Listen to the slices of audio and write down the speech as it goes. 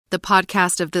The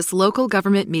podcast of this local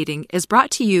government meeting is brought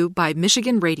to you by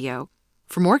Michigan Radio.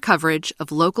 For more coverage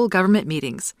of local government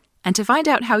meetings and to find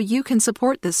out how you can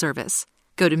support this service,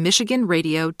 go to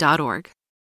michiganradio.org.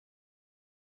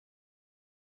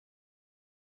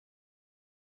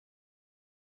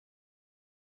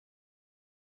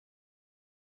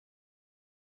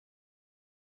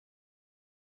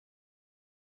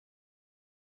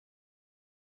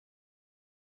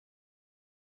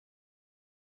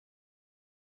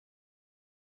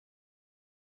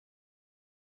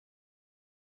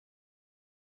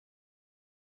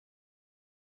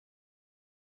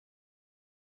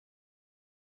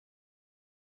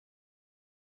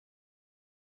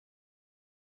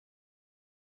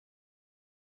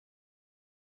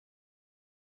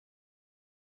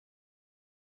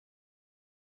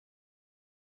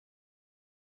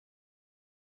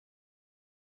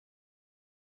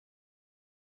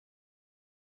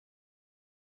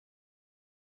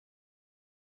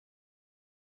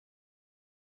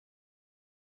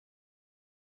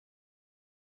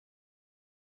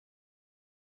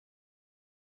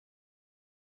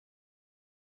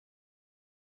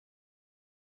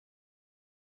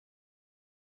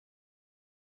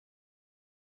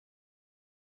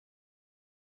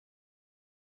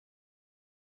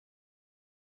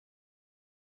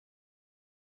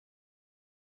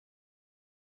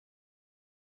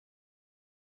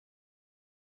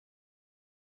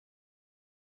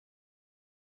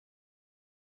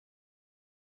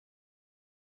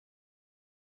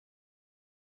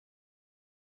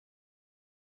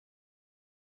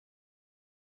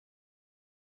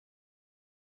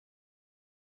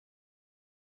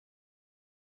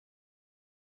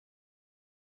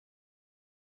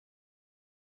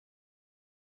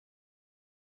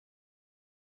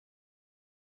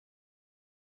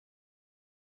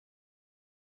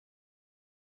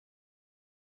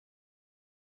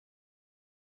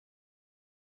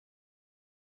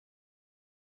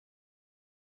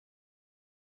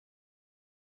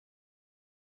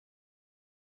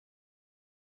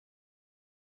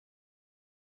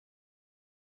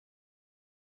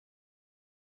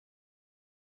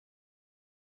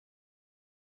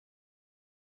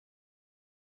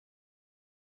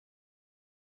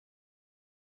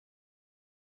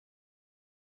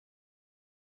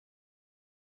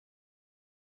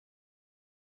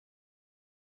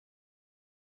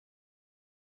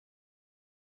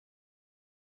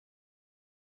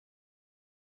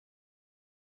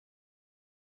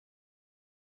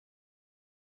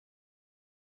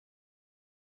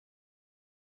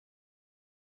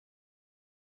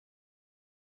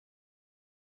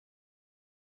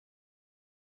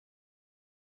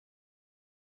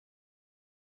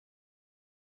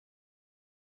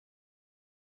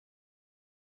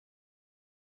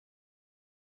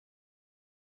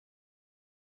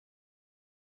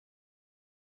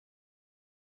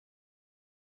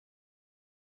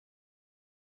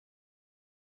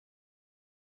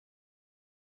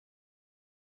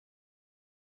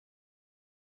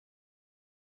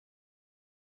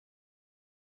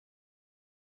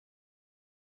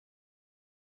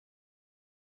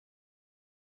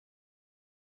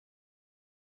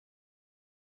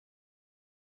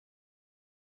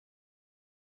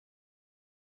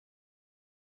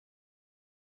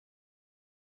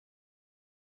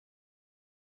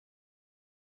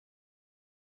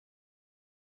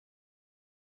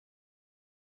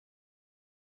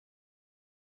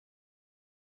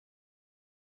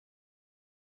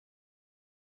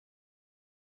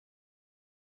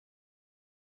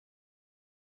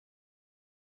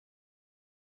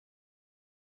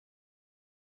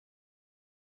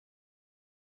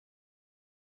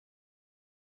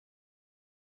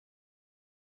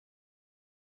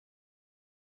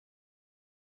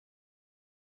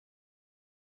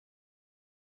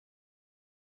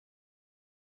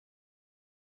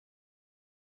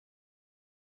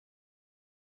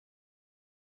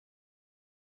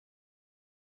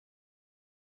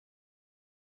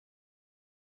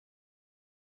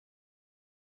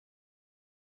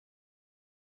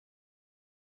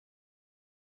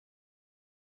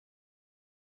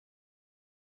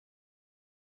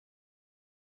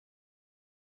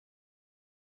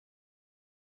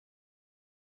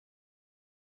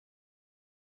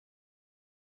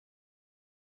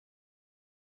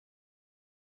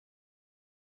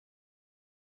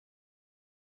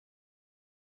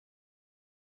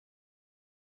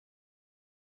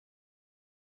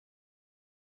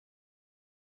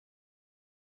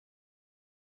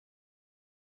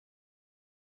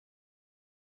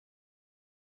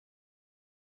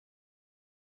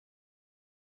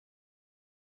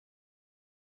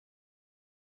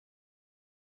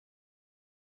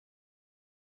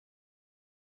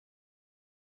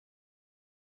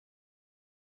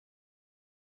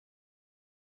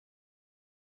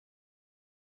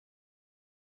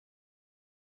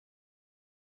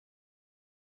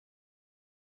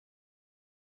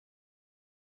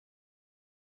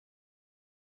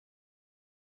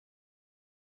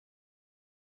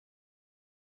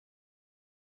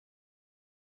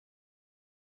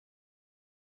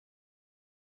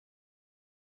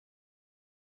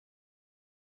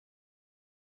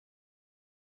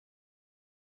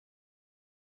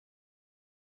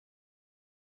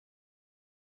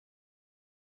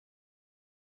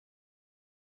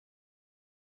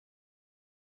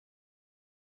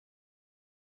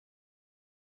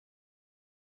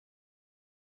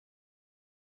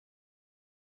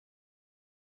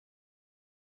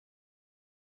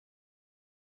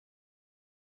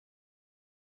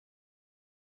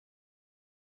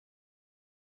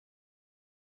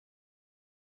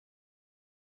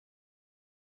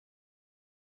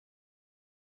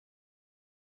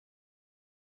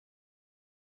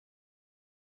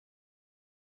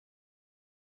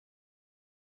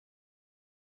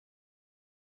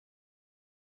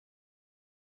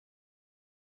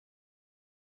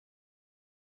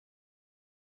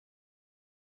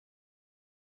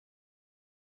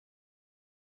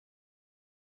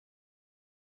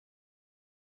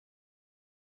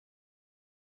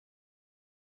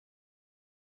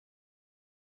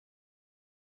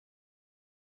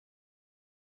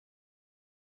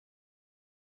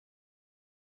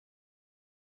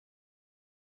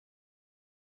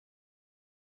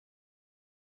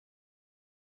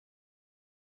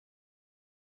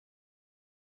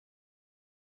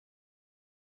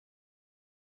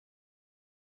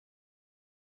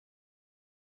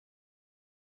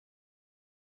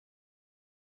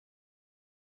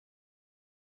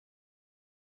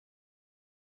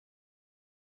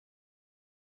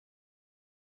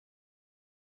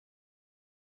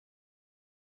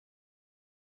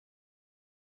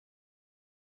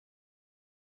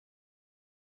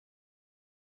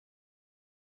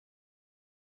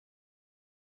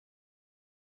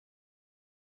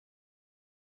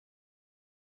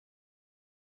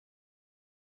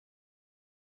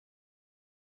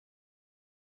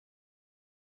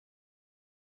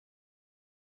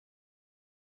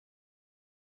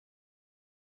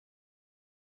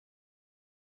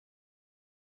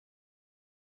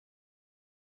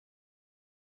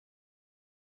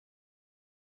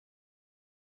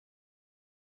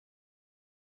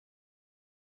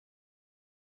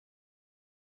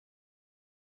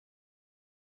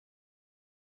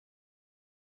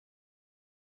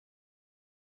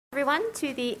 Everyone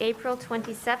to the April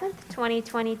 27th,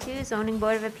 2022 Zoning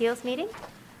Board of Appeals meeting.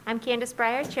 I'm Candace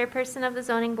Breyer, Chairperson of the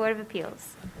Zoning Board of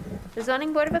Appeals. The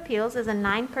Zoning Board of Appeals is a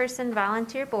 9-person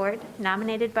volunteer board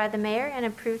nominated by the mayor and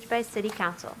approved by City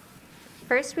Council.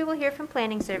 First, we will hear from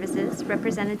Planning Services,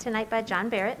 represented tonight by John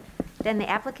Barrett. Then the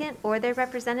applicant or their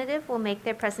representative will make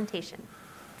their presentation.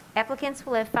 Applicants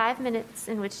will have 5 minutes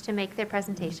in which to make their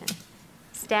presentation.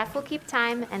 Staff will keep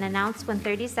time and announce when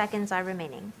 30 seconds are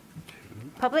remaining.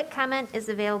 Public comment is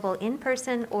available in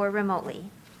person or remotely.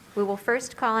 We will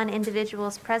first call on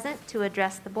individuals present to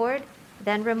address the board,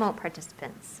 then remote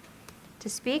participants. To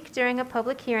speak during a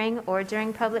public hearing or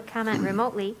during public comment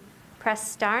remotely,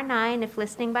 press *9 if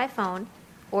listening by phone,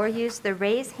 or use the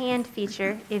raise hand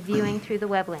feature if viewing through the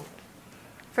web link.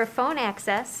 For phone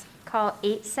access, call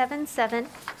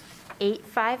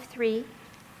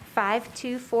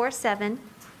 877-853-5247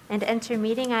 and enter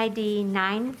meeting ID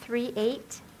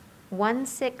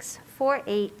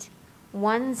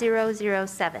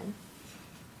 938-1648-1007.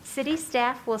 City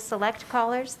staff will select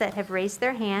callers that have raised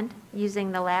their hand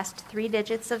using the last 3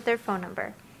 digits of their phone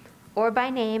number, or by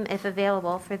name if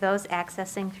available for those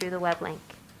accessing through the web link.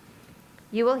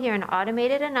 You will hear an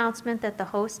automated announcement that the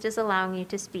host is allowing you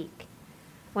to speak.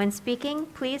 When speaking,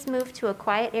 please move to a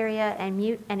quiet area and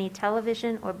mute any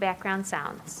television or background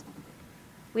sounds.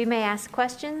 We may ask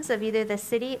questions of either the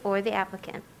city or the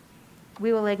applicant.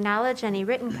 We will acknowledge any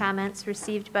written comments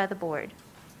received by the board.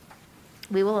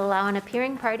 We will allow an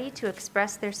appearing party to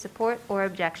express their support or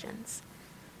objections.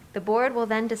 The board will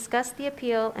then discuss the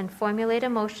appeal and formulate a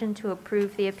motion to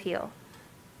approve the appeal.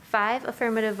 5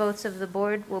 affirmative votes of the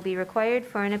board will be required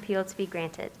for an appeal to be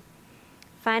granted.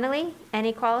 Finally,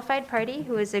 any qualified party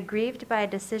who is aggrieved by a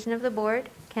decision of the board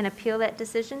can appeal that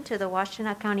decision to the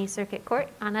Washtenaw County Circuit Court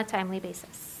on a timely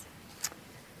basis.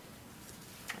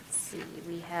 Let's see,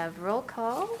 we have roll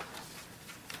call.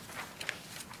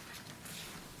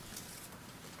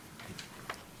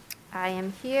 I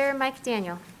am here. Mike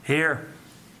Daniel. Here.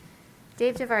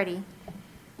 Dave DeVarty.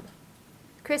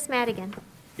 Chris Madigan.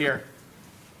 Here.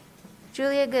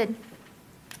 Julia Good.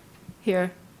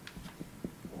 Here.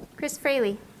 Chris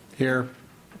Fraley. Here.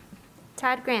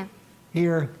 Todd Graham.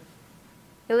 Here.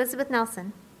 Elizabeth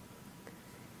Nelson.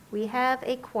 We have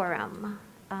a quorum.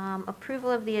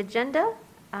 Approval of the agenda.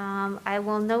 I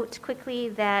will note quickly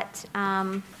that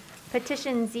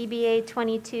petition ZBA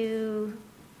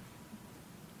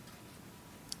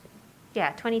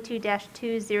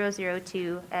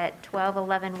 22-2002 at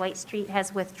 1211 White Street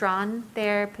has withdrawn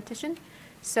their petition.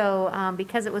 So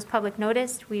because it was public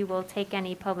noticed, we will take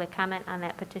any public comment on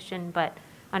that petition, but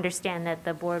understand that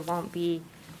the board won't be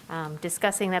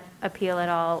discussing that appeal at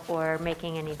all or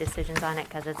making any decisions on it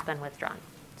because it's been withdrawn.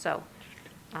 So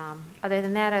other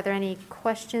than that, are there any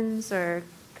questions or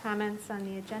comments on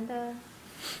the agenda?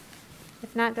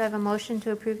 If not, do I have a motion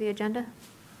to approve the agenda?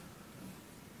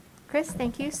 Chris,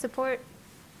 thank you. Support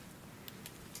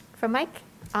from Mike.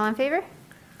 All in favor?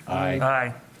 Aye.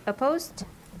 Aye. Opposed?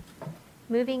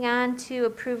 Moving on to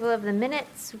approval of the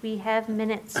minutes. We have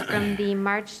minutes from the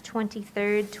March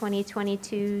 23rd,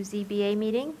 2022 ZBA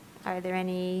meeting. Are there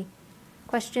any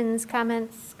questions,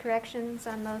 comments, corrections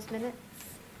on those minutes?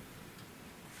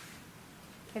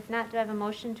 If not, do I have a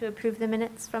motion to approve the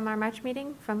minutes from our March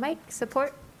meeting? From Mike,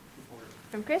 support?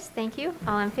 From Chris, thank you.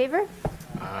 All in favor?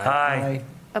 Aye.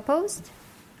 Opposed?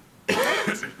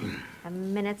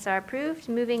 Minutes are approved.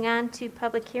 Moving on to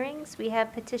public hearings, we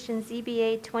have petition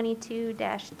ZBA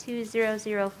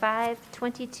 22-2005,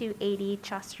 2280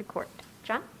 Chaucer Court.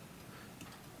 John?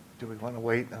 Do we want to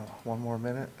wait one more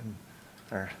minute?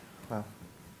 Well,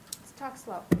 Let's talk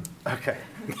slow. okay.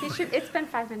 It's been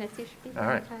 5 minutes. You should be All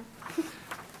right. time.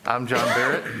 I'm John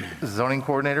Barrett, zoning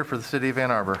coordinator for the city of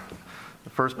Ann Arbor. The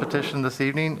first petition this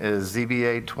evening is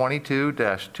ZBA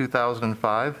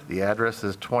 22-2005. The address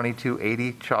is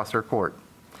 2280 Chaucer Court.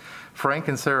 Frank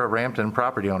and Sarah Rampton,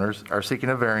 property owners, are seeking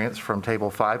a variance from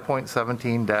Table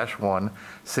 5.17-1,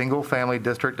 single-family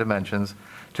district dimensions,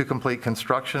 to complete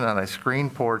construction on a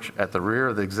screened porch at the rear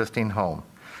of the existing home.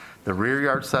 The rear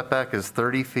yard setback is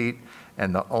 30 feet,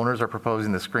 and the owners are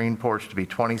proposing the screened porch to be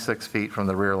 26 feet from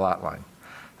the rear lot line.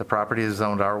 The property is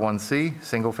zoned R1C,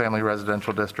 single-family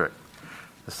residential district.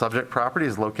 The subject property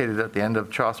is located at the end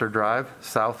of Chaucer Drive,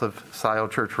 south of Scioto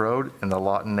Church Road in the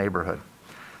Lawton neighborhood.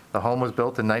 The home was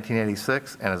built in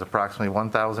 1986 and is approximately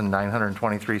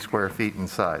 1,923 square feet in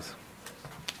size.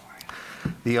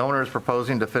 The owner is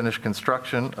proposing to finish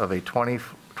construction of a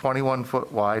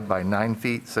 21-foot wide by 9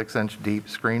 feet 6-inch deep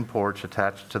screened porch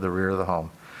attached to the rear of the home.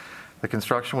 The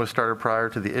construction was started prior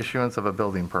to the issuance of a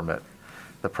building permit.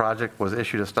 The project was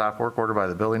issued a stop work order by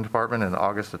the building department in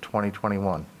August of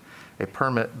 2021. A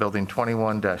permit building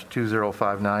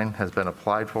 21-2059 has been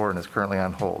applied for and is currently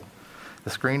on hold. The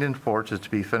screened-in porch is to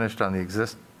be finished on the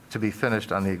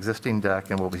existing deck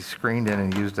and will be screened in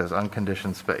and used as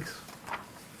unconditioned space.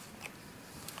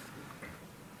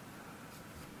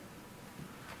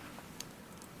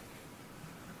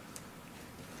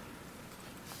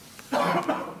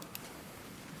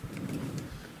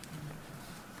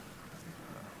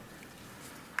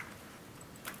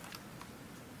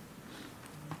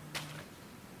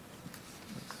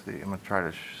 I'm going to try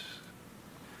to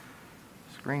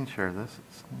screen share this.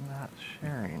 It's not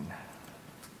sharing.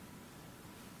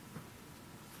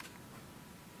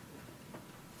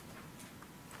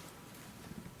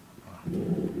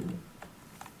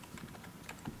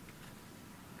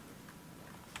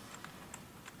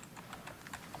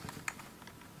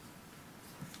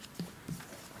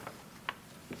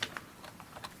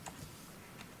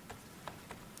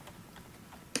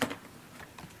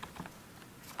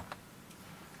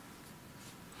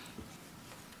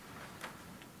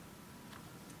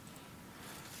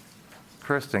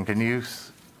 Kristen, can you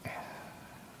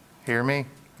hear me?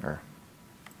 Or?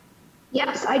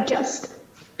 Yes, I just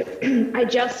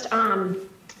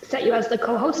set you as the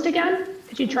co-host again.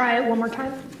 Could you try it one more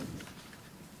time?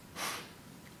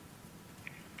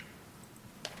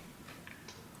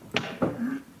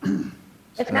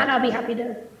 If not, I'll be happy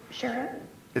to share it.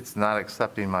 It's not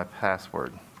accepting my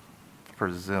password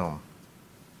for Zoom.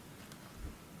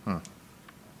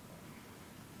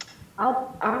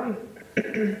 I'll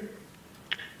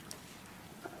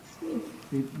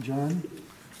Hey, John,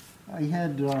 I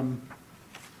had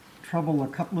trouble a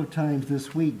couple of times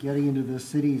this week getting into the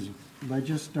city's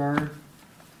Legistar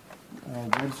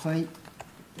website.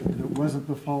 And it wasn't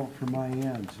the fault from my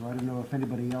end, so I don't know if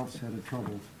anybody else had a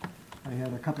trouble. I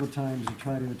had a couple of times to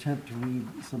try to attempt to read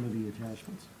some of the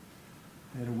attachments.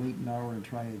 I had to wait an hour and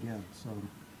try again, so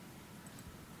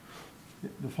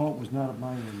the fault was not at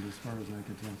my end as far as I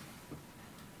could tell.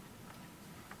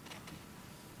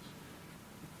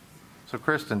 So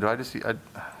Kristen, do I just see,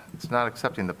 it's not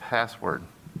accepting the password.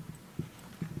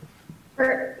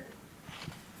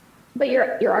 But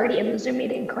you're already in the Zoom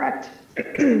meeting, correct?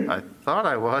 I thought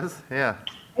I was, yeah.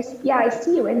 Yeah, I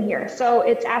see you in here. So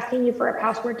it's asking you for a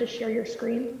password to share your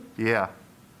screen. Yeah,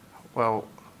 well.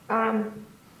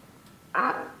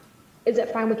 Is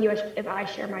it fine with you if I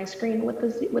share my screen with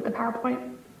the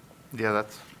PowerPoint? Yeah,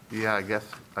 I guess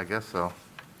so.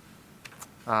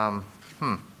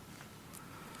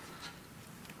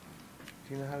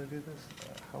 Do you know how to do this?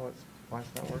 Why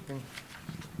it's not working?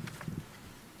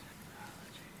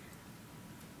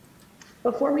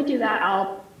 Before we do that,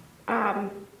 I'll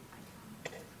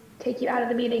take you out of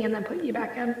the meeting and then put you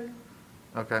back in.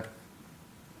 Okay.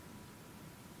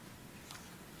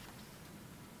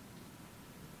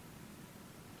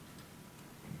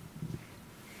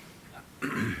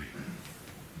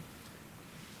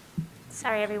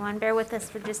 Sorry, everyone. Bear with us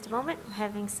for just a moment. I'm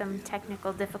having some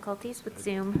technical difficulties with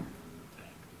Zoom.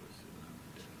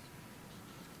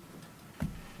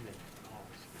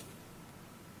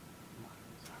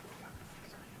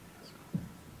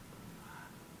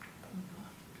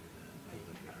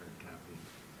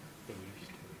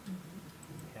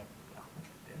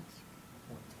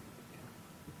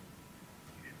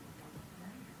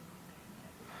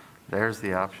 There's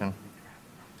the option.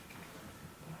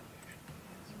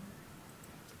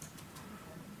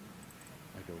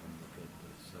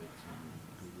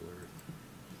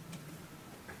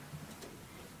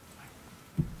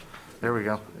 There we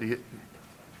go.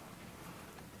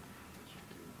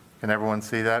 Can everyone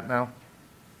see that now?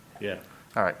 Yeah.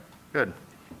 All right, good.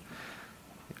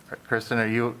 Kristen, are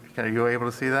you able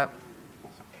to see that?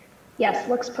 Yes,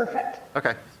 looks perfect.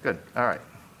 Okay, good. All right.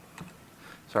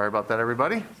 Sorry about that,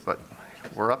 everybody, but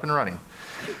we're up and running.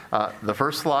 The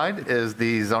first slide is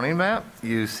the zoning map.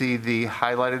 You see the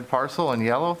highlighted parcel in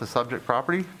yellow, the subject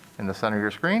property, in the center of your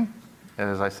screen. And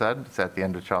as I said, it's at the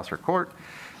end of Chaucer Court,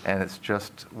 and it's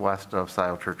just west of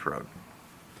Scioto Church Road.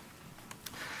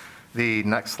 The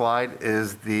next slide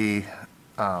is the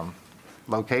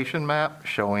location map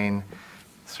showing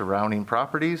surrounding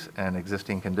properties and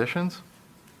existing conditions.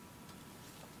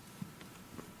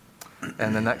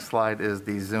 And the next slide is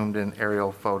the zoomed-in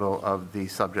aerial photo of the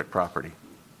subject property.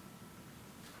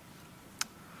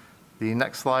 The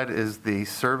next slide is the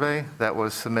survey that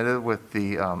was submitted with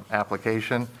the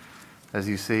application. As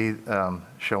you see,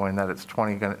 showing that it's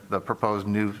the proposed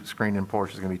new screened-in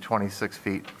porch is going to be 26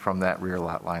 feet from that rear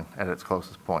lot line at its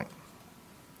closest point.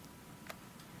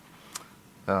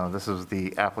 This is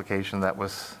the application that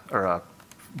was, or a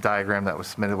diagram that was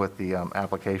submitted with the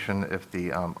application. If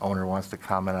the owner wants to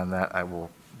comment on that, I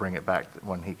will bring it back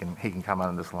when he can come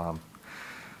on this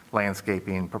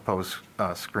landscaping proposed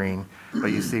screen. But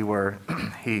you see where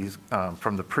he's,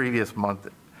 from the previous month,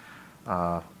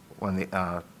 when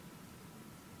the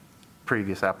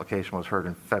previous application was heard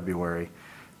in February,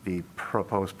 the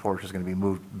proposed porch is going to be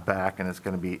moved back, and it's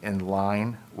going to be in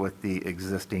line with the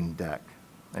existing deck.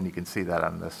 And you can see that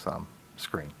on this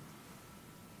screen.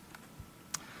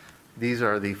 These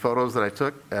are the photos that I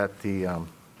took at the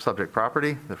subject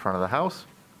property, the front of the house.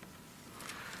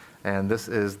 And this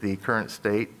is the current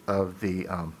state of the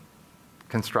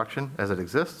construction as it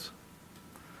exists.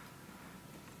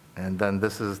 And then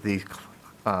this is the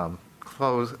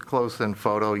close-in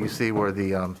photo. You see where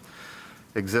the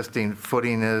existing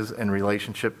footing is in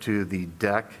relationship to the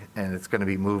deck, and it's going to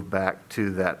be moved back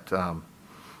to that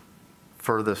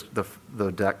furthest,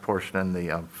 the deck portion in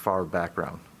the far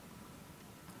background.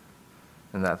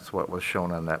 And that's what was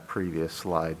shown on that previous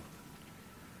slide.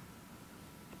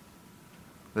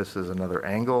 This is another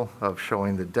angle of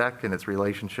showing the deck and its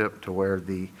relationship to where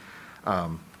the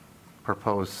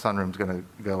proposed sunroom is going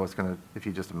to go. It's going to, if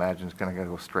you just imagine, it's going to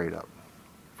go straight up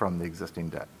from the existing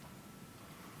deck.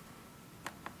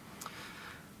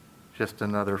 Just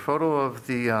another photo of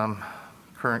the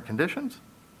current conditions.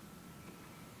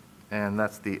 And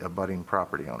that's the abutting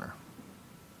property owner.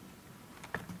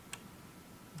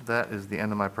 That is the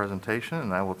end of my presentation,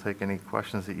 and I will take any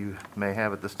questions that you may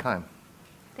have at this time.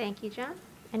 Thank you, John.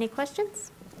 Any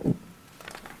questions?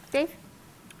 Dave?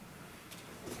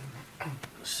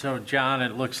 So, John,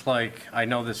 it looks like, I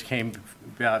know this came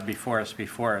before us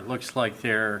before, it looks like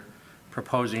they're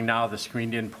proposing now the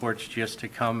screened-in porch just to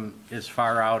come as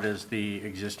far out as the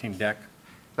existing deck?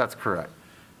 That's correct.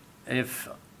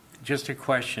 Just a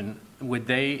question, would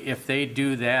they, if they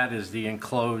do that as the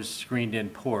enclosed screened-in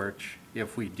porch,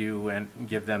 if we do and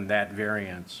give them that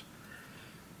variance,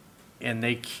 and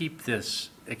they keep this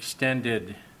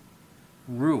extended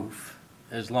roof,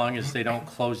 as long as they don't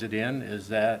close it in,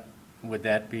 would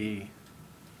that be,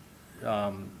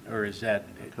 or is that?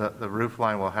 The roof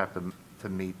line will have to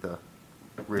meet the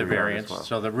rear The yard variance, as well.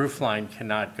 so the roof line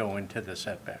cannot go into the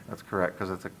setback? That's correct, because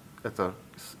it's a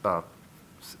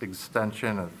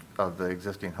extension of the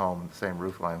existing home, the same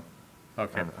roof line.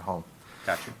 Okay. And the home.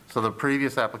 Gotcha. So the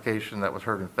previous application that was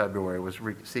heard in February was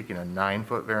seeking a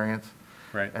 9-foot variance.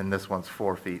 Right. And this one's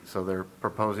 4 feet. So they're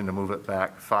proposing to move it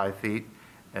back 5 feet,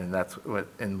 and that's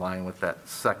in line with that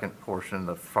second portion,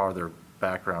 the farther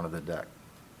background of the deck.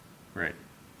 Right.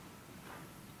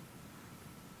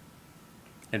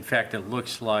 In fact, it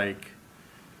looks like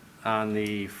on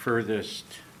the furthest,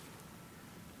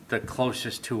 the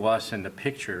closest to us in the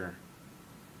picture,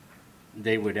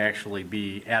 they would actually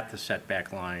be at the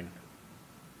setback line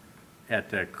at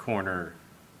the corner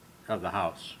of the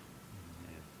house.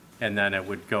 And then it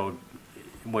would go,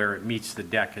 where it meets the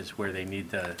deck is where they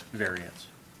need the variance.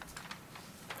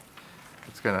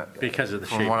 It's going to. Because of the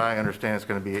From shape. what I understand, it's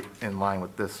going to be in line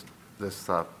with this.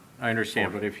 I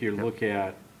understand, but if you Yep. look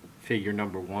at figure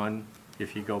number 1,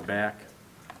 if you go back,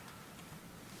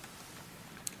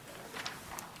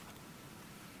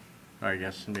 I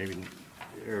guess maybe,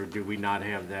 or do we not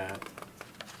have that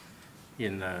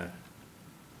in the,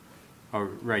 oh,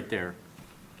 right there.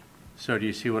 So do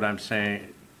you see what I'm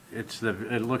saying?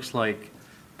 It looks like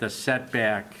the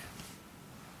setback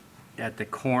at the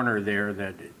corner there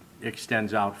that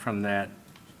extends out from that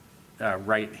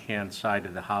right-hand side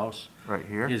of the house. Right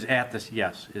here? Is at this,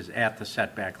 yes, is at the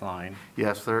setback line.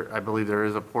 Yes, I believe there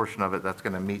is a portion of it that's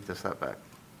going to meet the setback.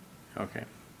 Okay.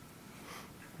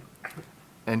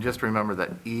 And just remember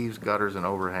that eaves, gutters, and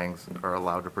overhangs are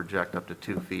allowed to project up to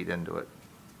 2 feet into it.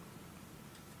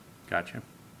 Gotcha.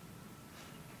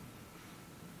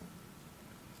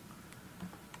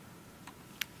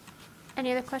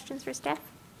 Any other questions for staff?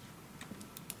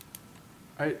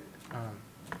 I,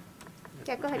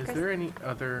 Yeah, go ahead, is Chris. there any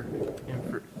other,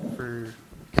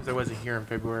 because I wasn't here in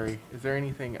February, is there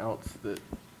anything else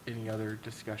any other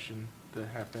discussion that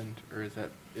happened, or is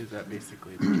that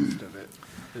basically the gist of it?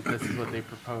 That this is what they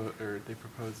proposed, or they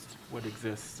proposed what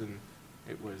exists and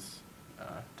it was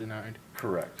denied?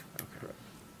 Correct. Okay.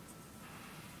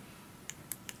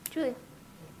 Julia?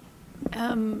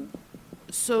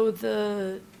 So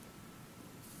the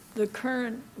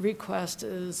current request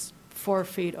is 4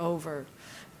 feet over.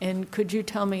 And could you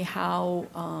tell me how,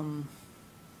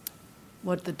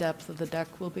 what the depth of the deck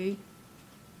will be?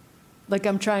 Like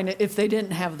I'm trying to, if they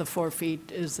didn't have the 4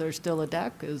 feet, is there still a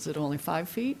deck? Is it only 5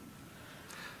 feet?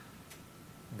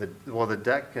 Well, the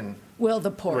deck can Well,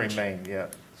 the porch. remain, yeah.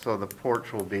 So the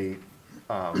porch will be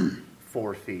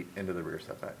 4 feet into the rear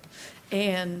setback.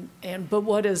 But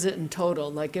what is it in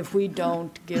total? Like if we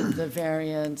don't give the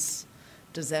variance,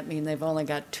 does that mean they've only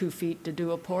got 2 feet to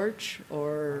do a porch,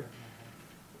 or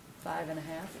 5.5?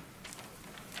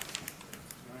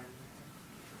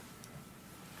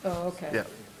 Oh, okay. Yeah.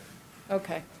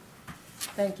 Okay,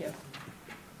 thank you.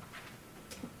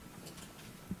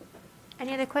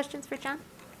 Any other questions for John?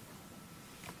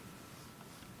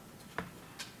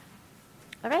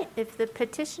 All right, if the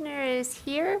petitioner is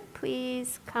here,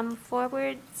 please come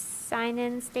forward, sign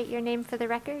in, state your name for the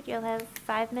record. You'll have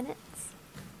 5 minutes.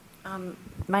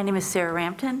 My name is Sarah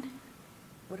Rampton.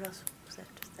 What else was that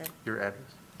just said? Your address?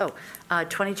 Oh,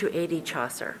 2280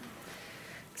 Chaucer.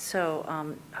 So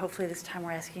hopefully this time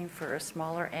we're asking for a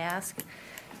smaller ask,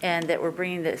 and that we're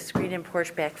bringing the screened-in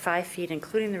porch back 5 feet,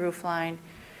 including the roof line,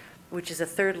 which is a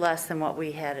third less than what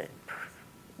we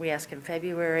asked in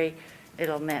February.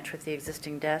 It'll match with the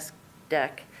existing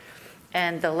deck.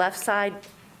 And the left side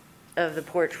of the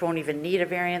porch won't even need a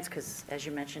variance because, as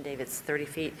you mentioned, Dave, it's 30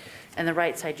 feet. And the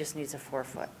right side just needs a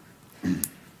 4-foot.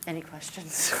 Any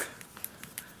questions?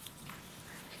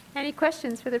 Any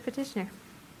questions for the petitioner?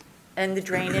 And the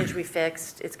drainage we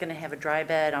fixed. It's going to have a dry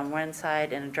bed on one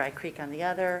side and a dry creek on the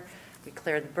other. We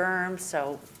cleared the berm,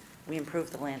 so we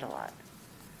improved the land a lot.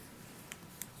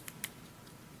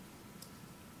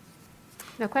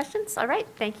 No questions? All right,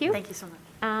 thank you. Thank you so much.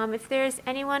 If there's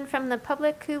anyone from the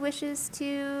public who wishes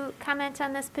to comment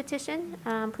on this petition,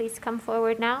 please come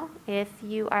forward now. If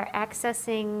you are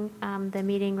accessing the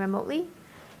meeting remotely,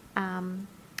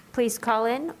 please call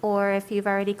in, or if you've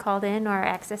already called in or are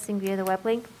accessing via the web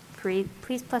link,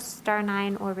 please plus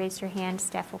 *9 or raise your hand.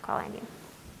 Staff will call on you.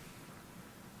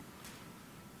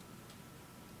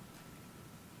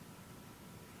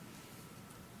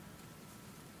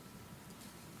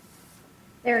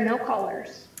 There are no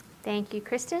callers. Thank you,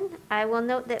 Kristen. I will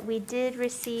note that we did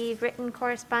receive written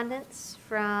correspondence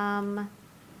from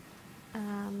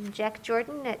Jack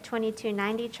Jordan at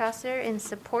 2290 Chaucer in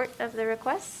support of the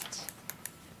request.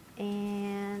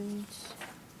 And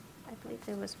I believe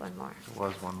there was one more. There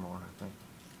was one more, I think.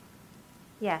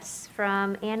 Yes,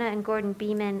 from Anna and Gordon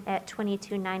Beeman at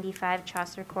 2295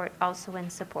 Chaucer Court, also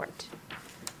in support.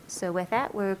 So with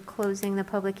that, we're closing the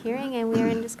public hearing and we are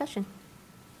in discussion.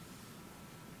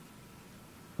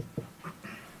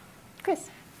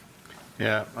 Chris?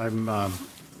 Yeah, I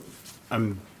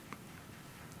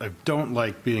don't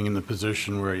like being in the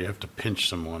position where you have to pinch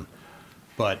someone,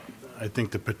 but I think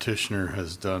the petitioner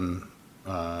has done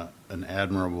an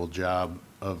admirable job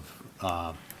of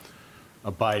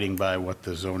abiding by what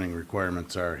the zoning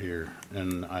requirements are here,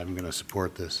 and I'm going to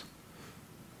support this.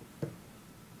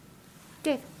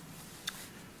 Dave?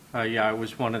 Yeah, I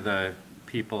was one of the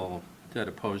people that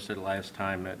opposed it last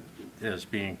time as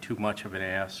being too much of an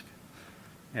ask.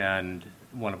 And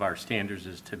one of our standards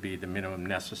is to be the minimum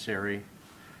necessary.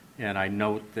 And I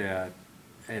note that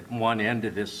at one end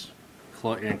of this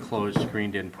enclosed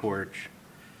screened-in porch,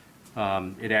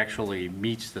 it actually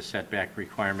meets the setback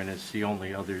requirement. It's the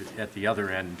only other, at the other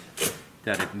end,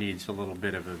 that it needs a little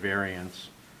bit of a variance.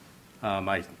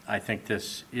 I think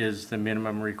this is the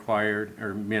minimum required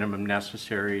or minimum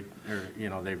necessary, or, you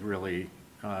know, they've really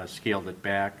scaled it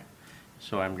back.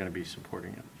 So I'm going to be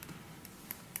supporting it.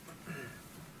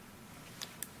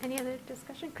 Any other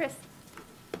discussion? Chris?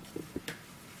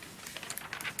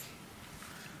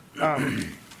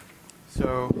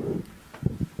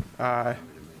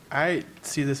 I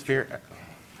see this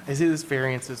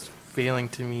variance as failing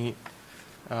to meet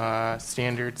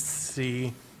standards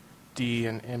C, D,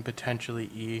 and potentially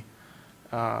E.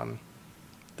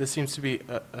 This seems to be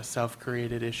a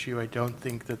self-created issue. I don't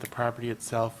think that the property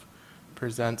itself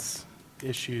presents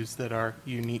issues that are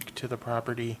unique to the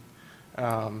property.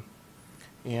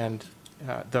 And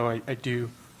though I do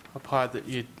applaud that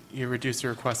you reduce the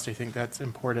request, I think that's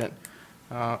important.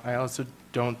 I also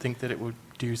don't think that it would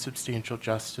do substantial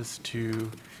justice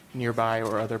to nearby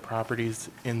or other properties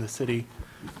in the city.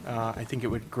 I think it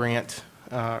would grant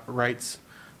rights,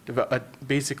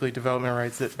 basically development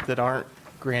rights that aren't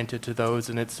granted to those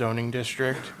in its zoning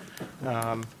district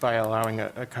by allowing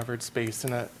a covered space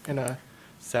in a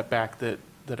setback that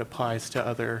applies to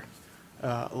other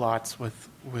lots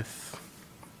with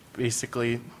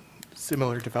basically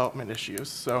similar development issues.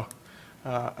 So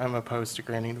I'm opposed to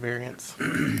granting the variance.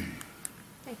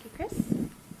 Thank you, Chris.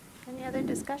 Any other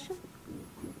discussion?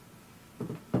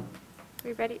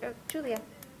 We ready? Oh, Julia.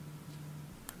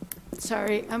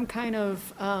 Sorry, I'm kind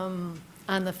of on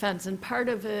the fence, and part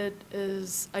of it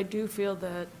is I do feel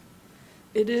that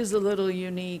it is a little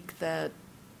unique that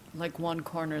like one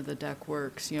corner of the deck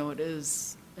works. You know, it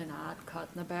is an odd cut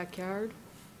in the backyard.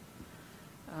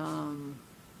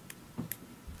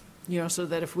 You know, so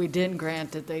that if we didn't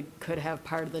grant it, they could have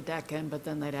part of the deck in, but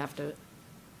then they'd have to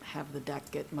have the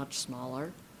deck get much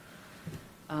smaller.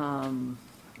 And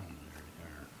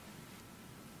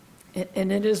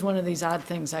it is one of these odd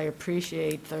things I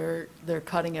appreciate. They're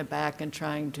cutting it back and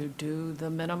trying to do the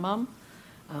minimum.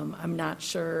 I'm not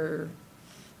sure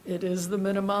it is the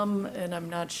minimum, and I'm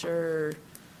not sure,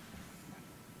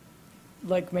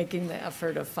 like, making the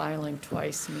effort of filing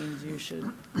twice means you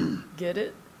should get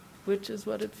it, which is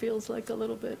what it feels like a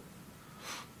little bit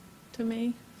to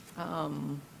me.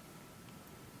 So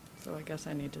I guess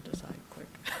I need to decide quick.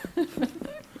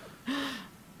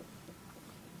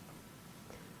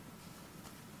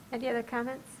 Any other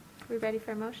comments? We ready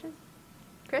for a motion?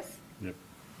 Chris? Yep.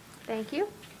 Thank you.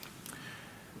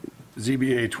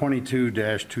 ZBA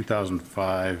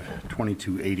 22-2005,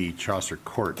 2280 Chaucer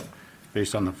Court.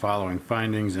 Based on the following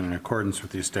findings and in accordance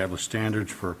with the established standards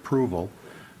for approval,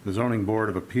 the Zoning Board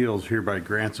of Appeals hereby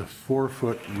grants a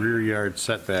 4-foot rear yard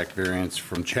setback variance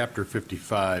from Chapter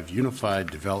 55 Unified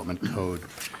Development Code,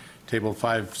 Table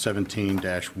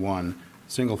 517-1,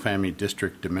 Single Family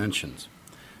District Dimensions.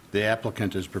 The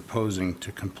applicant is proposing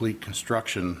to complete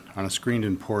construction on a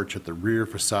screened-in porch at the rear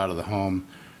facade of the home.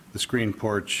 The screened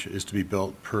porch is to be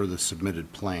built per the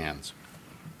submitted plans.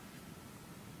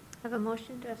 Have a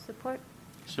motion, do I have support?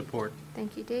 Support.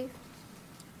 Thank you, Dave.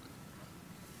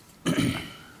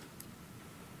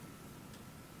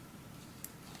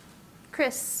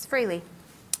 Chris Fraley.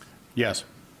 Yes.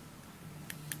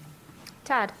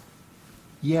 Todd.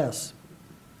 Yes.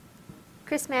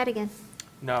 Chris Madigan.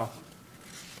 No.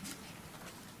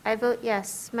 I vote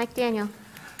yes. Mike Daniel.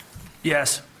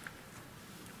 Yes.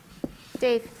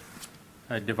 Dave.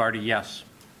 DeVarty, yes.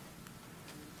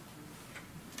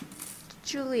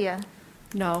 Julia.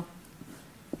 No.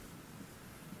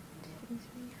 2, 3,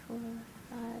 4,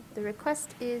 5. The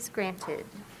request is granted.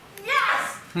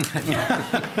 Yes!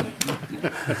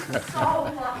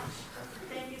 So much.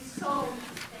 Thank you so much.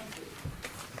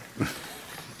 Thank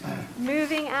you.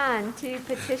 Moving on to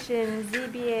petition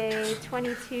ZBA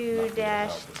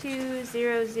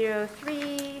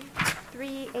 22-2003,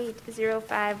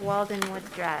 3805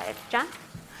 Waldenwood Drive. John?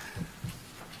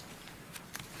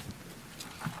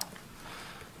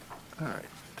 All right,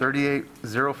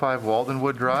 3805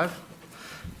 Waldenwood Drive.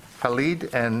 Khalid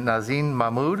and Nazin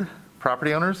Mahmood,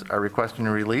 property owners, are requesting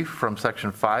relief from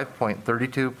Section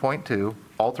 5.32.2,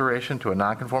 alteration to a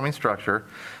nonconforming structure,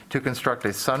 to construct a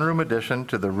sunroom addition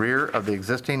to the rear of the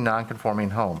existing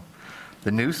nonconforming home.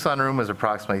 The new sunroom is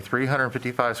approximately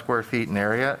 355 square feet in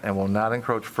area and will not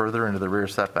encroach further into the rear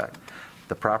setback.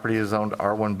 The property is zoned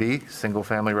R1B, Single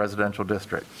Family Residential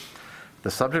District. The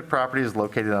subject property is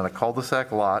located on a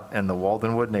cul-de-sac lot in the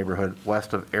Waldenwood neighborhood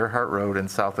west of Earhart Road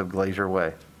and south of Glacier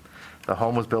Way. The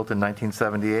home was built in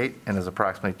 1978 and is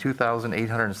approximately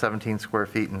 2,817 square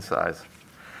feet in size.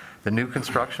 The new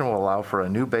construction will allow for a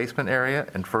new basement area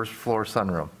and first floor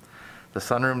sunroom. The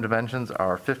sunroom dimensions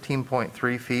are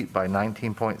 15.3 feet by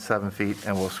 19.7 feet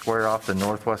and will square off the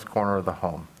northwest corner of the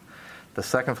home. The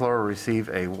second floor will receive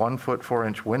a 1-foot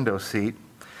 4-inch window seat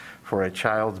for a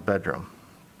child's bedroom.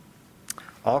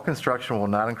 All construction will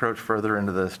not encroach further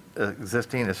into the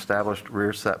existing established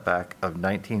rear setback of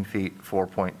 19 feet,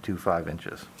 4.25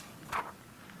 inches.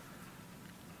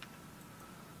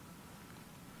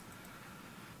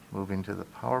 Moving to the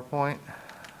PowerPoint.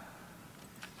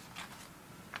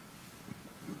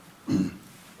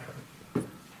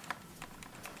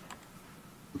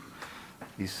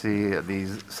 You see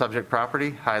the subject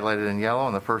property highlighted in yellow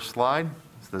on the first slide.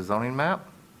 It's the zoning map.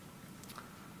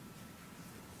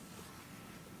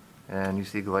 And you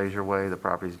see Glacier Way, the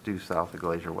property is due south of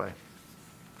Glacier Way.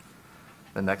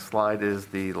 The next slide is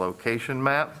the location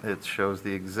map. It shows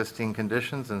the existing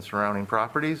conditions and surrounding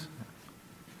properties.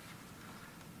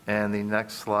 And the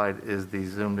next slide is the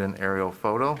zoomed in aerial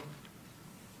photo.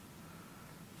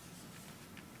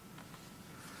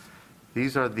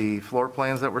 These are the floor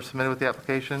plans that were submitted with the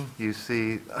application. You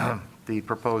see the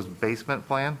proposed basement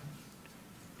plan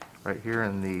right here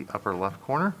in the upper left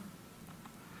corner.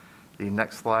 The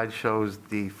next slide shows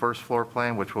the first floor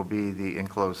plan, which will be the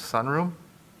enclosed sunroom.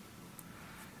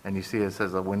 And you see it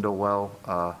says a window well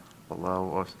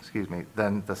below, oh, excuse me.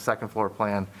 Then the second floor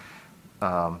plan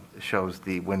shows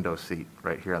the window seat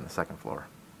right here on the second floor.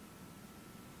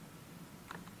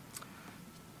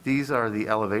 These are the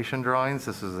elevation drawings.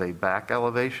 This is a back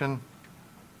elevation.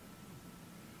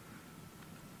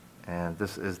 And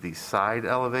this is the side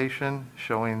elevation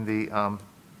showing the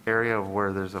area of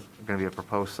where there's going to be a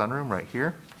proposed sunroom right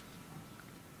here.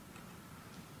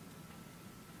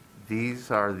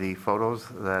 These are the photos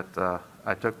that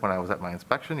I took when I was at my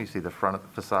inspection. You see the front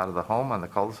facade of the home on the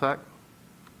cul-de-sac.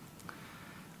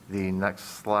 The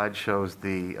next slide shows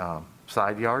the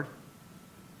side yard.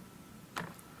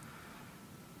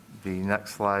 The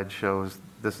next slide shows,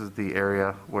 this is the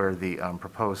area where the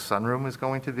proposed sunroom is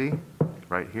going to be,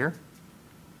 right here.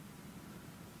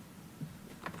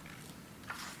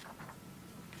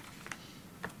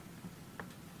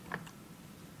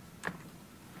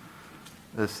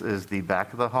 This is the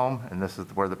back of the home, and this is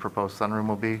where the proposed sunroom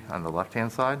will be on the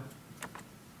left-hand side.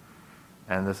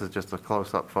 And this is just a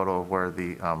close-up photo of where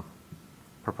the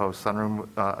proposed sunroom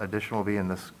addition will be in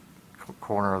this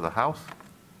corner of the house.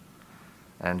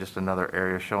 And just another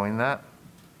area showing that.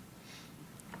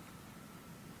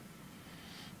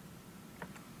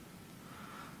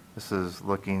 This is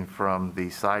looking from the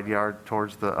side yard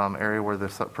towards the area where the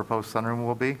proposed sunroom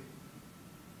will be.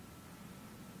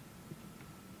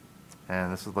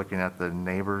 And this is looking at the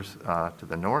neighbors to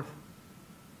the north.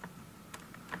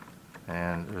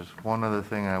 And there's one other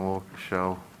thing I will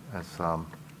show as on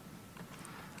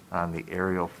the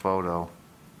aerial photo.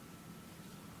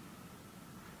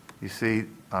 You see,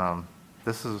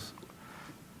 this is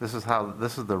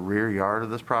the rear yard of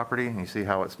this property, and you see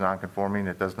how it's non-conforming.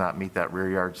 It does not meet that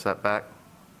rear yard setback.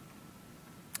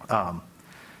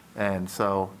 And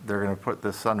so they're going to put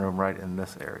this sunroom right in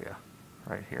this area,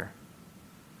 right here.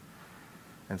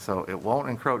 And so it won't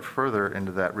encroach further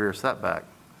into that rear setback,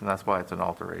 and that's why it's an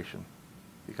alteration,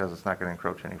 because it's not going to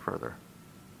encroach any further.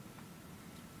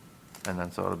 And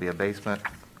then so it'll be a basement,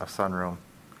 a sunroom,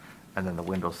 and then the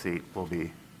window seat will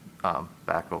be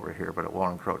back over here, but it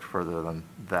won't encroach further than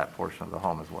that portion of the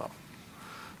home as well.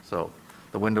 So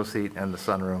the window seat and the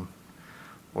sunroom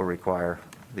will require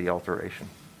the alteration.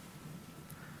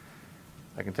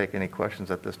 I can take any questions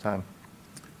at this time.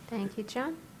 Thank you,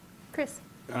 John. Chris?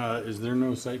 Is there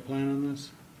no site plan on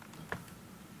this?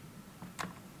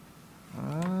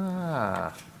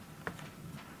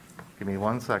 Give me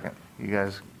 1 second. You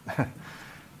guys,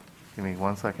 give me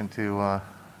 1 second to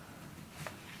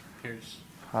Here's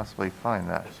possibly find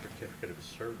that. a certificate of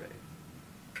survey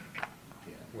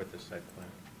with the site plan.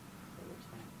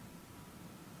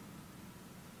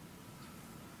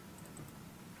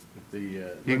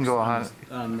 You can go on.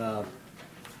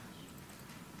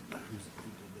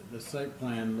 The site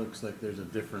plan looks like there's a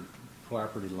different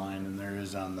property line than there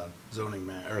is on the zoning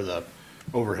map, or the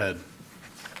overhead,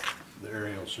 the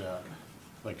aerial shot,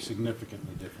 like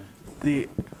significantly different. The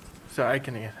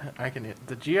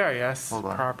GIS Hold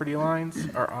on. property lines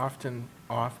are often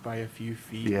off by a few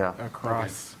feet Yeah.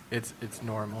 across. It's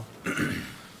normal.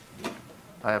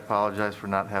 I apologize for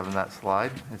not having that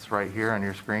slide. It's right here on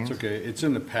your screens. It's okay, it's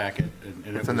in the packet. and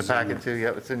It's it in the was packet too,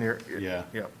 yep, it's in your. Yeah.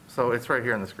 Yep, so it's right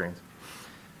here on the screens.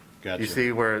 Gotcha. You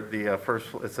see where the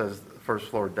it says first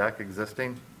floor deck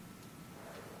existing?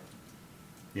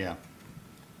 Yeah,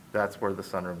 That's where the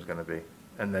sunroom's gonna be.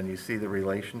 And then you see the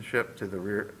relationship to the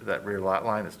rear, that rear lot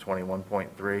line is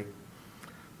 21.3.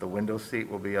 The window seat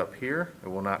will be up here. It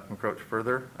will not encroach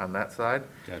further on that side.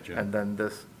 Gotcha. And then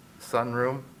this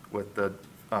sunroom with the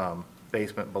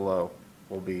basement below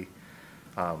will be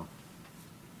right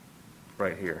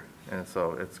here. And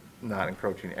so it's not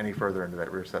encroaching any further into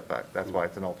that rear setback. That's why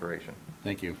it's an alteration.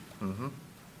 thank you. Mm-hmm.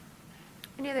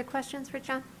 Any other questions for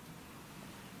John?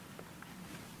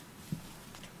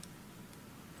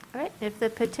 All right, if the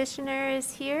petitioner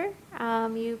is here,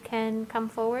 you can come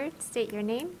forward, state your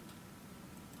name.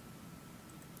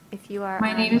 If you are.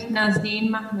 My name is Nazdeen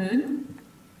Mahmood.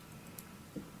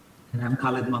 And I'm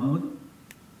Khalid Mahmood.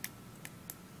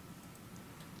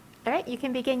 All right, you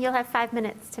can begin. You'll have 5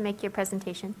 minutes to make your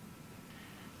presentation.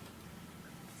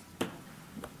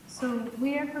 So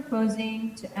we are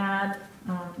proposing to add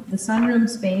the sunroom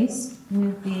space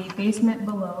with the basement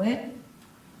below it.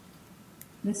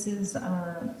 This is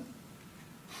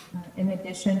in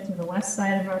addition to the west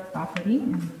side of our property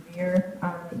and the rear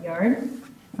yard.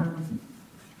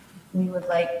 We would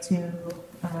like to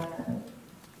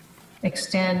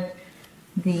extend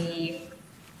the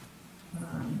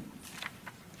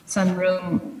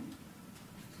sunroom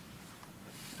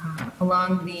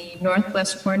along the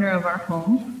northwest corner of our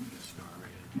home.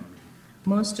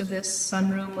 Most of this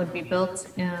sunroom would be built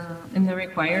in the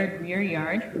required rear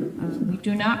yard. We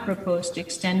do not propose to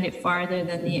extend it farther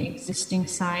than the existing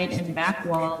side and back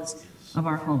walls of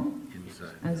our home,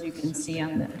 as you can see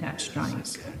on the attached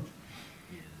drawings.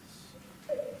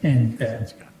 And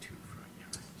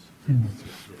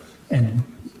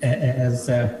as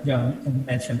John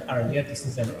mentioned earlier, this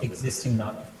is an existing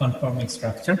non-conforming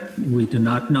structure. We do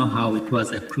not know how it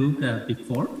was approved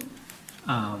before.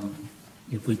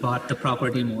 If we bought the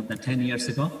property more than 10 years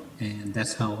ago, and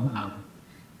that's how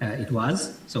it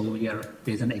was. So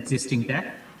there's an existing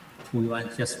deck.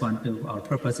 Our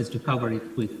purpose is to cover it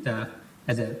with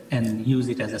and use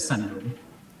it as a sunroom.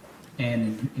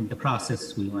 And in the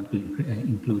process, we want to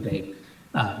include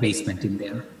a basement in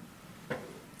there.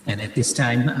 And at this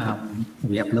time,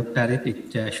 we have looked at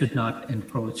it. It should not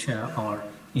encroach or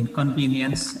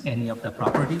inconvenience any of the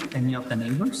property, any of the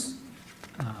neighbors.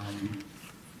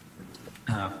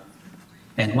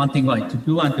 And one thing I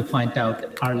do want to point out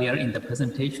earlier in the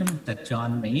presentation that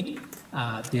John made,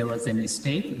 there was a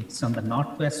mistake. It's on the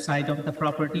northwest side of the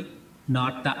property,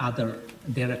 not the other.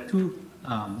 There are two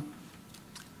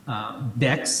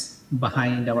decks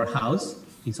behind our house.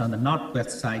 It's on the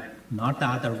northwest side, not the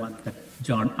other one that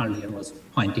John earlier was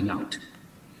pointing out.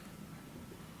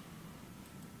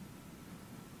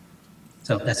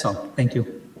 So that's all. Thank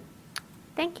you.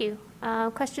 Thank you.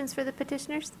 Questions for the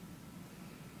petitioners?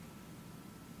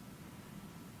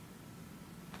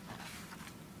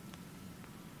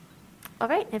 All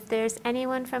right, if there's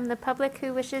anyone from the public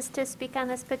who wishes to speak on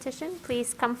this petition,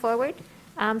 please come forward.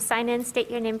 Sign in, state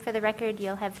your name for the record.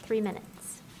 You'll have 3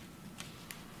 minutes.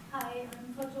 Hi,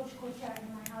 I'm Fatosh Kochar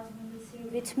and my husband is here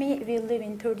with me. We live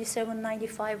in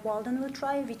 3795 Waldenwood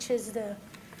Drive, which is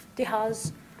the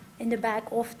house in the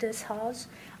back of this house.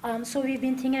 So we've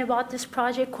been thinking about this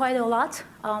project quite a lot,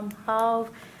 how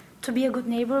to be a good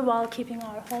neighbor while keeping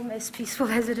our home as peaceful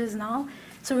as it is now.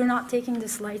 So we're not taking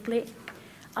this lightly.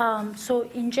 So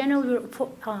in general,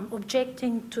 we're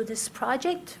objecting to this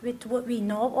project with what we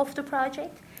know of the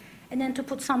project. And then to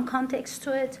put some context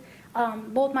to it,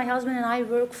 both my husband and I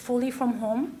work fully from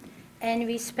home, and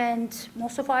we spend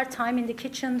most of our time in the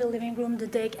kitchen, the living room, the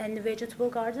deck, and the vegetable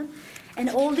garden. And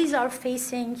all these are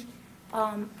facing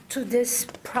to this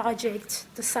project,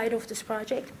 the site of this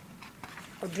project,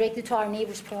 or directly to our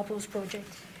neighbor's proposed project.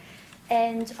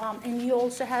 And you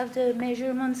also have the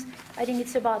measurements. I think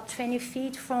it's about 20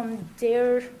 feet from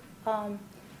their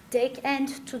deck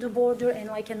end to the border, and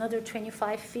like another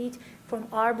 25 feet from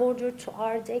our border to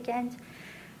our deck end.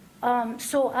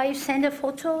 So I sent a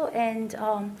photo,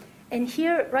 and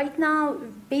here right now,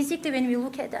 basically when we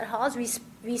look at that house,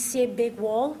 we see a big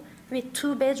wall with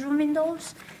 2 bedroom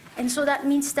windows. And so that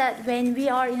means that when we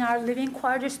are in our living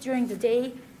quarters during the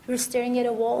day, we're staring at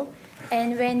a wall.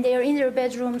 And when they're in their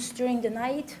bedrooms during the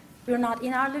night, we're not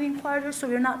in our living quarters, so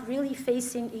we're not really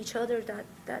facing each other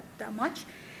that much.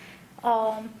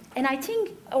 And I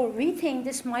think, or we think,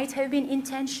 this might have been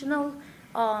intentional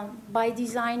by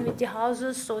design with the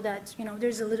houses, so that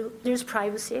there's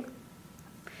privacy.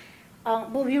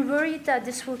 But we're worried that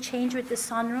this will change with the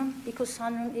sunroom, because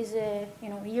sunroom is a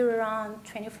year-round,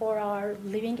 24-hour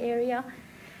living area.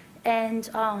 And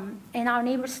our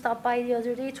neighbors stopped by the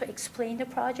other day to explain the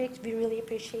project. We really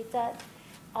appreciate that.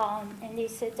 And they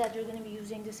said that they're going to be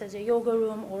using this as a yoga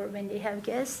room or when they have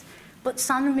guests. But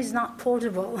sunroom is not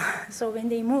portable. So when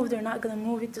they move, they're not going to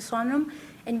move it to sunroom.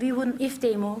 And we wouldn't, if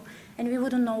they move, and we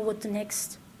wouldn't know what the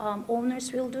next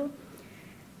owners will do.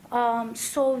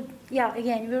 So yeah,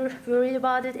 again, we're worried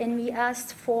about it. And we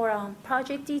asked for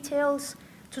project details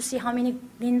to see how many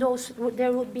windows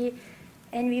there would be.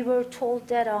 And we were told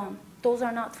that those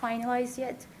are not finalized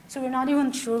yet. So we're not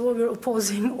even sure what we're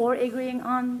opposing or agreeing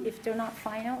on if they're not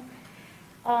final.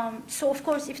 So of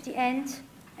course, if the end,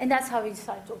 and that's how we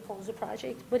decided to oppose the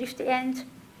project. But if the end,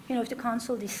 if the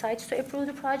council decides to approve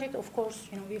the project, of course,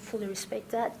 we fully respect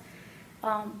that.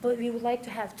 But we would like to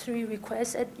have 3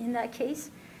 requests in that case.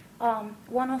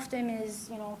 One of them is,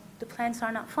 the plans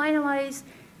are not finalized.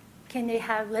 Can they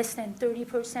have less than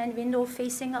 30% window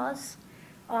facing us?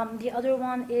 The other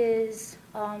one is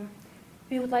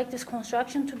we would like this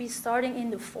construction to be starting in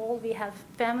the fall. We have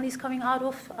families coming out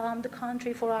of the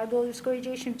country for our daughter's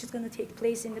graduation, which is going to take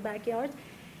place in the backyard.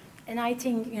 And I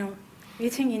think, we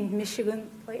think in Michigan,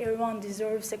 everyone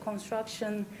deserves a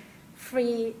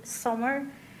construction-free summer.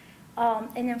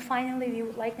 And then finally, we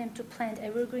would like them to plant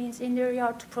evergreens in their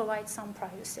yard to provide some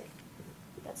privacy.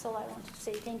 That's all I wanted to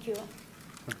say. Thank you.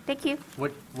 Thank you.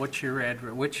 What's your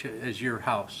address? Which is your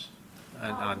house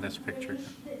on this picture?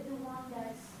 The one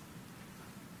that's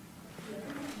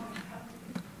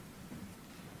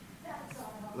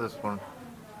This one.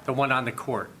 The one on the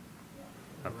court?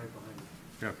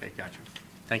 Okay, gotcha.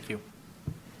 Thank you.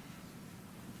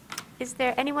 Is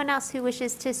there anyone else who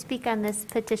wishes to speak on this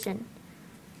petition?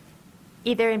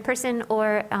 Either in person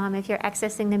or if you're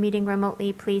accessing the meeting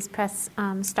remotely, please press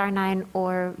 *9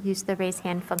 or use the raise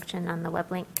hand function on the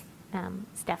web link.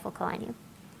 Staff will call on you.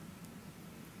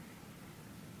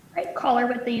 All right, caller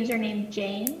with the username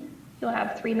Jane. You'll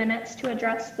have 3 minutes to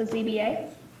address the ZBA.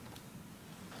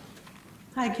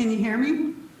 Hi, can you hear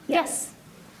me? Yes.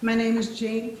 My name is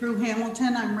Jane Crew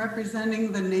Hamilton. I'm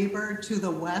representing the neighbor to the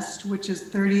west, which is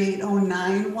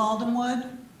 3809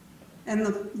 Waldenwood. And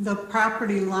the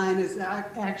property line is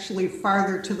actually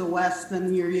farther to the west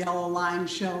than your yellow line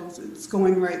shows. It's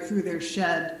going right through their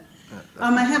shed.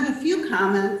 I have a few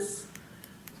comments.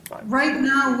 Right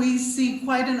now, we see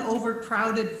quite an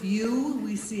overcrowded view.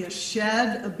 We see a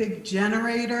shed, a big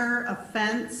generator, a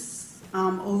fence,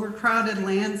 overcrowded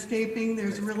landscaping.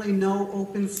 There's really no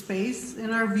open space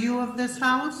in our view of this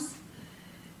house.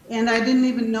 And I didn't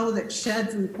even know that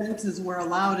sheds and fences were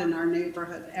allowed in our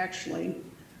neighborhood, actually.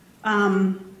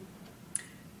 And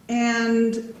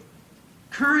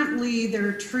currently, there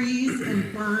are trees and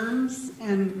berms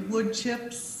and wood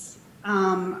chips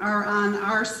are on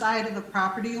our side of the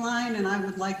property line, and I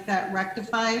would like that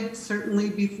rectified, certainly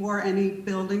before any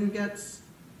building gets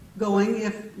going,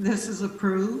 if this is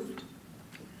approved.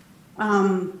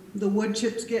 The wood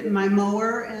chips get in my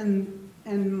mower, and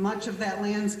much of that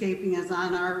landscaping is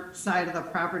on our side of the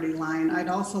property line. I'd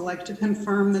also like to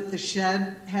confirm that the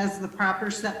shed has the proper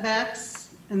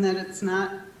setbacks and that it's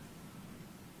not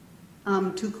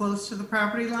too close to the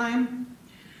property line.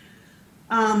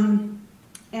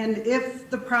 And if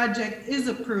the project is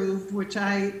approved, which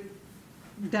I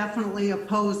definitely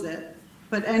oppose it,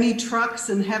 but any trucks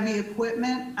and heavy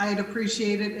equipment, I'd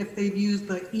appreciate it if they'd use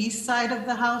the east side of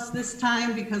the house this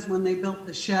time, because when they built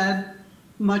the shed,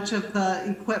 much of the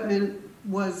equipment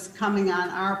was coming on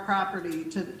our property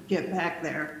to get back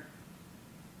there.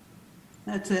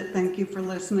 That's it. Thank you for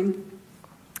listening.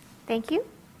 Thank you.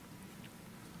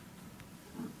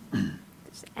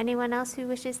 Is anyone else who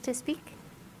wishes to speak?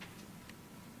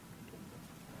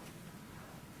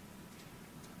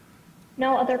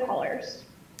 No other callers.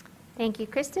 Thank you,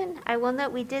 Kristen. I will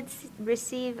note we did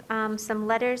receive some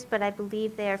letters, but I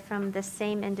believe they are from the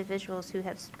same individuals who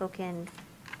have spoken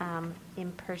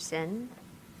in person,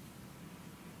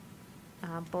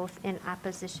 both in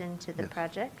opposition to the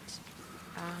project.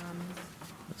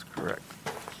 That's correct.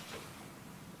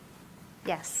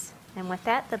 Yes. And with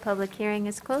that, the public hearing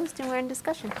is closed and we're in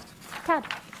discussion. Todd?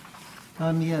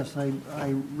 Yes, I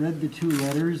read the two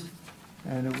letters,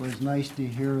 and it was nice to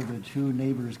hear the two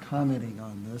neighbors commenting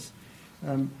on this.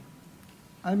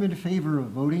 I'm in favor of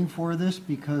voting for this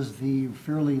because the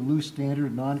fairly loose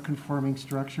standard non-conforming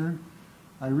structure,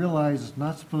 I realize it's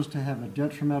not supposed to have a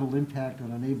detrimental impact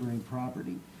on a neighboring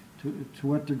property. To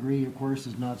what degree, of course,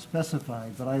 is not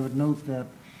specified, but I would note that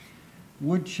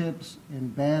wood chips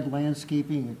and bad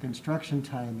landscaping and construction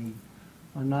timing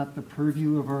are not the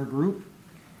purview of our group,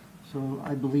 so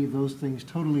I believe those things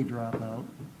totally drop out.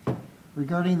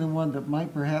 Regarding the one that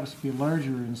might perhaps be larger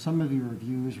in some of your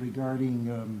views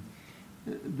regarding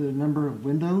the number of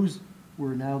windows,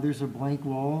 where now there's a blank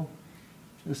wall,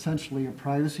 essentially a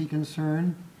privacy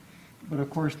concern. But of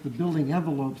course, the building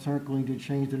envelopes aren't going to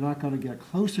change. They're not going to get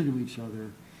closer to each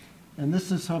other. And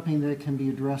this is something that can be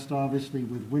addressed, obviously,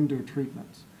 with window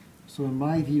treatments. So in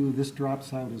my view, this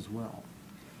drops out as well.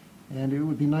 And it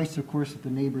would be nice, of course, if the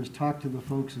neighbors talk to the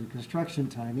folks in construction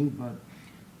timing, but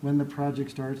when the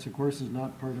project starts, of course, is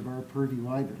not part of our purview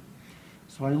either.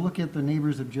 So I look at the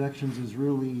neighbors' objections as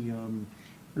really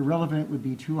irrelevant would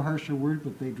be too harsh a word,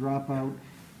 but they drop out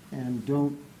and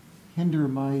don't hinder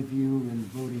my view in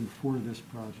voting for this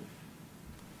project.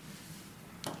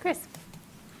 Chris?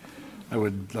 I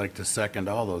would like to second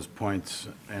all those points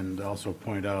and also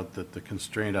point out that the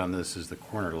constraint on this is the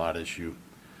corner lot issue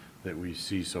that we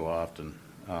see so often.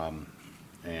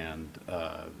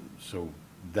 So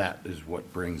that is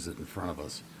what brings it in front of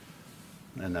us.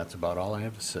 And that's about all I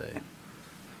have to say.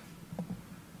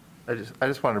 I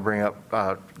just wanted to bring up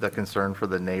the concern for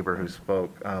the neighbor who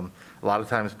spoke. A lot of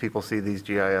times people see these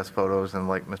GIS photos, and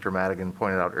like Mr. Madigan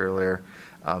pointed out earlier,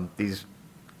 these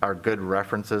are good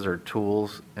references or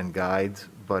tools and guides,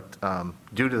 but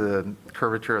due to the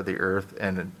curvature of the earth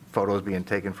and photos being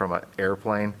taken from an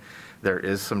airplane, there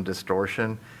is some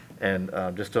distortion. And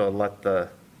just to let the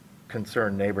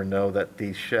concerned neighbor know that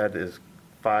the shed is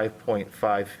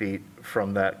 5.5 feet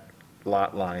from that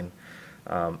lot line,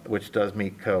 which does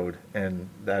meet code, and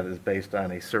that is based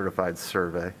on a certified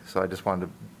survey. So I just wanted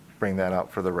to bring that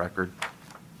out for the record.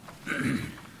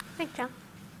 Thanks, John.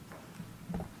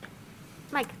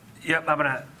 Mike? Yep, I'm going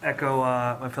to echo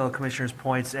my fellow commissioners'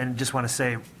 points and just want to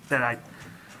say that I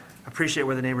appreciate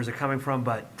where the neighbors are coming from,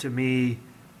 but to me,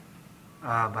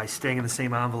 by staying in the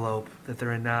same envelope that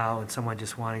they're in now and someone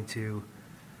just wanting to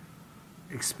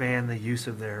expand the use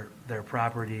of their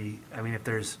property, I mean, if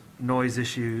there's noise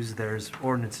issues, there's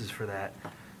ordinances for that.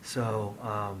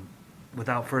 So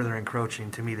without further encroaching,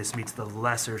 to me, this meets the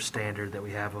lesser standard that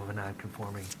we have of a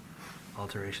non-conforming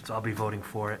alteration. So I'll be voting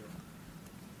for it.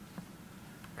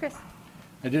 Chris?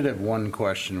 I did have one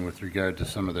question with regard to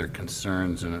some of their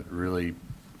concerns, and it really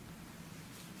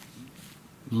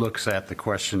looks at the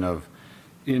question of,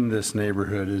 in this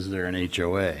neighborhood, is there an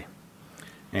HOA?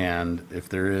 And if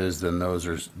there is, then those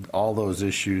are, all those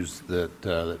issues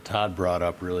that Todd brought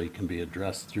up really can be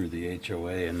addressed through the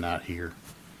HOA and not here.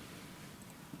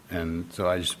 And so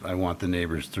I want the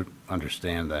neighbors to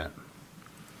understand that.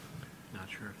 Not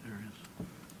sure if there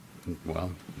is.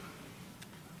 Well,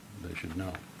 they should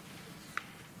know.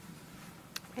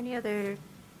 Any other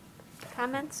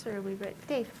comments, or are we ready?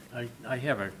 Dave? I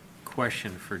have a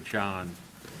question for John.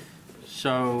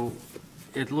 So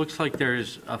it looks like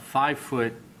there's a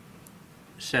 5-foot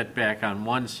setback on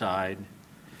one side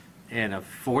and a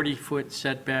 40-foot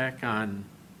setback on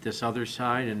this other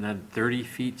side, and then 30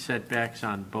 feet setbacks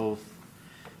on both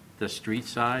the street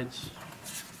sides.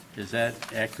 Is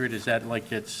that accurate? Is that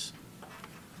like it's,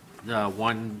 the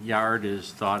one yard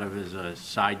is thought of as a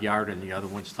side yard and the other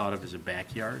one's thought of as a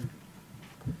backyard?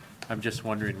 I'm just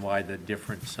wondering why the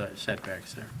different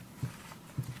setbacks there.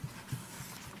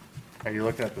 Are you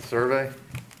looking at the survey?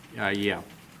 Yeah,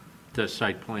 the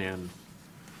site plan.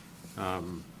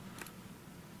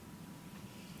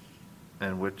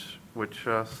 And which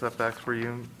setbacks were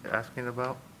you asking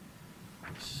about?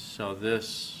 So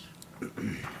this, let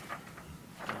me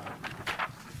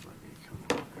come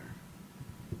over.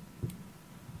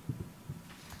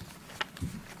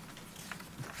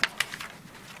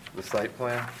 The site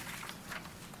plan?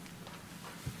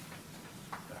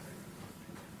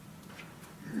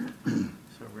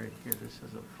 So right here, this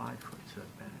is a 5-foot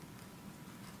setback.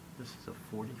 This is a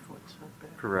 40-foot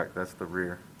setback? Correct, that's the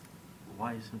rear.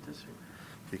 Why isn't this a rear?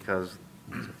 Because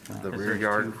the Because rear there's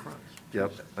yard. two fronts.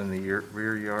 Yep, and the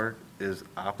rear yard is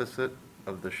opposite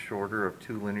of the shorter of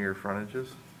two linear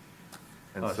frontages.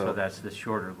 And Oh, so that's the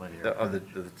shorter linear. Of the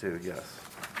two, yes.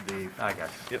 I got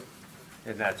you. Yep.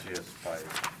 And that's just by.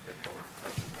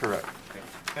 Correct.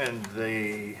 And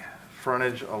the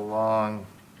frontage along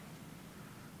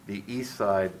the east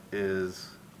side is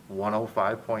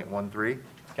 105.13.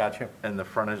 Gotcha. And the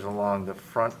frontage along the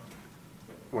front,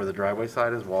 where the driveway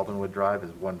side is, Waldenwood Drive,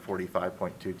 is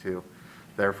 145.22.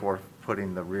 Therefore,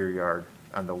 putting the rear yard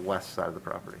on the west side of the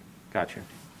property. Gotcha.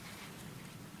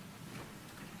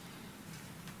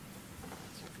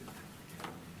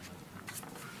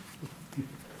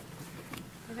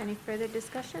 Have any further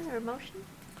discussion or motion?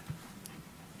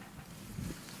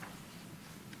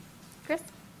 Chris?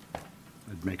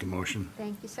 I'd make a motion.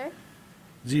 Thank you, sir.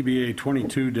 ZBA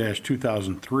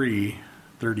 22-2003,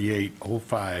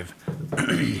 3805,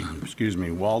 excuse me,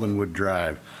 Waldenwood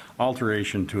Drive,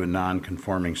 alteration to a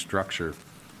non-conforming structure.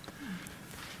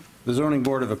 The Zoning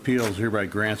Board of Appeals hereby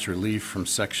grants relief from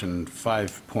Section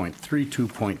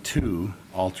 5.32.2,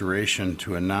 alteration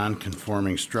to a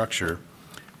non-conforming structure,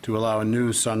 to allow a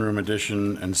new sunroom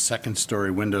addition and second-story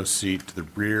window seat to the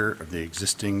rear of the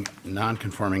existing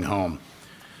non-conforming home.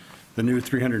 The new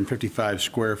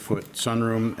 355-square-foot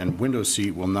sunroom and window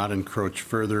seat will not encroach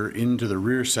further into the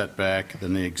rear setback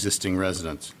than the existing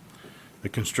residence. The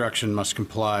construction must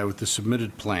comply with the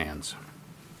submitted plans.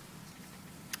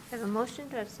 I have a motion.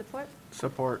 Do I have support?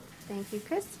 Support. Thank you,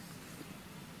 Chris.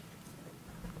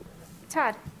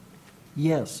 Todd?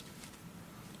 Yes.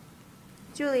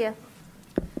 Julia?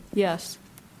 Yes.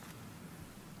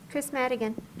 Chris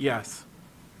Madigan? Yes.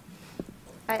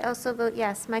 I also vote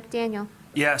yes. Mike Daniel?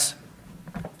 Yes.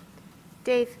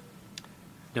 Dave?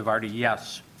 DeVarty,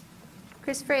 yes.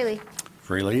 Chris Fraley?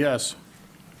 Freely, yes.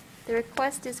 The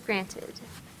request is granted.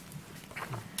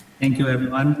 Thank you,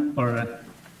 everyone, for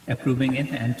approving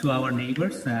it, and to our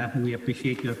neighbors, we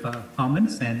appreciate your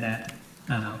comments, and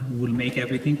we'll make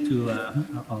everything to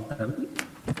all the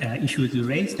issues you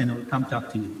raised, and we'll come talk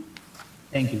to you.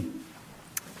 Thank you.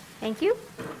 Thank you.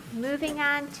 Moving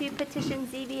on to petition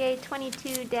ZBA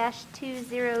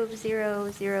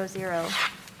 22-20000,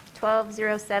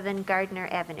 1207 Gardner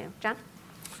Avenue. John?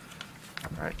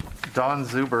 All right. Don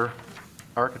Zuber,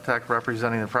 architect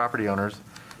representing the property owners,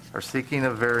 are seeking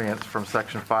a variance from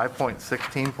section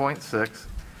 5.16.6,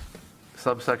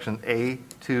 subsection A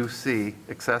to C,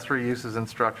 accessory uses and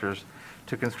structures,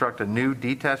 to construct a new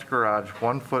detached garage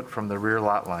 1 foot from the rear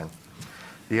lot line.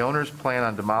 The owners plan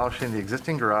on demolishing the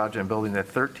existing garage and building a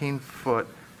 13-foot,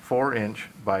 4-inch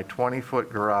by 20-foot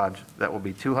garage that will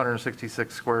be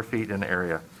 266 square feet in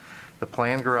area. The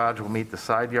planned garage will meet the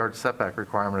side yard setback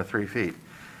requirement of 3 feet.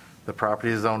 The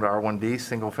property is zoned R1D,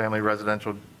 single-family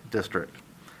residential district.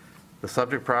 The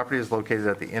subject property is located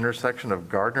at the intersection of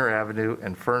Gardner Avenue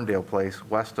and Ferndale Place,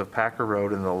 west of Packer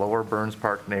Road in the Lower Burns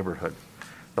Park neighborhood.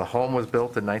 The home was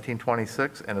built in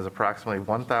 1926 and is approximately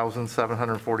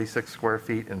 1,746 square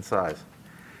feet in size.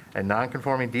 A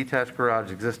non-conforming detached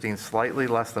garage existing slightly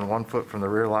less than 1 foot from the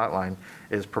rear lot line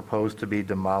is proposed to be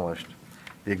demolished.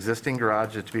 The existing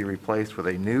garage is to be replaced with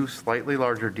a new, slightly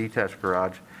larger detached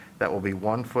garage that will be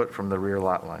 1 foot from the rear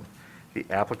lot line. The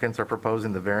applicants are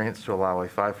proposing the variance to allow a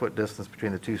 5-foot distance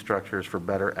between the two structures for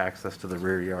better access to the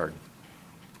rear yard.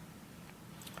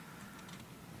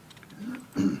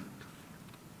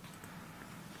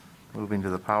 Moving to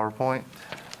the PowerPoint.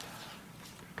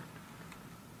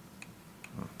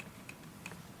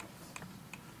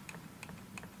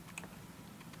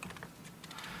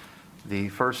 The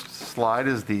first slide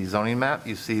is the zoning map.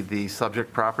 You see the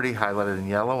subject property highlighted in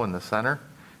yellow in the center,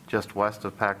 just west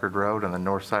of Packard Road on the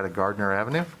north side of Gardner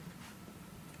Avenue.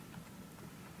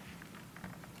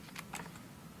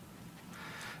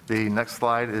 The next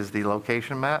slide is the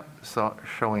location map,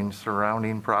 showing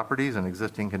surrounding properties and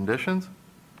existing conditions.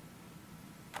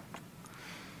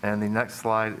 And the next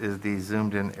slide is the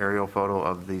zoomed-in aerial photo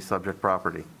of the subject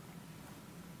property.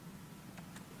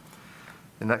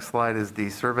 The next slide is the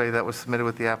survey that was submitted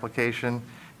with the application.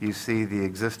 You see the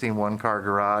existing one-car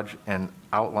garage, and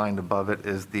outlined above it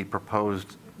is the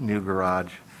proposed new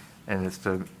garage. And it's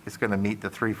going to meet the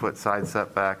 3-foot side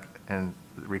setback and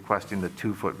requesting the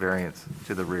 2-foot variance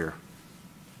to the rear.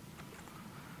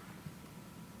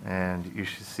 And you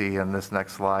should see on this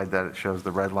next slide that it shows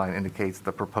the red line indicates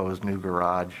the proposed new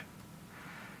garage,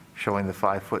 showing the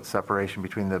 5-foot separation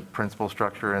between the principal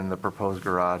structure and the proposed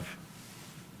garage.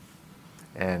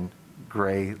 And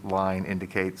gray line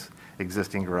indicates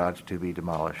existing garage to be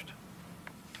demolished.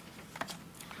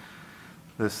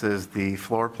 This is the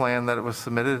floor plan that it was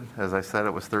submitted. As I said,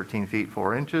 it was 13 feet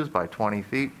 4 inches by 20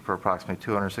 feet for approximately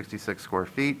 266 square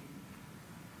feet.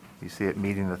 You see it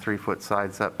meeting the 3-foot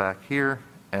side setback here,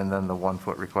 and then the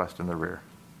 1-foot request in the rear.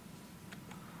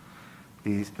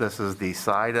 This is the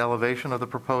side elevation of the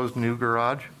proposed new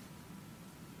garage.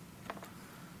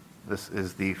 This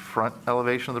is the front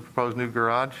elevation of the proposed new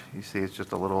garage. You see it's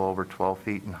just a little over 12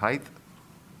 feet in height.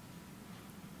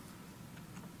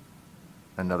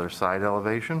 Another side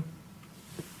elevation.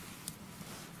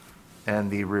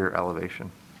 And the rear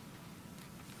elevation.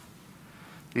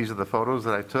 These are the photos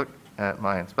that I took at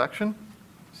my inspection.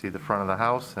 See the front of the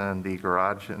house and the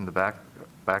garage in the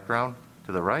background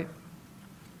to the right.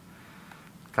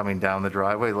 Coming down the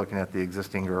driveway, looking at the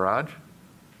existing garage.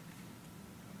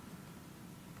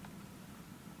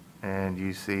 And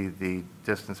you see the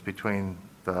distance between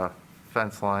the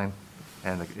fence line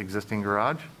and the existing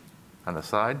garage on the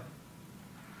side.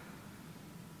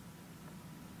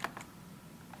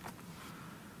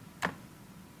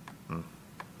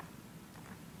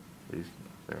 There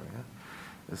we go.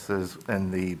 This is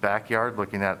in the backyard,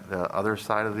 looking at the other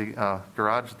side of the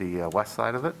garage, the west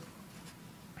side of it.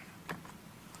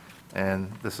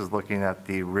 And this is looking at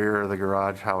the rear of the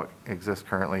garage, how it exists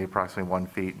currently, approximately 1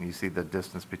 feet, and you see the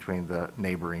distance between the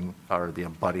neighboring or the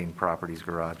abutting property's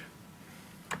garage.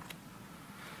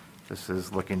 This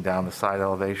is looking down the side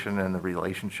elevation and the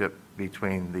relationship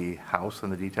between the house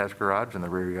and the detached garage and the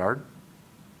rear yard.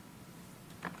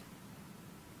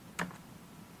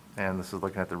 And this is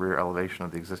looking at the rear elevation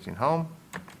of the existing home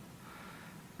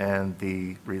and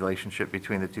the relationship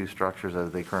between the two structures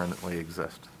as they currently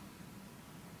exist.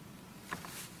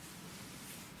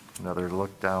 Another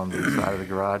look down the side of the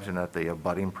garage and at the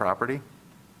abutting property.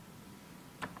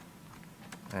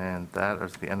 And that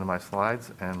is the end of my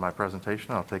slides and my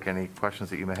presentation. I'll take any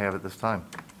questions that you may have at this time.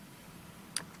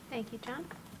 Thank you, John.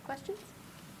 Questions?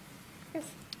 Chris?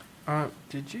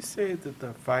 Did you say that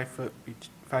the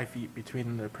 5 feet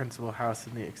between the principal house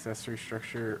and the accessory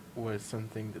structure was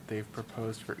something that they've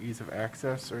proposed for ease of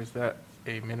access, or is that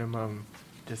a minimum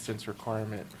distance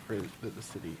requirement that the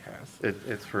city has?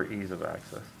 It's for ease of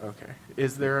access. Okay.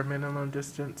 Is there a minimum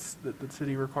distance that the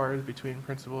city requires between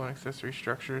principal and accessory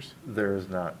structures? There is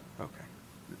not. Okay.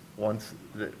 Once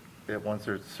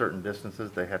there's certain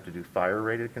distances, they have to do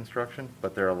fire-rated construction,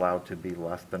 but they're allowed to be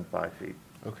less than 5 feet.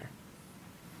 Okay.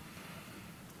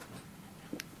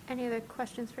 Any other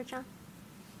questions for John?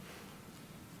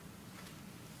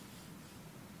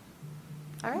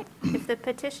 All right. If the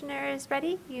petitioner is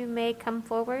ready, you may come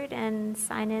forward and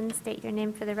sign in, state your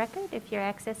name for the record. If you're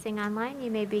accessing online, you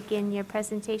may begin your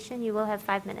presentation. You will have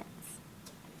 5 minutes.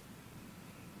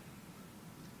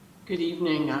 Good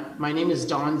evening. My name is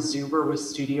Don Zuber with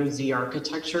Studio Z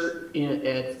Architecture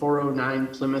at 409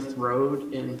 Plymouth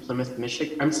Road in Plymouth,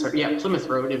 Michigan. I'm sorry, yeah, Plymouth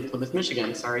Road in Plymouth,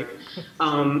 Michigan, sorry.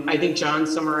 I think John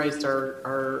summarized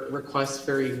our request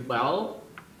very well.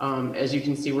 As you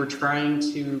can see, we're trying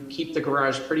to keep the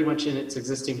garage pretty much in its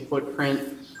existing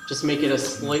footprint, just make it a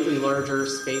slightly larger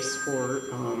space for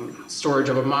storage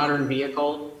of a modern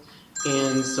vehicle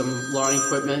and some lawn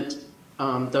equipment.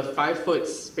 The 5-foot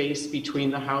space between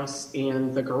the house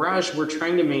and the garage, we're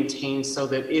trying to maintain so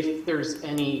that if there's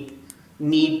any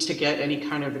need to get any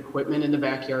kind of equipment in the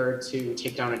backyard to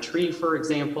take down a tree, for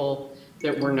example,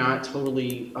 that we're not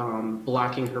totally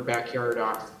blocking her backyard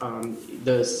off.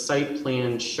 The site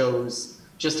plan shows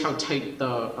just how tight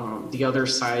the other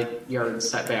side yard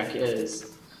setback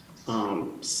is.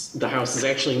 The house is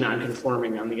actually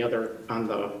non-conforming on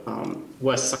the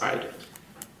west side.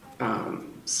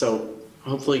 So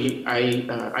hopefully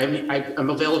I'm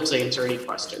available to answer any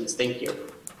questions. Thank you.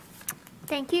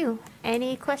 Thank you.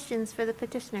 Any questions for the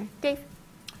petitioner? Dave?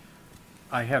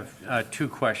 I have 2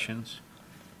 questions.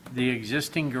 The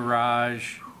existing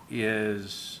garage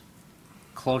is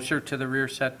closer to the rear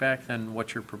setback than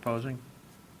what you're proposing?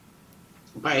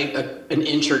 By an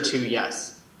inch or 2,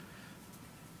 yes.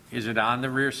 Is it on the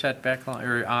rear setback line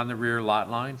or on the rear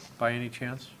lot line by any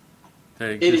chance?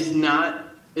 It is not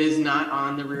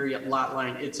on the rear lot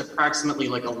line. It's approximately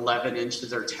like 11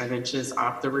 inches or 10 inches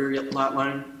off the rear lot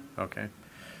line. Okay.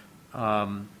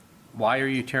 Why are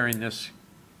you tearing this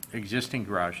existing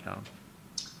garage down?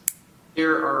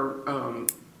 There are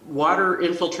water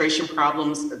infiltration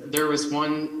problems. There was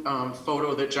one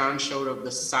photo that John showed of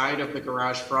the side of the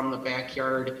garage from the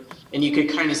backyard, and you could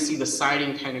kind of see the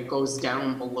siding kind of goes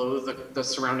down below the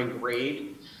surrounding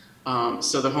grade.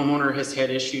 So the homeowner has had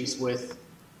issues with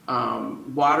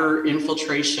water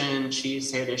infiltration.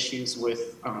 She's had issues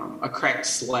with a cracked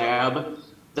slab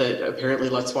that apparently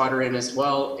lets water in as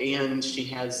well, and she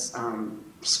has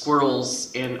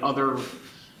squirrels and other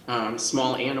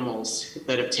small animals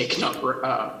that have taken up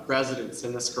residence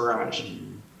in this garage.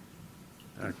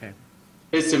 Okay.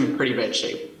 It's in pretty bad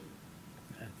shape.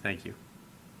 Thank you.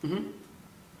 Mm-hmm.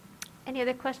 Any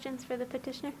other questions for the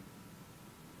petitioner?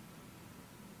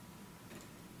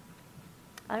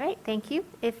 All right, thank you.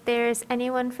 If there's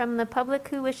anyone from the public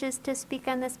who wishes to speak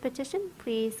on this petition,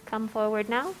 please come forward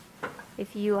now.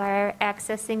 If you are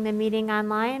accessing the meeting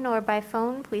online or by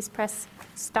phone, please press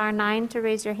 *9 to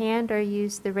raise your hand or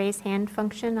use the raise hand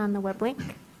function on the web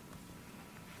link.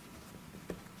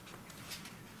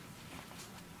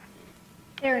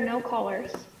 There are no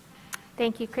callers.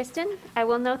 Thank you, Kristen. I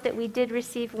will note that we did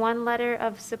receive one letter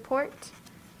of support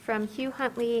from Hugh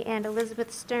Huntley and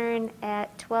Elizabeth Stern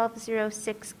at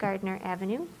 1206 Gardner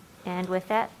Avenue. And with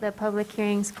that, the public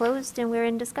hearing's closed and we're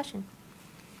in discussion.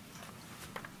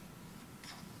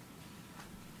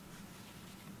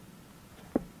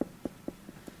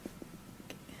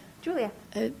 Julia.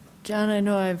 John, I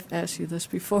know I've asked you this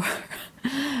before.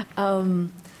 At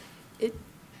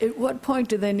what point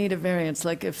do they need a variance?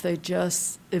 Like if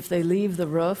they leave the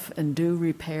roof and do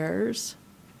repairs?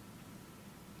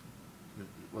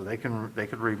 Well, they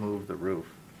could remove the roof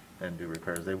and do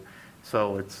repairs.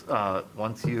 So it's,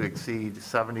 once you exceed it's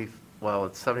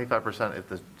 75% if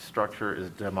the structure is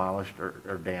demolished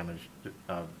or damaged.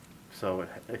 So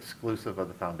exclusive of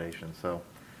the foundation. So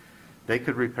they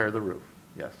could repair the roof,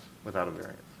 yes, without a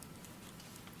variance.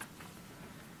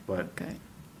 But, okay.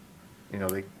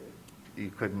 You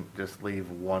couldn't just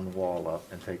leave one wall up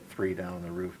and take 3 down and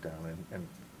the roof down, and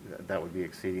that would be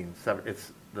exceeding,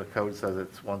 the code says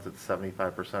once it's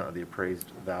 75% of the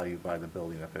appraised value by the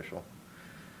building official.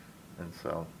 And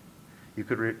so you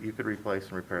could replace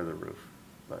and repair the roof,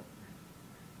 but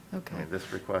okay.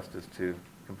 This request is to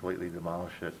completely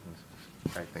demolish it and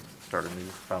I think start a new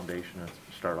foundation and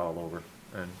start all over,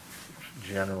 and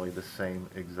generally the same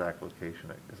exact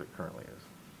location as it currently is.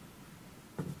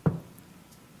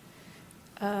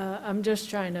 I'm just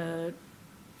trying to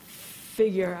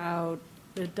figure out,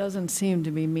 it doesn't seem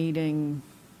to be meeting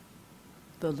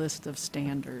the list of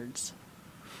standards.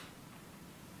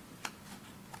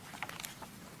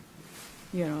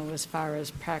 As far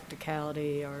as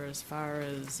practicality or as far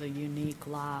as a unique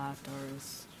lot or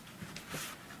as...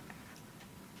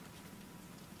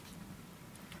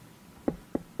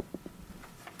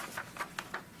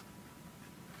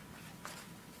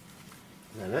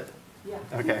 Is that it? Yeah.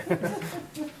 Okay.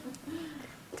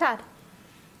 Todd.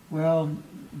 Well,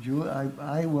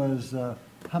 I was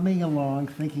humming along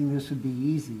thinking this would be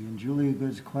easy, and Julia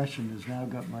Good's question has now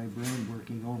got my brain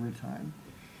working overtime.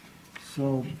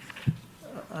 So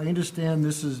I understand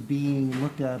this is being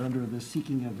looked at under the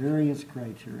seeking a variance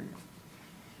criteria,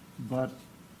 but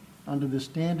under the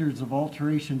standards of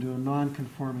alteration to a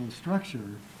non-conforming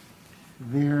structure,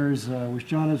 there's, which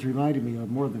John has reminded me of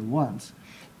more than once,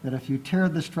 that if you tear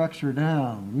the structure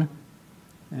down,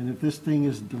 and if this thing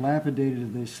is dilapidated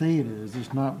as they say it is,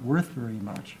 it's not worth very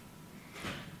much,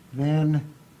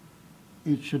 then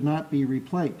it should not be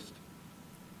replaced.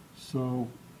 So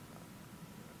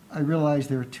I realize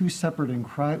there are 2 separate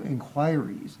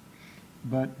inquiries,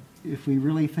 but if we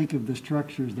really think of the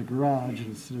structure as the garage,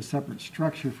 and it's a separate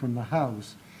structure from the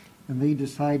house, and they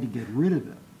decide to get rid of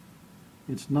it,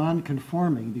 it's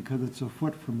non-conforming because it's a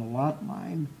foot from the lot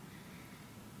line,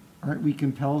 aren't we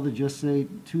compelled to just say,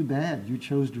 too bad, you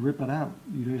chose to rip it out,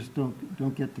 you just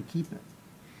don't get to keep it?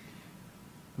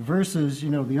 Versus,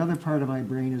 the other part of my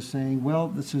brain is saying, well,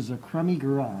 this is a crummy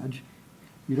garage,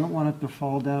 you don't want it to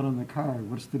fall down on the car,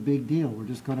 what's the big deal? We're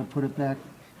just going to put it back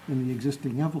in the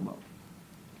existing envelope.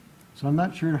 So I'm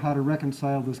not sure how to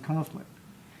reconcile this conflict.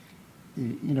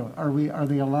 Are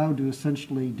they allowed to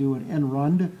essentially do an end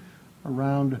run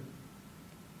around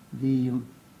the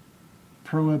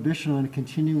prohibition on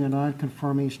continuing a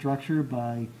non-conforming structure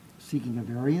by seeking a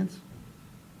variance?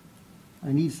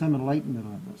 I need some enlightenment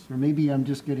on this, or maybe I'm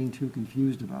just getting too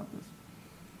confused about this.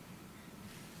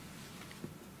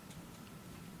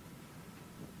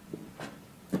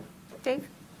 Dave?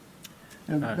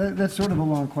 That's sort of a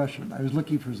long question. I was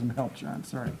looking for some help, John,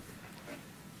 sorry.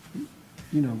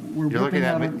 We're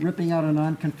ripping out a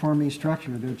non-conforming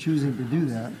structure. They're choosing to do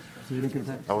that. So you look at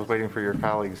that. I was waiting for your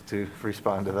colleagues to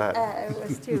respond to that. I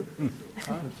was too.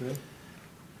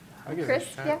 Chris,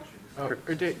 yeah? Or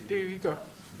Dave, you go.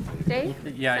 Dave?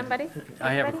 Yeah, Somebody?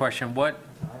 I have a Everybody? question.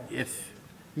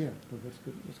 Yeah, that's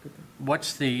good.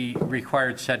 What's the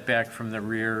required setback from the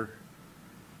rear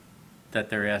that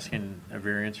they're asking a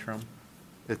variance from?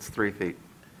 It's 3 feet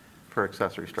for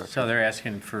accessory structure. So they're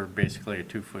asking for basically a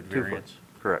 2-foot 2 foot, variance?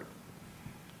 correct.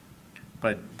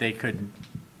 But they could,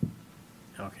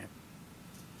 okay.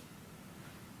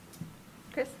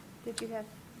 Chris, did you have?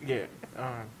 Yeah,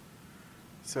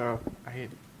 so I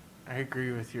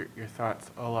agree with your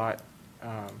thoughts a lot.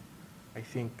 I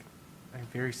think I'm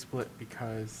very split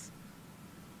because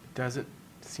it doesn't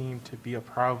seem to be a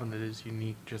problem that is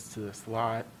unique just to this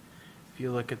lot. If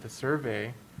you look at the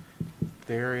survey,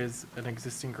 there is an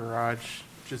existing garage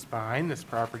just behind this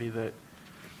property that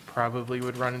probably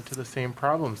would run into the same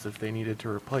problems if they needed to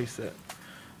replace it.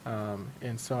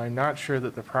 And so I'm not sure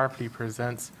that the property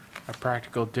presents a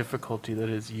practical difficulty that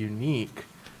is unique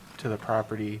to the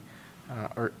property,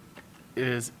 or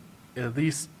is at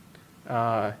least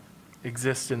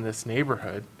exists in this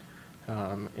neighborhood.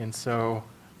 And so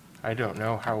I don't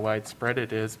know how widespread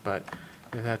it is, but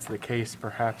if that's the case,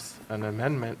 perhaps an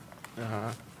amendment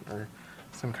or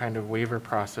some kind of waiver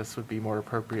process would be more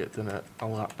appropriate than a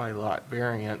lot-by-lot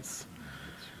variance.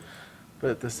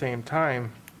 But at the same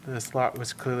time, this lot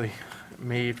was clearly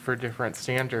made for different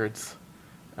standards,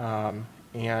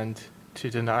 and to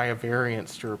deny a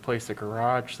variance to replace a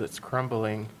garage that's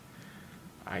crumbling,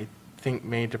 I think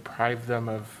may deprive them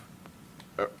of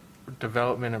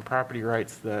development and property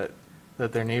rights that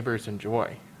their neighbors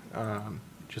enjoy,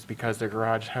 just because their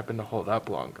garage happened to hold up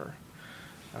longer.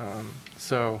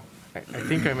 So I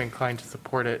think I'm inclined to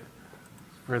support it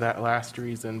for that last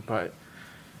reason, but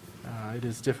it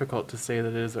is difficult to say that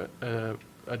it is a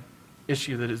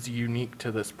issue that is unique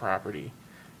to this property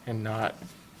and not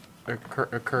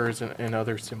occurs in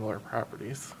other similar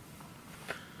properties.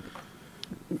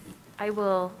 I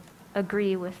will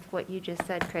agree with what you just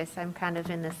said, Chris. I'm kind of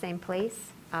in the same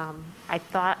place. I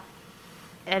thought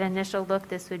at initial look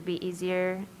this would be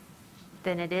easier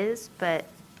than it is, but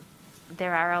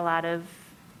there are a lot of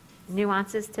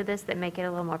nuances to this that make it a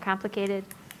little more complicated.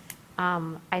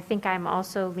 I think I'm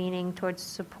also leaning towards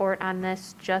support on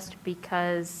this just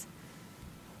because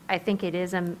I think it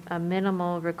is a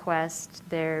minimal request.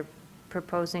 They're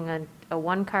proposing a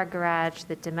one-car garage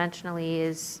that dimensionally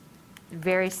is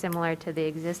very similar to the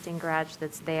existing garage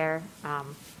that's there.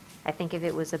 I think if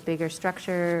it was a bigger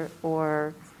structure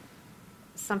or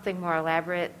something more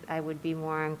elaborate, I would be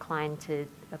more inclined to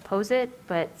oppose it.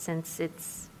 But since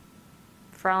it's,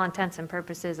 for all intents and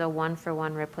purposes, a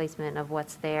one-for-one replacement of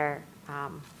what's there,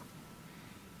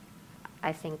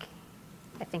 I think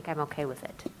I'm okay with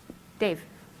it. Dave?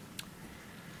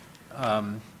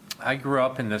 I grew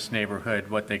up in this neighborhood,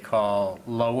 what they call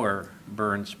Lower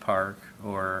Burns Park,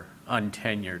 or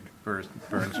untenured Burns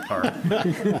Park.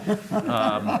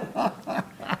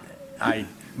 I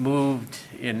moved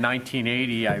in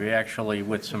 1980. I actually,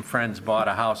 with some friends, bought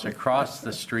a house across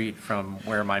the street from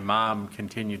where my mom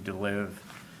continued to live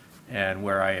and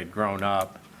where I had grown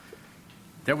up.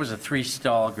 There was a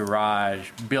 3-stall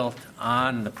garage built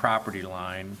on the property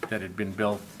line that had been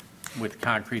built with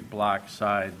concrete block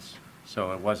sides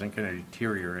so it wasn't going to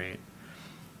deteriorate,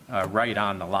 right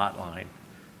on the lot line.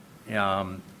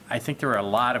 I think there are a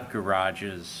lot of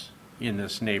garages in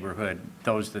this neighborhood,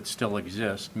 those that still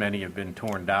exist. Many have been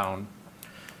torn down,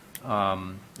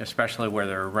 especially where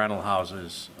there are rental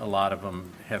houses. A lot of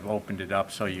them have opened it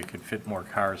up so you could fit more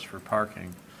cars for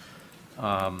parking.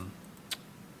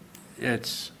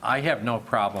 I have no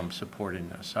problem supporting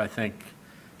this. I think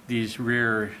these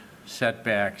rear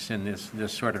setbacks in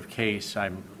this sort of case,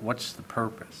 what's the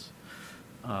purpose?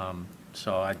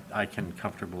 So I can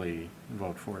comfortably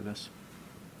vote for this.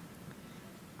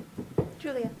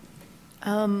 Julia?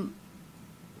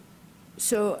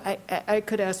 So I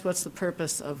could ask, what's the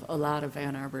purpose of a lot of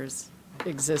Ann Arbor's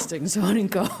existing zoning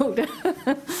code?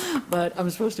 But I'm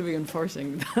supposed to be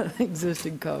enforcing the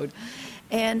existing code.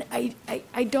 And I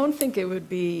don't think it would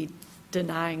be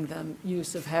denying them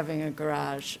use of having a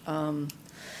garage.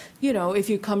 You know, if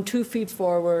you come 2 feet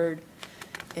forward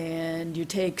and you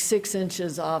take 6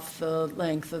 inches off the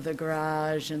length of the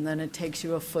garage, and then it takes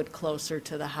you a foot closer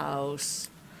to the house,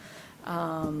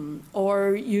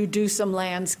 or you do some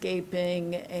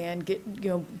landscaping and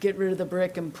get rid of the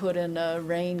brick and put in a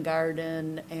rain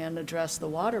garden and address the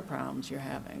water problems you're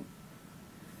having.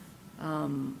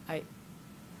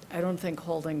 I don't think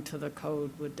holding to the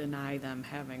code would deny them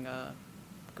having a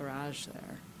garage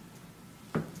there.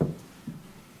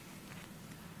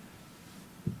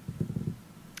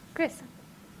 Chris?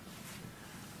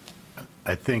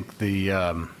 I think the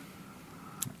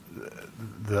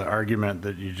argument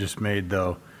that you just made,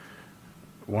 though,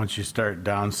 once you start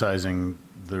downsizing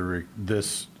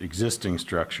this existing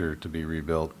structure to be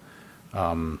rebuilt,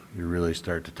 you really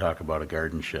start to talk about a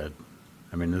garden shed.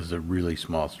 I mean, this is a really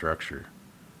small structure.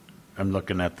 I'm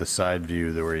looking at the side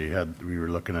view there where we were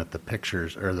looking at the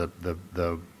pictures or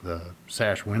the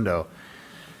sash window,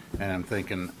 and I'm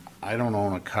thinking, I don't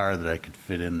own a car that I could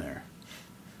fit in there.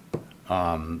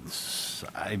 I'm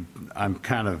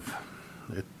kind of,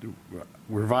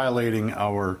 we're violating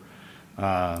our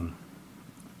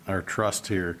trust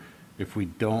here if we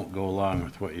don't go along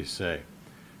with what you say,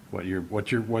 what your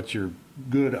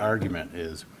good argument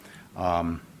is.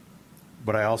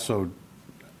 But I also,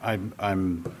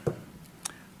 I'm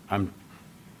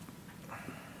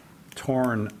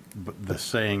torn the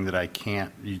saying that I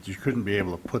can't, you couldn't be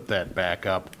able to put that back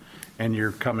up, and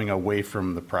you're coming away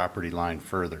from the property line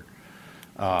further.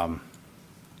 I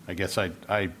guess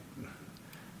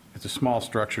it's a small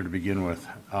structure to begin with,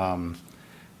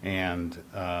 and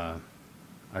I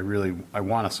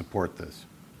want to support this.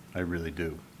 I really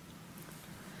do.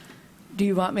 Do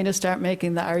you want me to start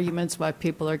making the arguments why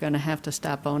people are going to have to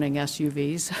stop owning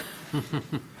SUVs?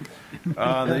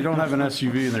 They don't have an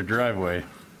SUV in their driveway.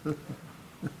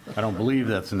 I don't believe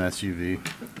that's an SUV,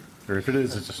 or if it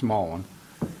is, it's a small one.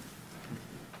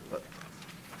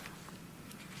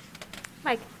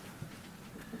 Mike?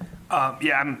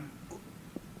 Yeah,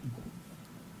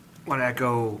 want to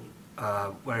echo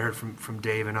what I heard from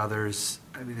Dave and others.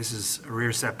 I mean, this is a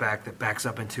rear setback that backs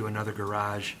up into another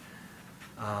garage.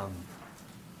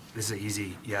 This is an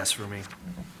easy yes for me.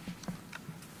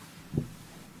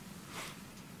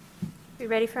 We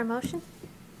ready for a motion?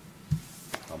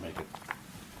 I'll make it.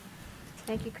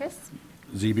 Thank you, Chris.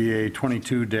 ZBA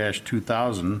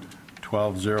 22-2000,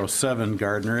 1207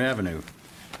 Gardner Avenue.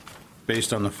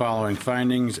 Based on the following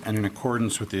findings and in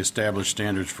accordance with the established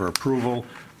standards for approval,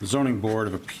 the Zoning Board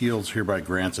of Appeals hereby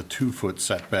grants a 2-foot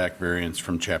setback variance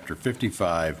from Chapter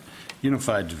 55,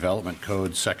 Unified Development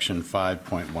Code, Section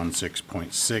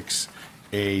 5.16.6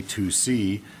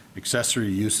 A2C,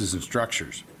 Accessory Uses and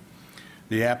Structures.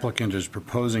 The applicant is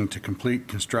proposing to complete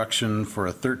construction for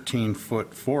a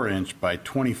 13-foot 4-inch by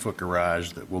 20-foot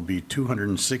garage that will be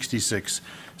 266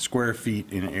 square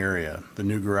feet in area. The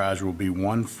new garage will be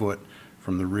 1 foot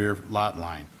from the rear lot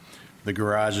line. The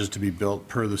garage is to be built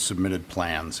per the submitted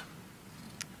plans.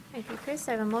 Thank you, Chris.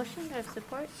 I have a motion. Do I have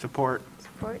support? Support.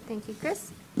 Support. Thank you,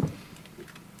 Chris.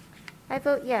 I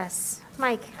vote yes.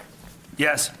 Mike?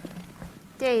 Yes.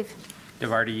 Dave?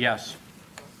 DeVarty, yes.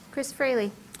 Chris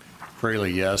Fraley?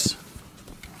 Fraley, yes.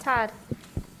 Todd?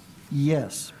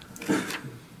 Yes.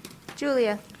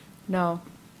 Julia? No.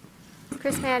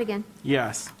 Chris Madigan?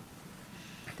 Yes.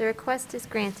 The request is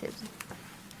granted.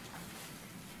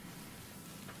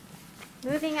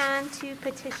 Moving on to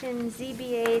petition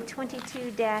ZBA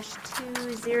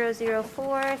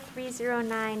 22-2004,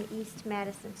 309 East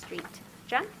Madison Street.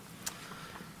 John?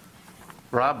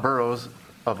 Rob Burrows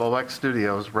of OX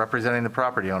Studios, representing the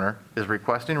property owner, is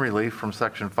requesting relief from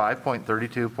Section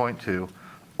 5.32.2,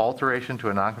 alteration to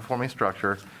a nonconforming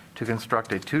structure, to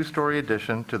construct a 2-story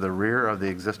addition to the rear of the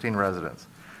existing residence.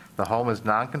 The home is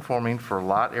nonconforming for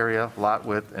lot area, lot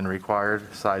width, and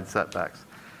required side setbacks.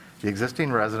 The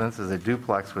existing residence is a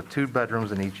duplex with 2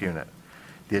 bedrooms in each unit.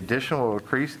 The addition will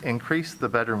increase the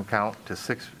bedroom count to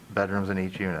 6 bedrooms in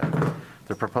each unit.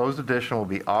 The proposed addition will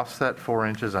be offset 4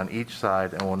 inches on each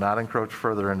side and will not encroach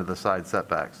further into the side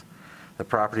setbacks. The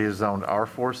property is zoned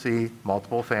R4C,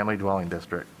 multiple family dwelling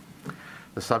district.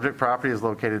 The subject property is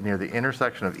located near the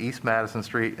intersection of East Madison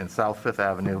Street and South Fifth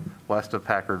Avenue, west of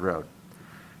Packard Road.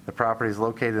 The property is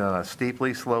located on a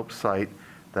steeply sloped site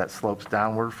that slopes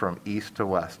downward from east to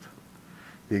west.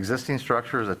 The existing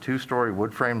structure is a two-story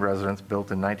wood-framed residence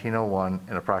built in 1901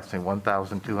 and approximately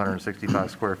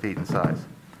 1,265 square feet in size.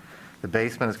 The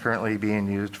basement is currently being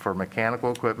used for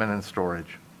mechanical equipment and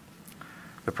storage.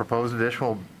 The proposed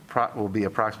addition will be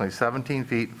approximately 17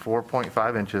 feet,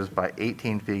 4.5 inches by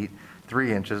 18 feet,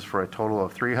 3 inches for a total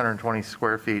of 320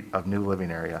 square feet of new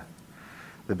living area.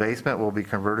 The basement will be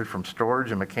converted from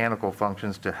storage and mechanical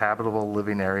functions to habitable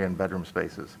living area and bedroom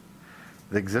spaces.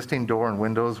 The existing door and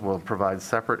windows will provide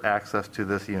separate access to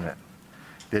this unit.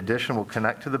 The addition will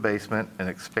connect to the basement and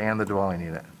expand the dwelling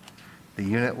unit. The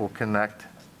unit will connect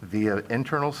via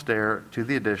internal stair to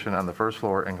the addition on the first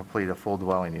floor and complete a full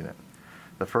dwelling unit.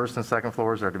 The first and second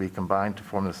floors are to be combined to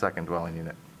form the second dwelling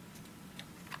unit.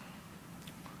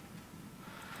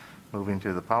 Moving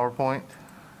to the PowerPoint.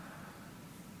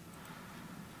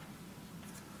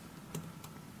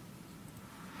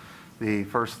 The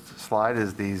first slide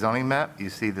is the zoning map.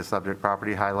 You see the subject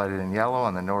property highlighted in yellow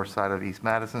on the north side of East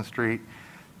Madison Street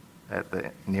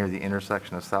near the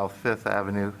intersection of South Fifth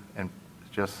Avenue and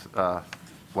just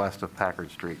west of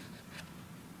Packard Street.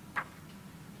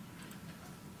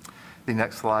 The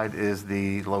next slide is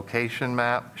the location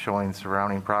map showing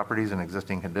surrounding properties and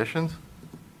existing conditions.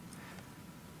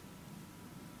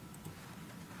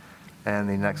 And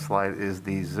the next slide is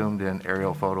the zoomed in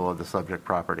aerial photo of the subject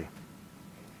property.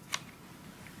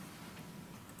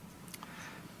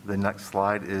 The next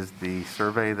slide is the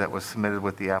survey that was submitted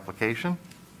with the application.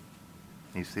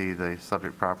 You see the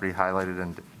subject property highlighted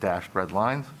in dashed red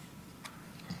lines.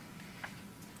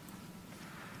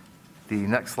 The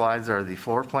next slides are the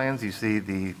floor plans. You see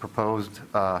the proposed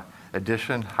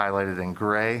addition highlighted in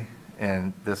gray,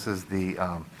 and this is the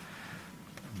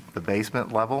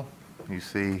basement level. You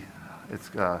see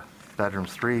it's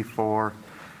bedrooms 3, 4,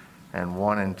 and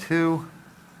 1 and 2.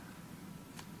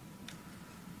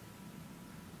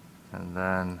 And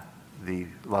then the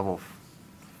level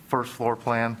first floor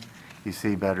plan, you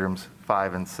see bedrooms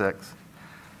 5 and 6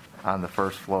 on the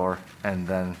first floor, and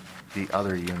then the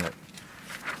other unit.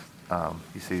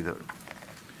 You see the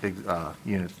big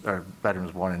units or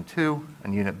bedrooms 1 and 2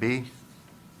 and unit B.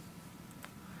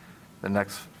 The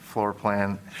next floor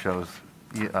plan shows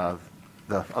the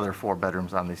other 4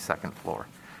 bedrooms on the second floor,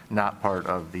 not part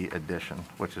of the addition,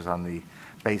 which is on the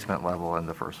basement level and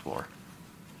the first floor.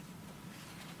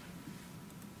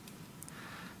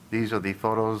 These are the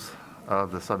photos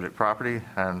of the subject property,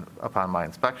 and upon my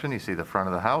inspection, you see the front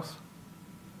of the house.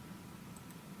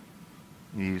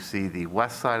 You see the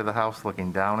west side of the house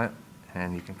looking down it,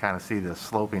 and you can kind of see the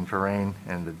sloping terrain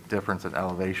and the difference in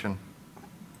elevation.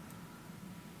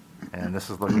 And this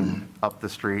is looking up the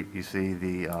street. You see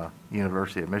the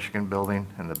University of Michigan building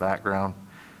in the background.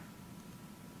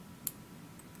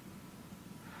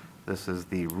 This is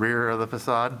the rear of the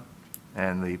facade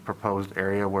and the proposed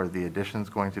area where the addition is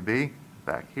going to be,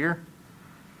 back here.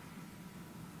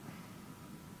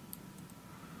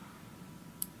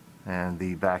 And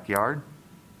the backyard.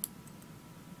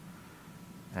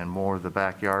 And more of the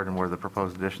backyard and where the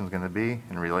proposed addition is going to be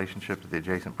in relationship to the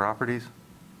adjacent properties.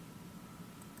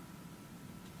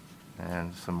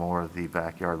 And some more of the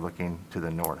backyard looking to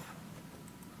the north.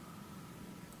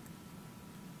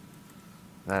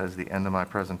 That is the end of my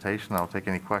presentation. I'll take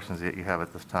any questions that you have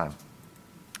at this time.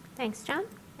 Thanks, John.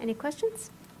 Any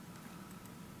questions?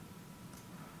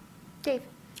 Dave?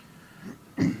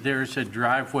 There's a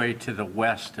driveway to the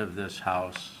west of this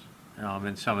house.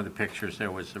 In some of the pictures, there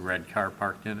was a red car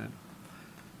parked in it.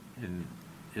 And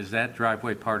is that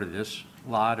driveway part of this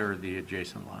lot or the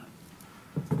adjacent lot?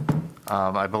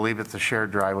 I believe it's a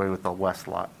shared driveway with the west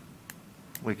lot.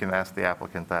 We can ask the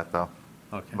applicant that, though.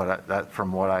 Okay. But that,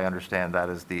 from what I understand, that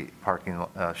is the parking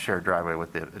shared driveway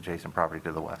with the adjacent property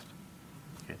to the west.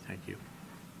 Okay, thank you.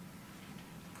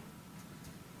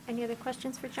 Any other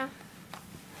questions for John?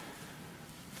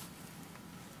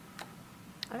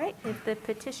 All right, if the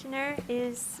petitioner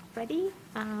is ready,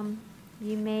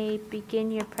 you may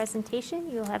begin your presentation.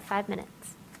 You'll have 5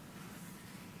 minutes.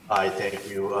 Hi, thank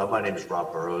you. My name is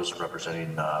Rob Burrows,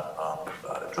 representing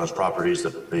Jones Properties,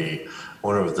 the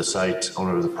owner of the site,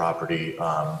 owner of the property.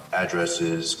 Address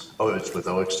is, it's with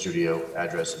OX Studio.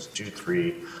 Address is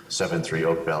 2373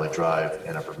 Oak Valley Drive,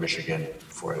 Ann Arbor, Michigan,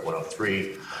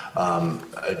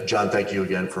 48103. John, thank you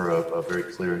again for a very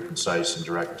clear and concise and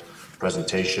direct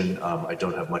presentation. I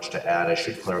don't have much to add. I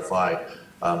should clarify.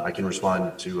 I can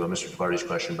respond to Mr. Clardy's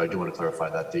question, but I do want to clarify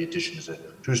that the addition is a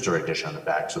 2-story addition on the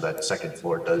back, so that second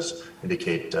floor does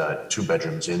indicate 2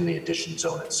 bedrooms in the addition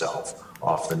zone itself.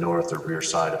 off the north or rear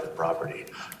side of the property.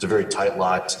 It's a very tight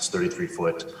lot. It's 33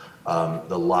 foot.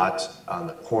 The lot on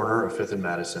the corner of 5th and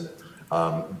Madison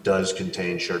does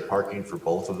contain shared parking for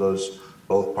both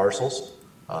parcels.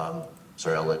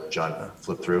 Sorry, I'll let John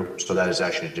flip through. So that is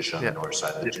actually an addition on the north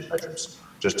side of the 2 bedrooms,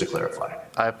 just to clarify.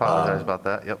 I apologize about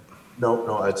that, yep.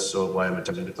 No, that's why I'm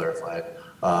attempting to clarify it.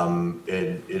 And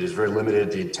it is very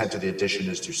limited. The intent of the addition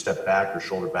is to step back or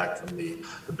shoulder back from the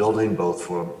building, both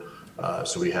from,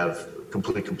 so we have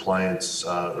complete compliance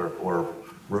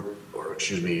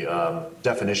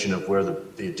definition of where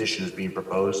the addition is being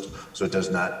proposed, so it does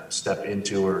not step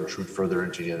into or intrude further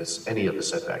into any of the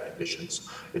setback conditions.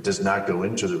 It does not go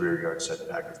into the rear yard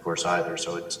setback, of course, either,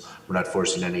 so we're not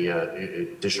forcing any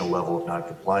additional level of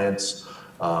non-compliance.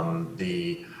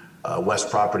 The west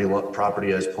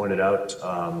property, as pointed out,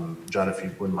 John, if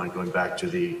you wouldn't mind going back to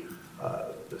the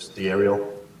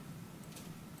aerial.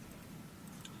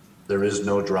 There is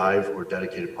no drive or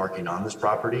dedicated parking on this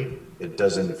property. It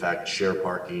does in fact share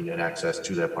parking and access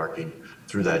to that parking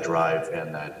through that drive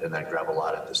and that gravel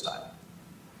lot at this time.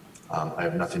 I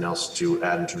have nothing else to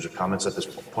add in terms of comments at this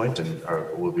point, and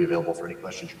will be available for any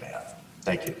questions you may have.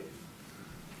 Thank you.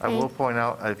 I will point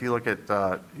out, if you look at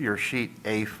your sheet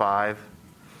A5,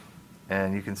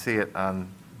 and you can see it on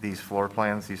these floor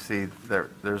plans, you see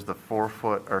there's the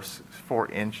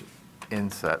 4-inch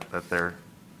inset that they're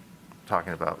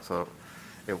talking about, so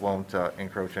it won't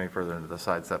encroach any further into the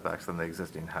side setbacks than the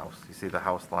existing house. You see the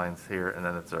house lines here, and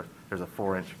then there's a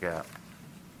 4-inch gap.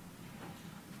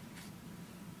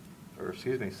 Or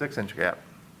excuse me, 6-inch gap.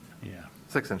 Yeah.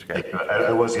 6-inch gap.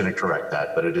 I was going to correct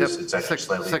that, but it's actually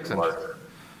slightly larger.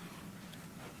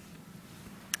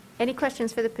 Any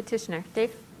questions for the petitioner?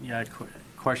 Dave? Yeah,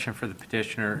 question for the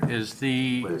petitioner. Is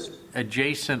the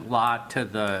adjacent lot to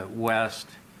the west,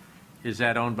 is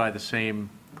that owned by the same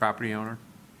property owner?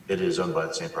 It is owned by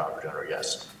the same property owner,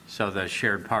 yes. So the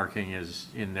shared parking is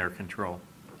in their control?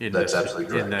 That's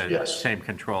absolutely correct, in the yes. same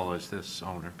control as this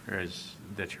owner, or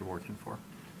that you're working for?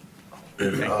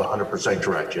 100%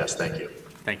 correct, yes, thank you.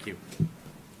 Thank you.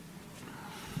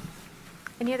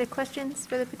 Any other questions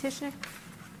for the petitioner?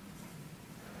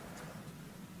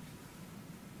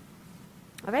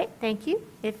 All right, thank you.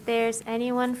 If there's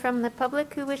anyone from the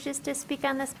public who wishes to speak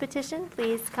on this petition,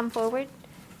 please come forward.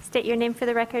 State your name for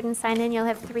the record and sign in. You'll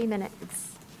have 3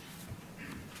 minutes.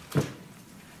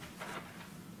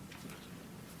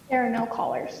 There are no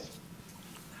callers.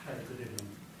 Hi, good evening.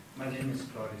 My name is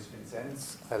Claudius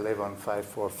Vincenz. I live on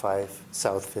 545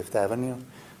 South Fifth Avenue.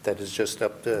 That is just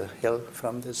up the hill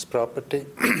from this property.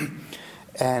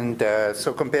 And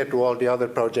so compared to all the other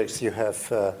projects you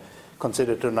have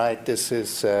considered tonight, this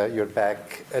is your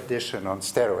back addition on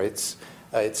steroids.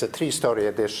 It's a 3-story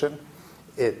addition.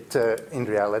 In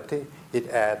reality, it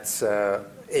adds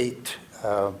 8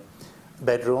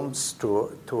 bedrooms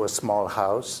to a small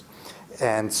house.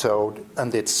 And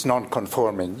it's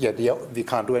non-conforming. Yet we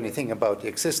can't do anything about the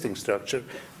existing structure,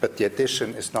 but the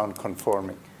addition is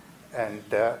non-conforming. And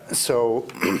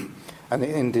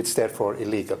and it's therefore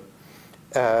illegal.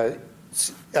 I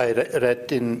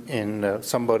read in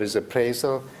somebody's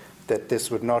appraisal that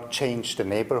this would not change the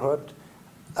neighborhood.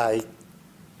 I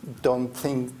don't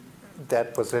think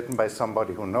that was written by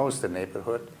somebody who knows the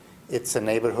neighborhood. It's a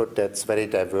neighborhood that's very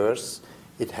diverse.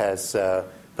 It has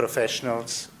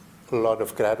professionals, a lot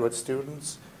of graduate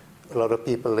students. A lot of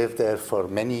people live there for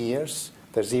many years.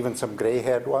 There's even some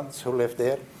gray-haired ones who live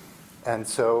there. And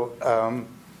so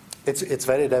it's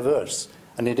very diverse.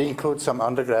 And it includes some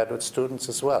undergraduate students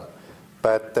as well.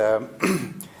 But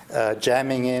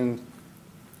jamming in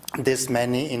this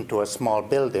many into a small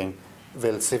building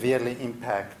will severely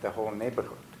impact the whole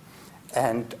neighborhood.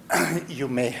 And you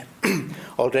may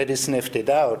already sniffed it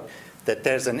out that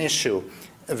there's an issue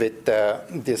with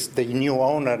the new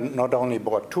owner not only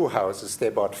bought 2 houses, they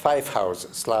bought 5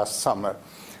 houses last summer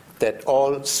that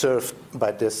all served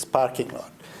by this parking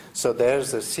lot. So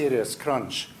there's a serious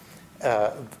crunch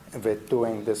with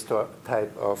doing this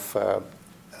type of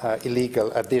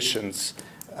illegal additions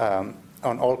on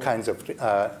all kinds of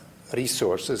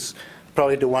resources.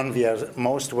 Probably the one we are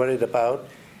most worried about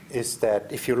is that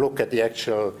if you look at the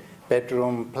actual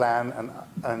bedroom plan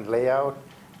and layout,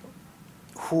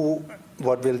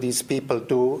 what will these people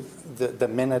do the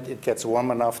minute it gets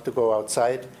warm enough to go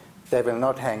outside? They will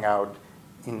not hang out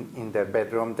in their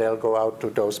bedroom. They'll go out to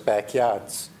those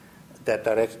backyards.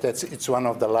 It's one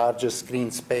of the largest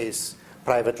green space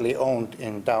privately owned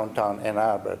in downtown Ann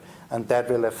Arbor, and that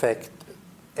will affect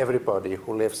everybody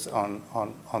who lives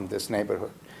on this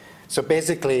neighborhood. So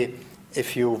basically,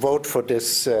 if you vote for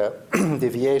this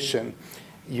deviation,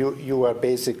 you are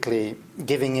basically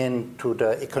giving in to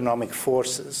the economic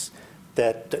forces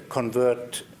that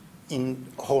convert in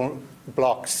whole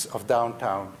blocks of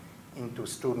downtown into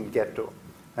student ghetto.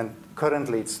 And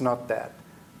currently it's not that.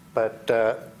 But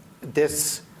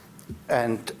this,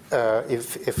 and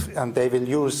and they will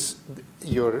use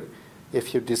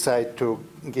if you decide to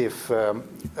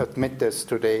admit this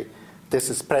today, this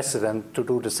is precedent to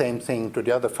do the same thing to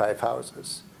the other 5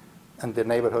 houses. And the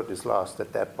neighborhood is lost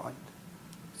at that point.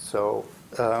 So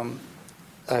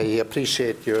I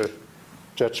appreciate your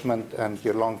judgment and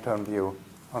your long-term view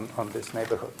on this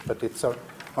neighborhood. But it's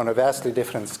on a vastly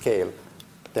different scale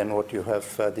than what you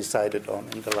have decided on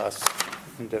in the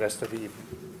rest of the evening.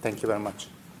 Thank you very much.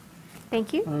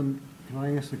 Thank you. Can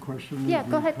I ask a question? Yeah,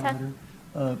 go ahead,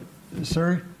 Todd.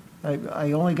 Sir,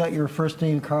 I only got your first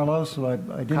name, Carlos, so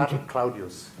I didn't.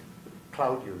 Claudius.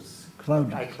 Claudius.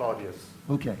 Claudius.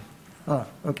 Okay.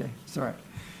 Okay. Sorry.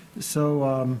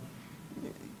 So,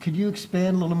 could you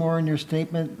expand a little more on your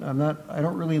statement? I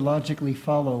don't really logically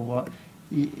follow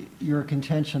your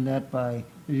contention that by,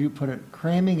 as you put it,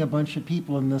 cramming a bunch of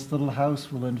people in this little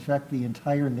house will infect the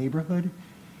entire neighborhood.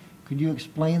 Could you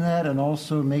explain that and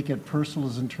also make it personal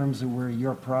as in terms of where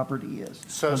your property is?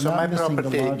 So my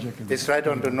property is right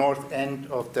on the north end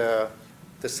of the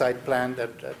site plan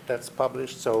that's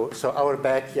published. So our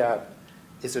backyard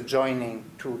is adjoining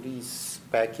to these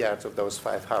backyards of those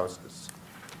 5 houses.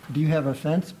 Do you have a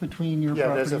fence between your property?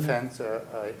 Yeah, there's a fence,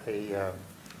 a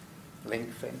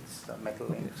link fence, a metal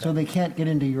link fence. So they can't get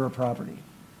into your property?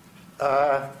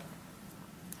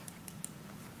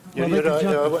 You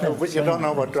don't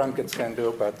know what drunkards can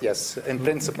do, but yes, in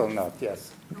principle not,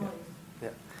 yes. Yeah.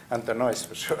 And the noise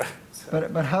for sure. So.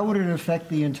 But how would it affect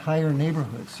the entire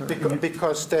neighborhood, sir?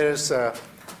 Because there's,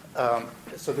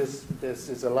 so this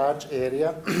is a large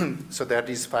area, so there are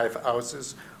these 5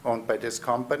 houses owned by this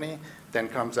company, then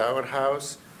comes our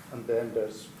house, and then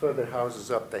there's further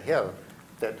houses up the hill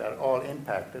that are all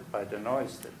impacted by the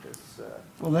noise that is.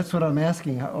 Well, that's what I'm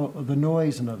asking, the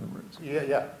noise, in other words.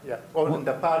 Yeah. And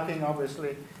the parking,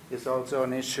 obviously, is also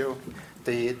an issue.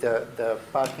 The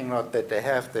parking lot that they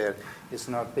have there is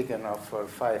not big enough for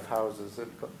 5 houses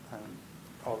and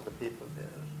all the people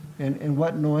there. And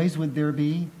what noise would there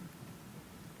be?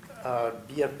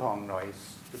 Beer pong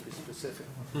noise, to be specific.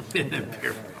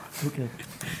 Okay.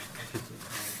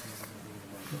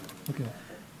 Okay.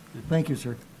 Thank you,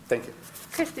 sir. Thank you.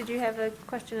 Chris, did you have a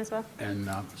question as well? And,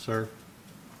 sir,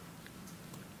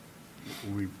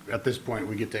 at this point,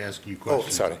 we get to ask you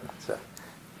questions. Oh,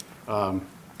 sorry.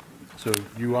 So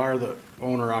you are the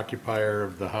owner-occupier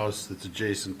of the house that's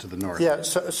adjacent to the north? Yeah,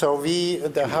 so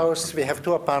the house, we have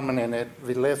 2 apartments in it.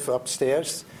 We live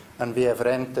upstairs, and we have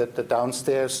rented the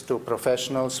downstairs to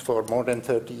professionals for more than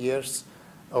 30 years,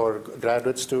 or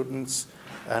graduate students.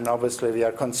 And obviously, we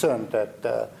are concerned that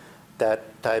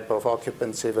that type of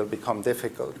occupancy will become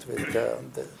difficult with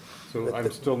So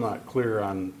I'm still not clear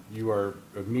on, you are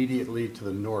immediately to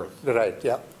the north? Right,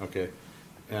 yeah. Okay.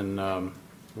 And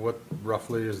what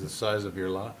roughly is the size of your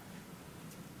lot?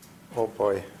 Oh,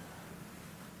 boy.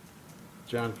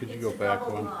 John, could you go back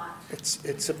one?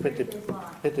 It's a pretty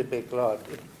big lot.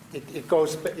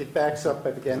 It backs up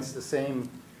against the same.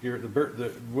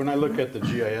 When I look at the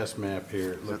GIS map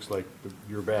here, it looks like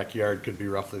your backyard could be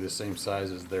roughly the same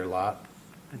size as their lot.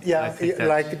 Yeah,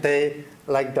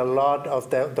 like the lot of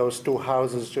those 2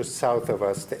 houses just south of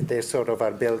us. They sort of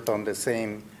are built on the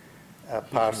same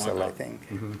parcel, I think.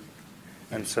 Mm-hmm.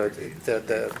 And so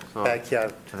the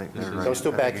backyard, those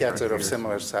 2 backyards are of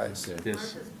similar size.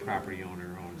 This property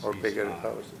owner owns or these bigger lots.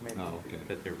 houses, maybe. Oh, okay.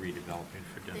 That they're redeveloping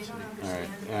for density. All right.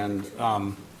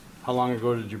 And how long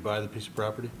ago did you buy the piece of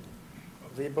property?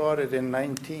 We bought it in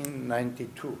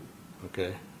 1992.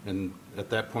 Okay. And at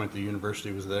that point, the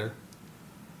university was there?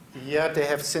 Yeah, they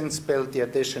have since built the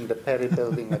addition, the Perry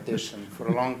Building addition. For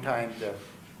a long time, the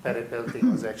Perry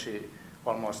Building was actually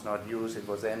almost not used. It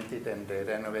was empty, then they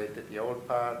renovated the old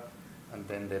part, and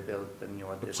then they built the new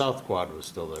addition. But South Quad was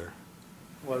still there.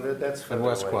 Well, that's further And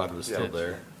West away. Quad was still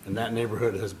there. And that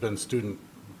neighborhood has been student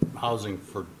housing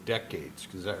for decades,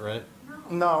 is that right?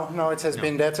 No, it has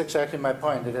been, that's exactly my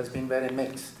point. It has been very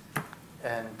mixed.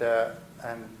 And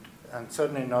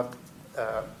certainly not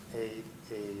a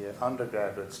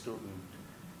undergraduate student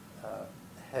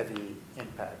heavy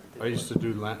impact. I used to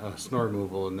do snow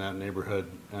removal in that neighborhood,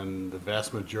 and the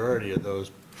vast majority of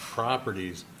those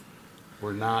properties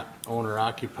were not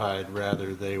owner-occupied,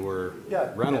 rather they were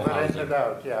rental housing. Rented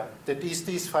out, yeah.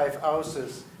 These 5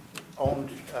 houses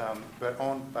were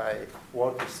owned by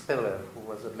Walter Spiller, who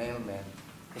was a mailman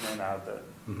in Ann Arbor.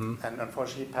 Mm-hmm. And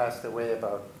unfortunately, he passed away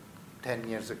about 10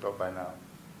 years ago by now.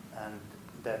 And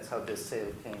that's how this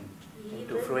sale came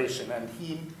into fruition. And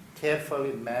he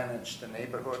carefully managed the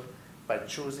neighborhood by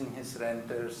choosing his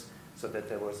renters so that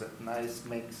there was a nice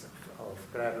mix of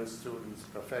graduate students,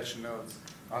 professionals,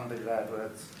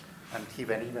 undergraduates, and he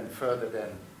went even further than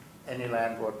any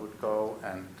landlord would go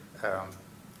and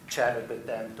chatted with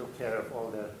them, took care of all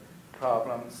their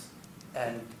problems,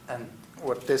 and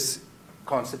what this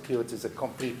constitutes is a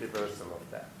complete reversal of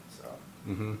that. So.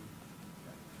 Mm-hmm.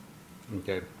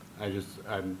 Okay,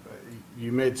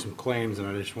 you made some claims, and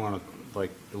I just want to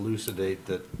elucidate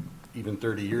that even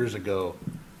 30 years ago,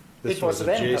 this was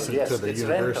adjacent rental, yes, to the it's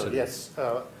university. Rental, yes,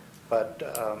 but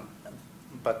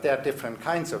there are different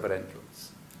kinds of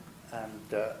rentals,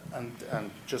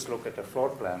 and just look at the floor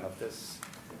plan of this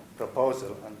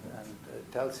proposal, and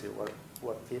it tells you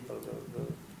what people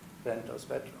will rent those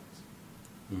bedrooms.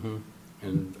 Mm-hmm.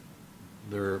 And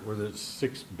were there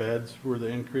 6 beds were the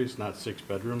increase, not 6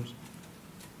 bedrooms?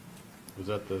 Was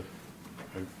that the?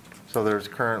 So there's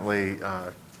currently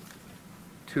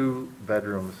 2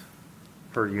 bedrooms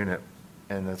per unit,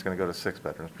 and it's going to go to 6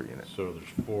 bedrooms per unit. So there's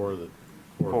 4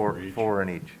 Four for each? 4 in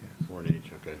each. Yes. 4 in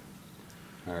each, okay.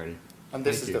 All righty. And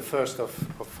this is the first of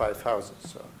 5 houses,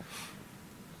 so.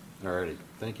 All righty,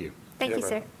 thank you. Thank you,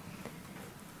 sir.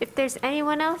 If there's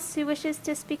anyone else who wishes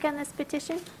to speak on this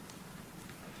petition?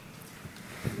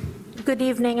 Good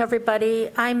evening, everybody.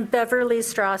 I'm Beverly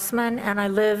Strassman, and I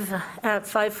live at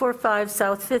 545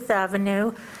 South Fifth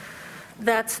Avenue.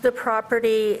 That's the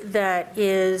property that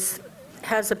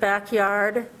has a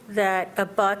backyard that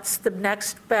abuts the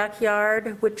next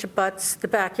backyard, which abuts the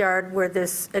backyard where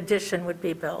this addition would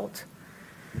be built.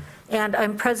 And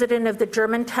I'm president of the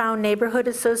Germantown Neighborhood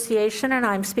Association, and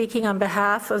I'm speaking on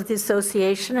behalf of the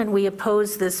association, and we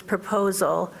oppose this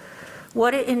proposal.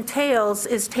 What it entails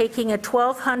is taking a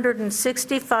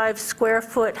 1,265 square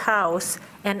foot house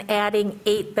and adding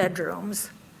 8 bedrooms.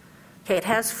 Okay, it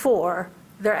has 4,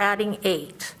 they're adding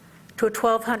 8 to a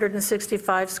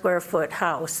 1,265 square foot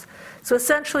house. So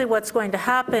essentially what's going to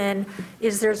happen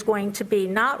is there's going to be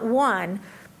not 1,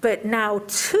 but now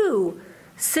 2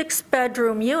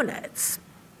 6-bedroom units.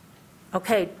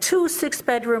 Okay, 2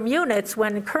 6-bedroom units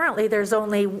when currently there's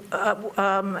only 2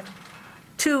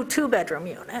 2-bedroom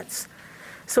units.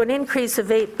 So an increase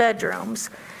of 8 bedrooms.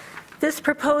 This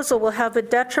proposal will have a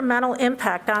detrimental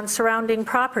impact on surrounding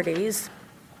properties.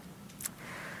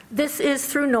 This is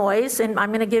through noise, and I'm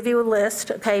going to give you a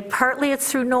list. Okay, partly it's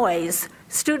through noise.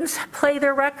 Students play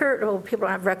their record, people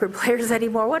don't have record players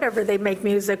anymore, whatever they make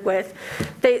music with,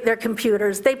 their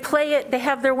computers. They play it, they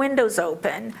have their windows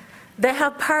open. They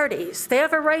have parties. They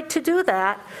have a right to do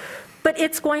that, but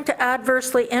it's going to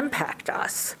adversely impact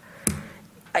us.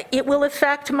 It will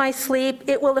affect my sleep,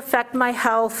 it will affect my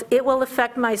health, it will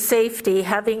affect my safety,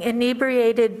 having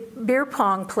inebriated beer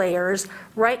pong players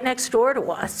right next door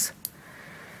to us.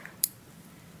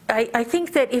 I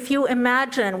think that if you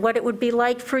imagine what it would be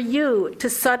like for you to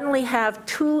suddenly have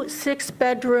 2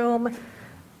 6-bedroom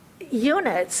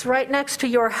units right next to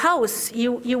your house,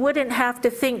 you wouldn't have to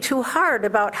think too hard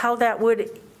about how that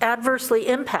would adversely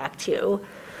impact you.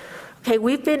 Okay,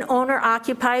 we've been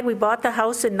owner-occupied. We bought the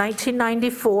house in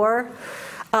 1994.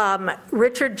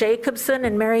 Richard Jacobson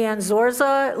and Marianne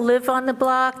Zorza live on the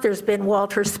block. There's been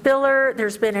Walter Spiller.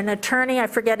 There's been an attorney, I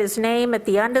forget his name, at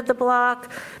the end of the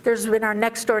block. There's been our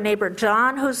next-door neighbor,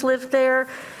 John, who's lived there.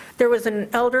 There was an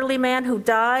elderly man who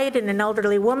died and an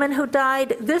elderly woman who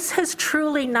died. This has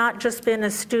truly not just been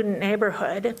a student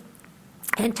neighborhood.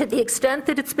 And to the extent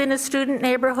that it's been a student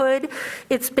neighborhood,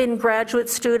 it's been graduate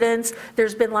students,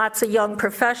 there's been lots of young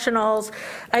professionals.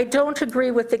 I don't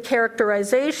agree with the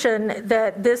characterization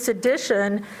that this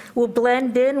addition will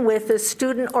blend in with the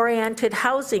student-oriented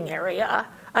housing area,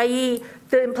 i.e.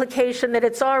 the implication that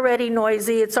it's already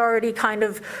noisy, it's already kind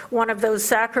of one of those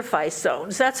sacrifice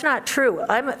zones. That's not true.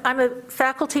 I'm a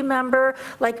faculty member,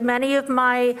 like many of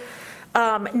my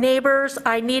neighbors.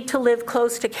 I need to live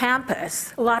close to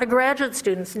campus. A lot of graduate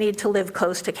students need to live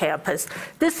close to campus.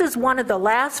 This is one of the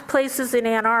last places in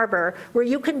Ann Arbor where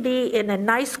you can be in a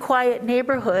nice, quiet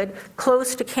neighborhood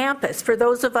close to campus. For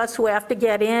those of us who have to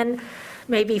get in,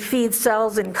 maybe feed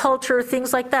cells and culture,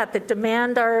 things like that, that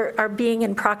demand our being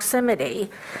in proximity.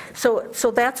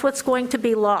 So that's what's going to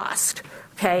be lost.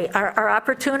 Okay, our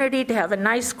opportunity to have a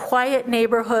nice, quiet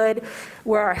neighborhood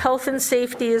where our health and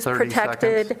safety is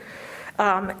protected.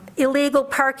 Illegal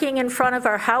parking in front of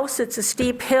our house, it's a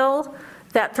steep hill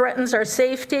that threatens our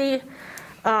safety.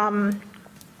 What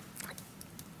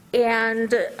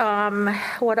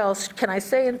else can I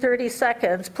say in 30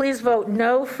 seconds? Please vote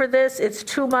no for this. It's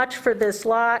too much for this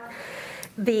lot.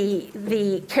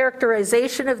 the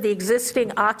characterization of the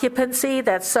existing occupancy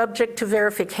that's subject to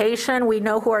verification. We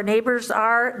know who our neighbors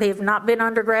are. They've not been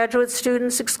undergraduate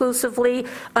students exclusively.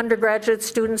 Undergraduate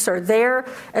students are there.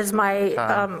 As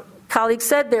my colleague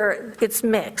said, it's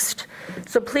mixed.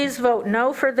 So please vote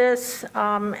no for this,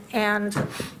 and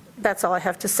that's all I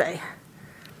have to say.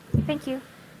 Thank you.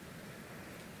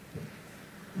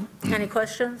 Any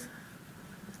questions?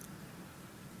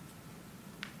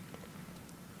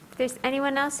 If there's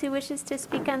anyone else who wishes to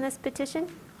speak on this petition,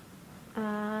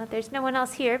 there's no one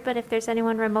else here, but if there's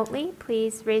anyone remotely,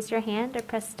 please raise your hand or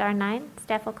press *9.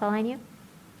 Staff will call on you.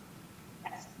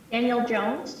 Daniel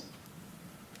Jones.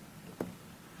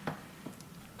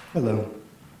 Hello.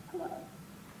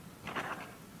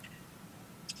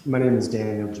 My name is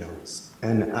Daniel Jones,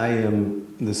 and I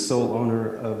am the sole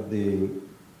owner of the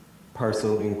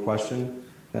parcel in question,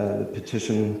 the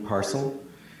petition parcel.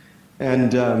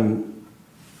 And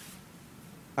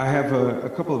I have a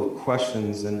couple of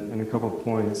questions and a couple of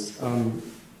points.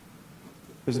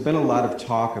 There's been a lot of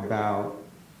talk about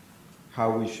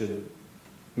how we should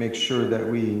make sure that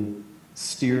we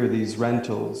steer these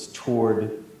rentals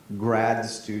toward grad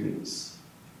students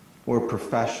or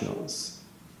professionals.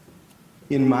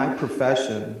 In my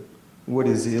profession, what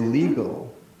is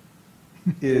illegal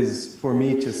is for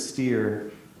me to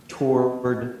steer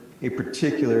toward a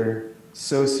particular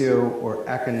socio or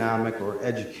economic or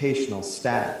educational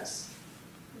status.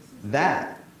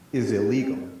 That is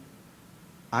illegal.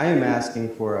 I am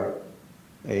asking for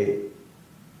a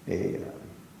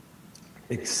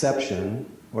exception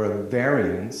or a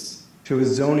variance to a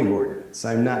zoning ordinance.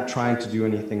 I'm not trying to do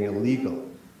anything illegal.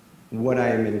 What I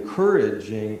am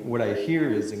encouraging, what I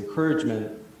hear is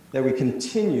encouragement that we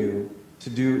continue to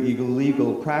do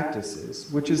illegal practices,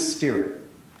 which is steering.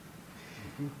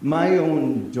 My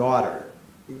own daughter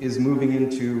is moving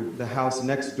into the house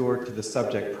next door to the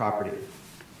subject property.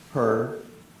 Her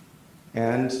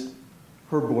and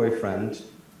her boyfriend,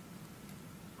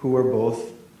 who are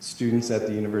both students at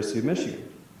the University of Michigan.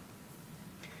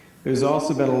 There's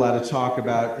also been a lot of talk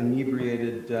about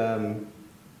inebriated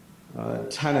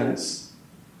tenants,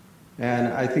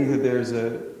 and I think that there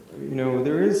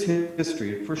is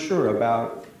history for sure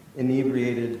about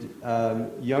inebriated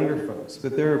younger folks,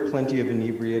 but there are plenty of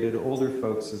inebriated older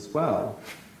folks as well.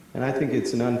 And I think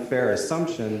it's an unfair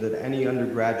assumption that any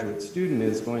undergraduate student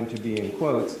is going to be, in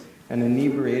quotes, an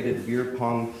inebriated beer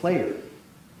pong player.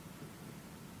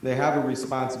 They have a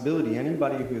responsibility.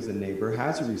 Anybody who is a neighbor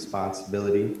has a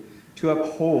responsibility to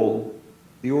uphold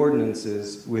the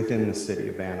ordinances within the city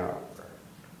of Ann Arbor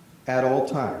at all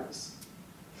times.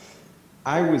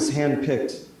 I was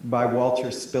handpicked by Walter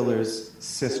Spiller's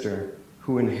sister,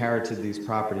 who inherited these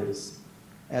properties,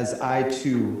 as I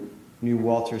too knew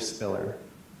Walter Spiller.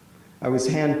 I was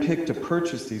handpicked to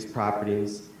purchase these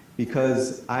properties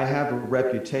because I have a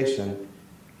reputation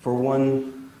for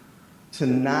one to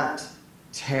not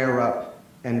tear up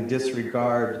and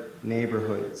disregard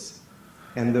neighborhoods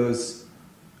and those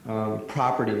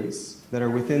properties that are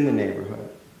within the neighborhood.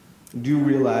 Do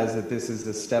realize that this is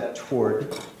a step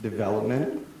toward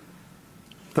development.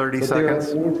 30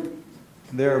 seconds.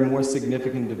 There are more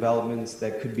significant developments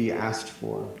that could be asked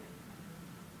for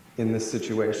in this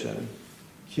situation,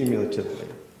 cumulatively.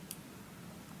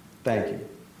 Thank you.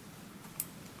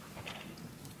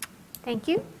 Thank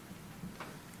you.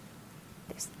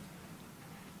 There's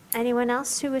anyone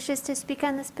else who wishes to speak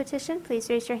on this petition, please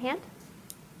raise your hand.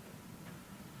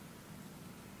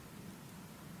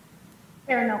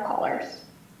 There are no callers.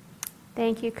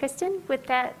 Thank you, Kristen. With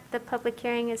that, the public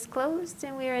hearing is closed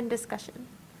and we are in discussion.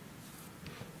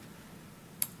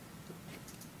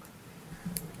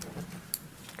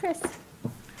 Chris.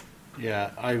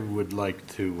 Yeah, I would like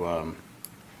to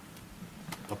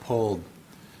uphold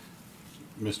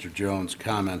Mr. Jones'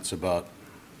 comments about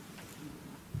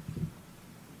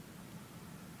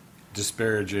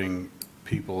disparaging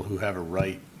people who have a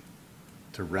right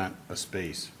to rent a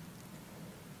space.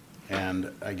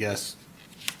 And I guess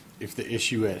if the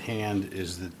issue at hand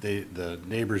is that the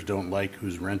neighbors don't like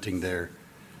who's renting there,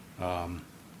 I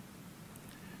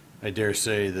dare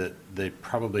say that they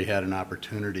probably had an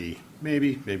opportunity,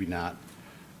 maybe not,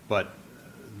 but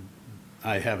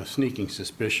I have a sneaking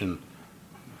suspicion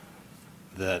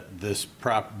that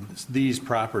these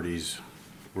properties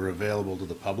were available to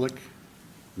the public.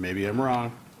 Maybe I'm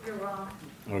wrong. You're wrong.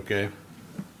 Okay.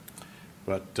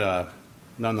 But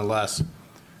nonetheless,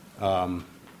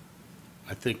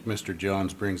 I think Mr.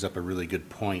 Jones brings up a really good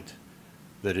point,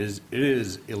 that it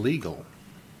is illegal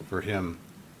for him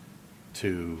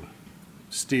to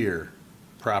steer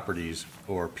properties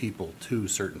or people to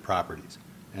certain properties.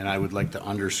 And I would like to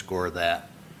underscore that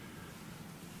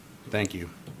Thank you.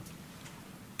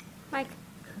 Mike?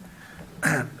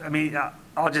 I mean,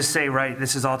 I'll just say, right,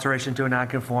 this is alteration to a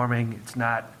non-conforming. It's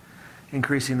not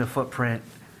increasing the footprint.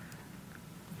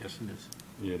 Yes, it is.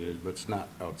 Yeah, it is, but it's not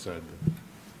outside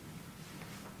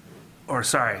Or,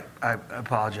 sorry, I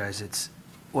apologize. It's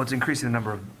increasing the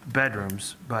number of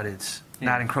bedrooms, but it's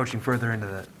not encroaching further into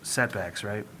the setbacks,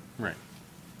 right? Right.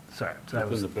 Sorry. So that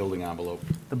was the building envelope.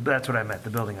 That's what I meant, the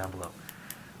building envelope.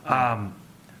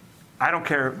 I don't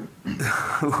care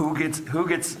who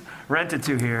gets rented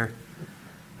to here.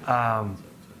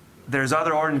 There's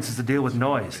other ordinances to deal with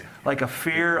noise. Like a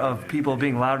fear of people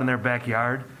being loud in their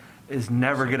backyard is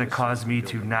never going to cause me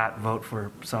to not vote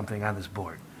for something on this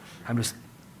board. I'm just,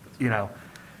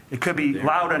 it could be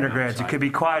loud undergrads, it could be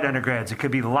quiet undergrads, it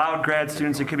could be loud grad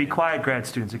students, it could be quiet grad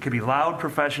students, it could be loud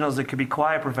professionals, it could be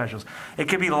quiet professionals, it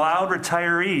could be loud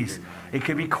retirees, it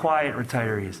could be quiet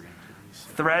retirees.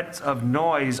 Threats of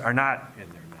noise are not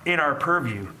in our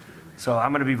purview, so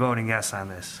I'm going to be voting yes on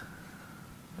this.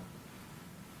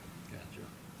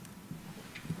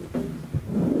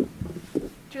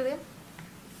 Julia?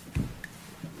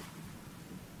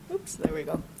 Oops, there we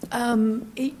go.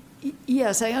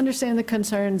 Yes, I understand the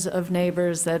concerns of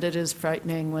neighbors that it is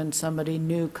frightening when somebody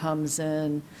new comes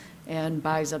in and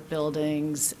buys up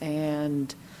buildings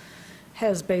and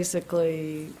has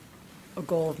basically a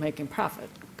goal of making profit,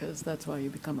 because that's why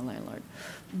you become a landlord.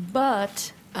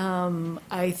 But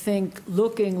I think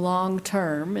looking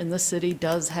long-term, and the city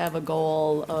does have a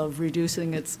goal of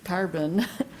reducing its carbon,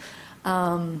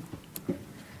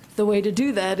 the way to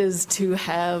do that is to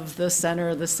have the center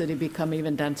of the city become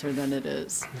even denser than it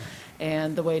is.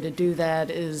 And the way to do that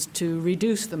is to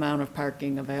reduce the amount of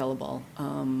parking available,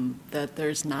 that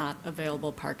there's not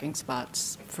available parking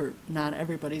spots for, not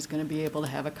everybody's going to be able to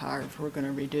have a car if we're going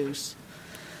to reduce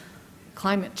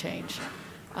climate change.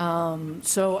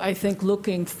 So I think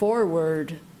looking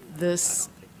forward, this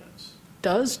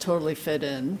does totally fit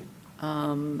in.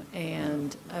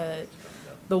 And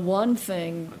the one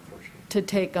thing to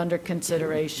take under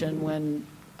consideration when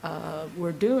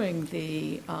we're doing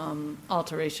the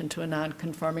alteration to a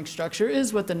non-conforming structure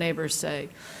is what the neighbors say.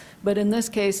 But in this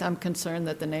case, I'm concerned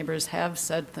that the neighbors have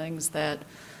said things that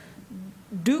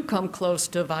do come close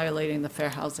to violating the fair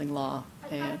housing law.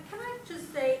 And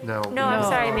No, I'm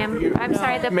sorry, ma'am. I'm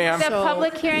sorry. The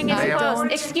public hearing is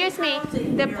closed. Excuse me.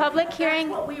 The public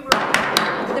hearing is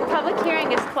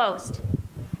closed.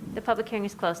 The public hearing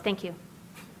is closed. Thank you.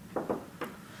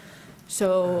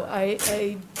 So I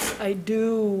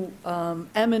do,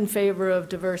 am in favor of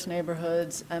diverse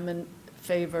neighborhoods. I'm in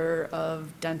favor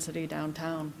of density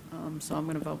downtown. So I'm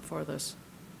going to vote for this.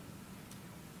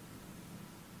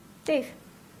 Dave?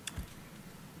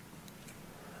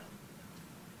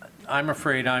 I'm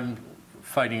afraid I'm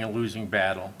fighting a losing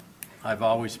battle. I've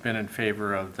always been in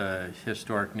favor of the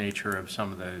historic nature of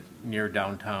some of the near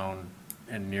downtown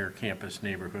and near campus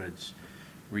neighborhoods,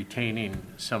 retaining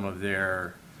some of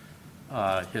their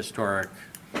historic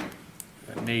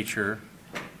nature.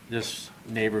 This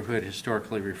neighborhood,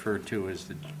 historically referred to as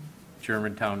the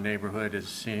Germantown neighborhood, has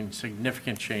seen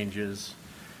significant changes,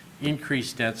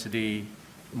 increased density,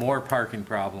 more parking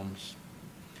problems.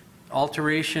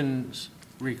 Alterations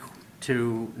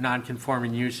to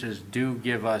non-conforming uses do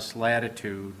give us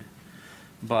latitude,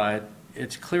 but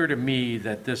it's clear to me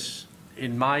that this,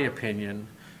 in my opinion,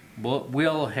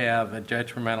 will have a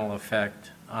detrimental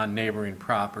effect on neighboring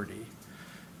property.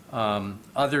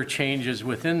 Other changes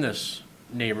within this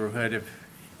neighborhood have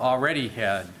already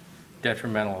had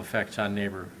detrimental effects on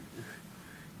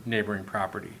neighboring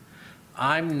property.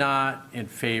 I'm not in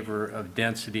favor of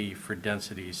density for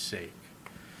density's sake.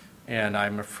 And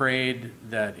I'm afraid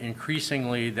that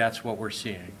increasingly that's what we're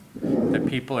seeing, that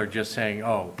people are just saying,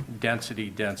 oh, density,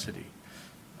 density.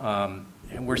 And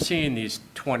we're seeing these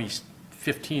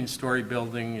 15-story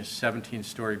buildings,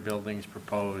 17-story buildings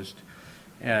proposed.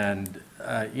 And,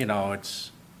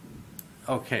 it's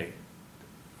okay.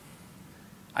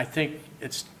 I think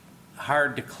it's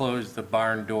hard to close the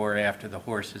barn door after the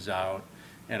horse is out.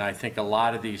 And I think a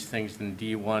lot of these things in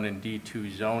D1 and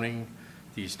D2 zoning,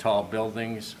 these tall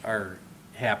buildings, are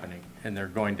happening, and they're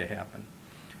going to happen.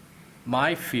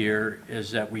 My fear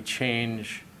is that we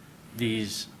change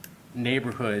these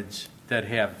neighborhoods that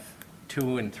have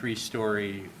 2- and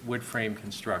 3-story wood frame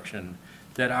construction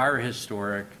that are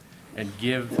historic and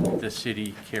give the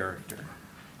city character.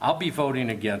 I'll be voting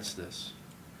against this.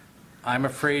 I'm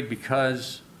afraid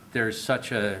because there's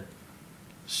such a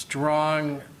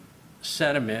strong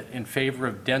sentiment in favor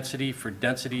of density for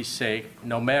density's sake,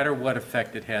 no matter what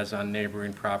effect it has on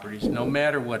neighboring properties, no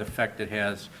matter what effect it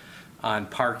has on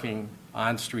parking,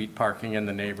 on-street parking in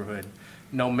the neighborhood,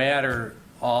 no matter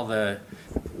all the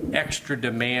extra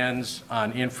demands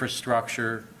on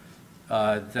infrastructure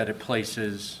that it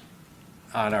places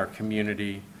on our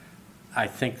community, I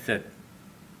think that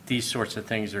these sorts of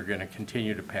things are going to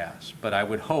continue to pass. But I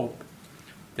would hope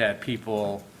that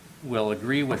people will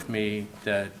agree with me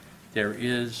that there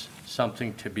is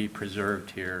something to be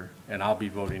preserved here, and I'll be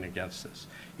voting against this.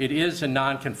 It is a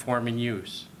non-conforming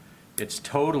use. It's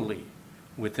totally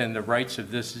within the rights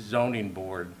of this zoning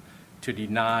board to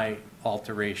deny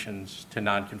alterations to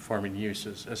non-conforming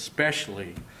uses,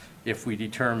 especially if we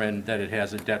determine that it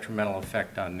has a detrimental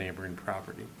effect on neighboring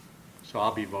property. So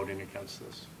I'll be voting against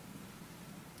this.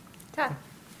 Todd?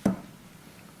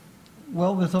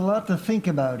 Well, there's a lot to think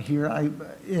about here.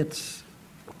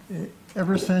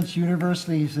 Ever since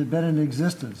universities have been in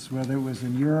existence, whether it was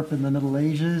in Europe in the Middle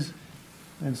Ages,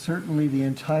 and certainly the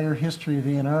entire history of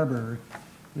Ann Arbor,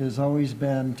 has always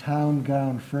been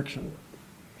town-gown friction.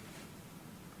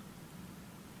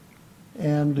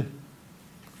 And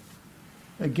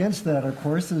against that, of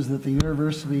course, is that the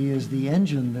university is the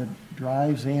engine that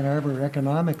drives Ann Arbor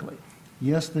economically.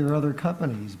 Yes, there are other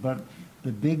companies, but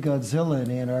the big Godzilla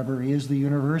in Ann Arbor is the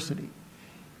university.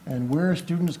 And where are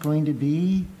students going to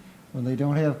be when they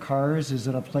don't have cars is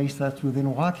in a place that's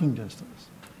within walking distance.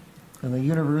 And the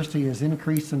university has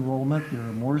increased enrollment. There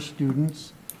are more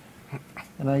students.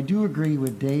 And I do agree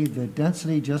with Dave that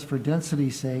density, just for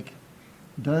density's sake,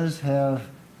 does have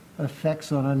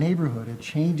effects on a neighborhood. It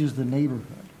changes the neighborhood.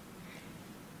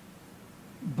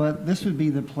 But this would be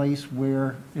the place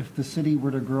where, if the city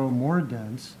were to grow more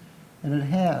dense, and it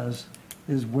has,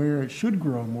 is where it should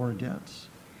grow more dense.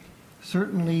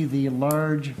 Certainly the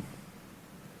large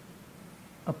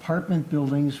apartment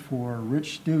buildings for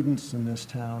rich students in this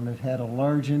town have had a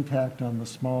large impact on the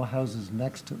small houses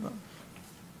next to them.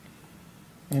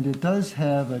 And it does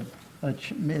have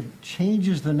it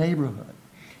changes the neighborhood.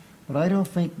 But I don't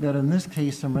think that in this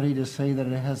case I'm ready to say that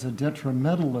it has a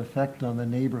detrimental effect on the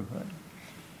neighborhood.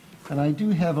 And I do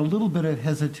have a little bit of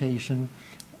hesitation.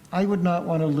 I would not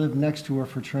want to live next to a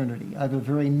fraternity. I have a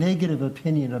very negative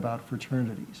opinion about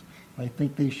fraternities. I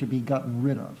think they should be gotten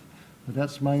rid of. But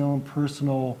that's my own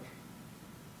personal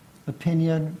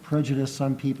opinion, prejudice,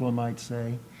 some people might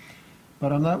say.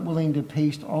 But I'm not willing to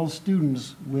paste all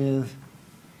students with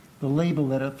the label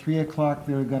that at 3 o'clock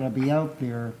they're going to be out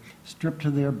there, stripped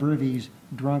to their britvies,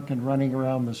 drunk and running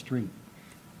around the street.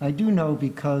 I do know,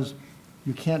 because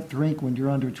you can't drink when you're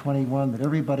under 21, that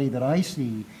everybody that I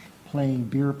see playing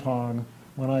beer pong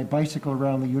when I bicycle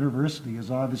around the university is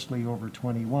obviously over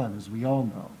 21, as we all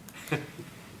know.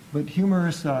 But humor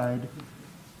aside,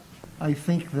 I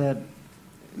think that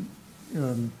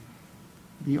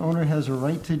the owner has a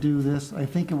right to do this. I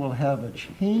think it will have a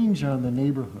change on the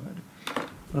neighborhood.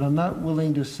 But I'm not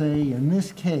willing to say in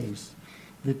this case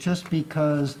that just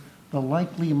because the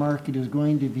likely market is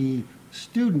going to be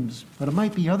students, but it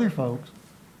might be other folks,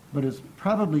 but it's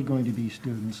probably going to be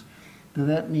students,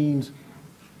 that means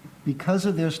because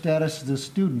of their status as a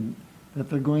student, that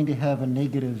they're going to have a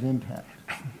negative impact.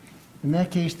 In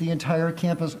that case, the entire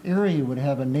campus area would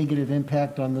have a negative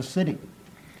impact on the city.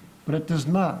 But it does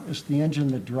not. It's the engine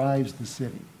that drives the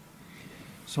city.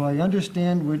 So I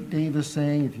understand what Dave is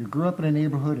saying. If you grew up in a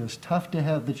neighborhood, it's tough to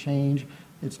have the change.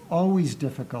 It's always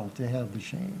difficult to have the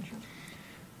change.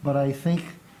 But I think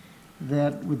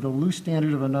that with the loose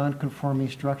standard of a non-conforming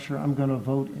structure, I'm going to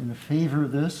vote in favor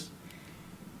of this.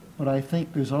 But I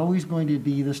think there's always going to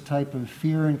be this type of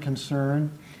fear and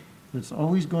concern. It's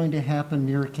always going to happen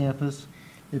near campus.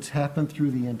 It's happened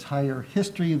through the entire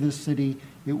history of this city.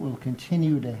 It will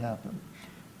continue to happen.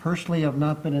 Personally, I've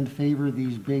not been in favor of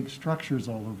these big structures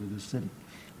all over the city,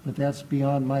 but that's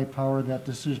beyond my power. That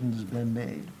decision has been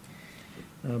made.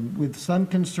 With some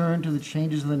concern to the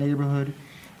changes in the neighborhood,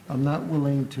 I'm not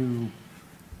willing to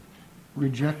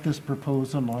reject this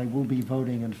proposal. I will be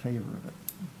voting in favor of it.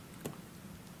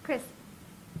 Chris.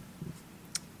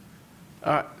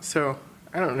 So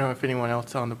I don't know if anyone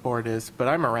else on the board is, but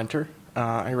I'm a renter.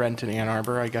 I rent in Ann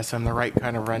Arbor. I guess I'm the right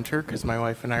kind of renter because my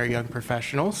wife and I are young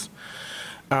professionals.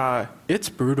 It's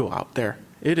brutal out there.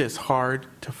 It is hard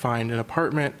to find an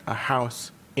apartment, a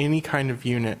house, any kind of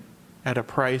unit at a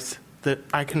price that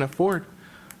I can afford.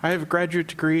 I have a graduate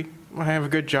degree. I have a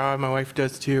good job. My wife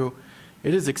does too.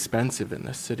 It is expensive in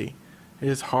this city. It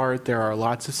is hard. There are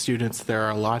lots of students. There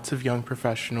are lots of young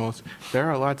professionals. There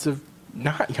are lots of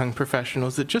not young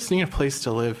professionals that just need a place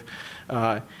to live.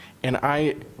 And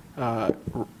I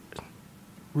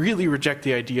really reject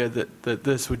the idea that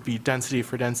this would be density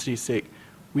for density's sake.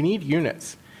 We need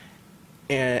units.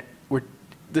 And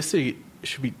the city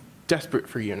should be desperate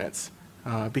for units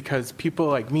because people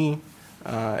like me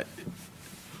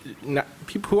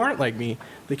people who aren't like me,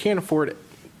 they can't afford it.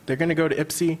 They're going to go to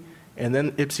Ypsi, and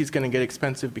then Ypsi's going to get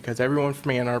expensive because everyone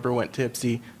from Ann Arbor went to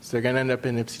Ypsi, so they're going to end up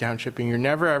in Ypsi Township, and you're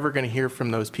never, ever going to hear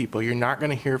from those people. You're not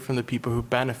going to hear from the people who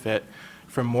benefit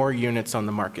from more units on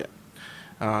the market.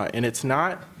 And it's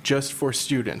not just for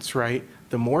students, right?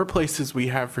 The more places we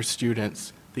have for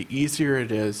students, the easier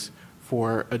it is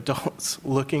for adults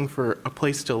looking for a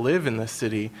place to live in the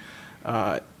city.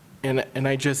 And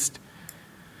I just,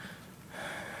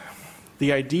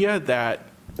 the idea that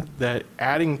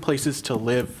adding places to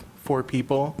live for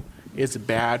people is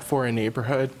bad for a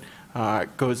neighborhood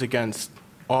goes against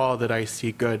all that I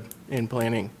see good in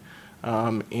planning.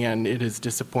 And it is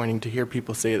disappointing to hear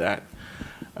people say that.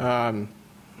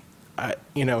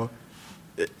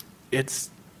 It's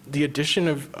the addition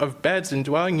of beds and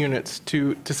dwelling units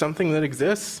to something that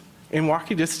exists in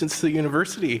walking distance to the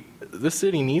university. The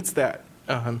city needs that.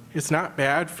 It's not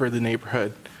bad for the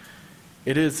neighborhood.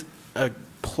 It is a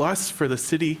plus for the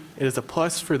city. It is a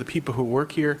plus for the people who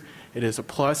work here. It is a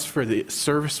plus for the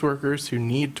service workers who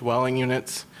need dwelling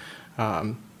units.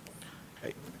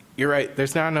 You're right,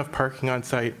 there's not enough parking on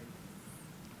site.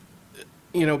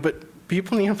 But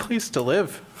people need a place to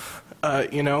live.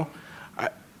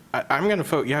 I'm going to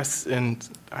vote yes, and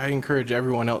I encourage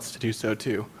everyone else to do so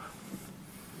too.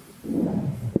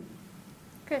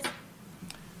 Chris.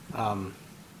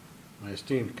 My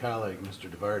esteemed colleague, Mr.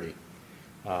 DeVarty,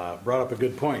 brought up a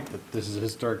good point that this is a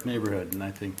historic neighborhood, and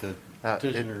I think that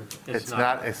petitioner. It's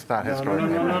not historic.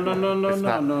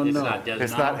 No.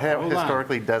 It's not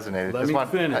historically designated. Let me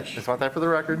finish. Just want that for the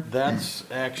record. That's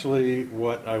actually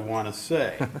what I want to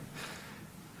say.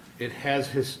 It has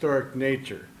historic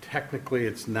nature. Technically,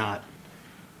 it's not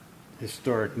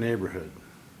historic neighborhood.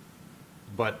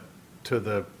 But to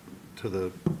the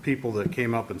people that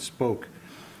came up and spoke,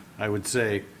 I would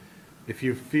say, if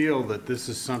you feel that this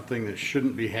is something that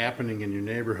shouldn't be happening in your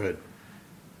neighborhood,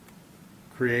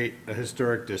 create a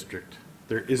historic district.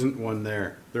 There isn't one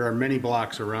there. There are many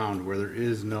blocks around where there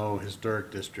is no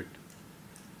historic district.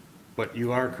 But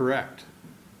you are correct.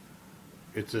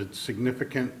 It's a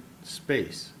significant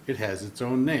space. It has its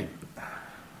own name.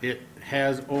 It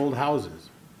has old houses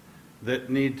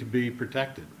that need to be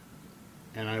protected.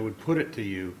 And I would put it to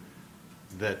you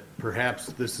that perhaps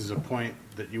this is a point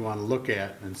that you want to look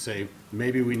at and say,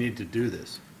 maybe we need to do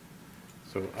this.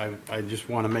 So I just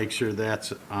want to make sure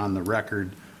that's on the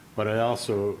record, but I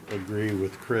also agree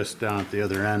with Chris down at the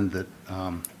other end that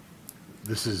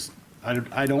this is,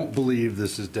 I don't believe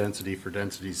this is density for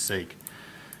density's sake.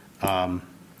 I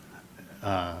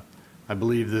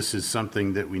believe this is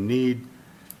something that we need,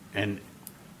 and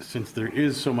since there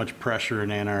is so much pressure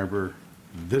in Ann Arbor,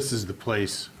 this is the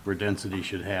place where density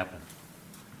should happen.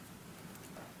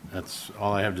 That's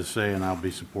all I have to say, and I'll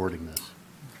be supporting this.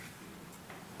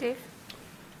 Dave?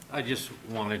 I just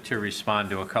wanted to respond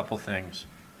to a couple things.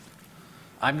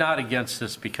 I'm not against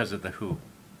this because of the who.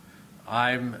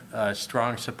 I'm a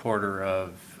strong supporter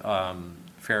of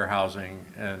fair housing,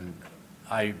 and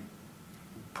I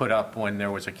put up, when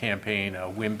there was a campaign, a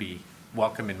WIMBY,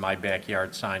 welcome in my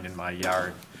backyard sign in my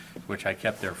yard, which I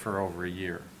kept there for over a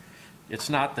year. It's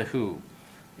not the who,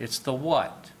 it's the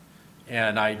what.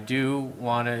 And I do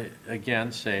want to,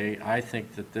 again, say, I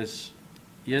think that this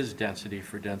is density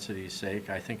for density's sake.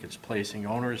 I think it's placing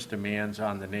onerous demands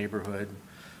on the neighborhood,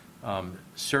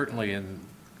 certainly in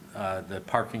the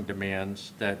parking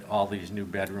demands that all these new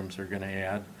bedrooms are going to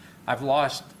add. I've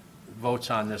lost votes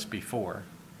on this before,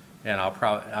 and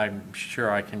I'm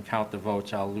sure I can count the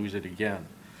votes. I'll lose it again.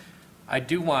 I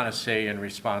do want to say, in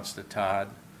response to Todd,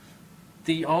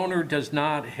 the owner does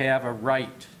not have a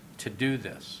right to do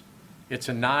this. It's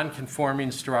a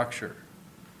non-conforming structure.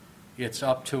 It's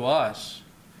up to us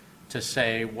to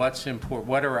say what's important,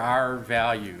 what are our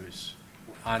values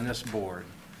on this board.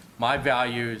 My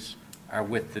values are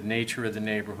with the nature of the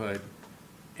neighborhood,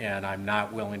 and I'm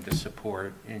not willing to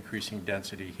support increasing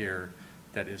density here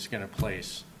that is going to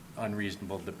place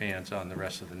unreasonable demands on the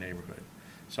rest of the neighborhood.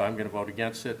 So I'm going to vote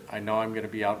against it. I know I'm going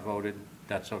to be outvoted.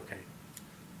 That's okay.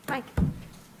 Mike?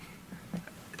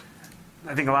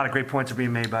 I think a lot of great points are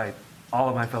being made by all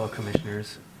of my fellow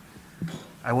commissioners.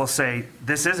 I will say,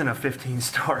 this isn't a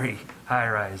 15-story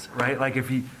high-rise, right? Like,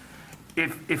 if you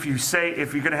say,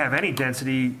 if you're going to have any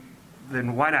density,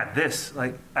 then why not this?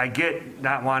 Like, I get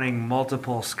not wanting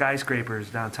multiple skyscrapers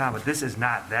downtown, but this is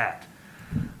not that.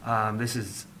 This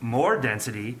is more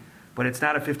density, but it's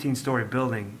not a 15-story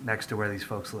building next to where these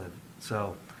folks live.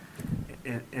 So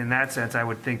in that sense, I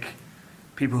would think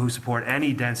people who support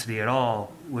any density at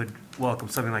all would welcome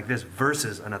something like this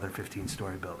versus another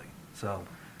 15-story building. So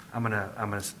I'm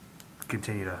gonna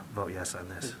continue to vote yes on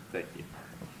this. Thank you.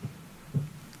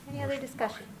 Any other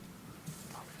discussion?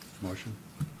 Motion?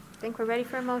 I think we're ready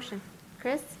for a motion.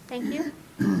 Chris, thank you.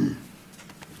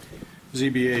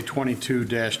 ZBA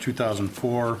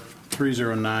 22-2004,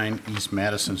 309 East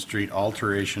Madison Street,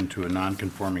 alteration to a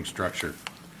non-conforming structure.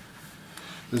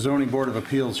 The Zoning Board of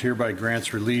Appeals hereby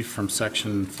grants relief from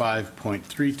Section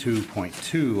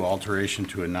 5.32.2, alteration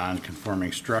to a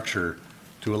non-conforming structure,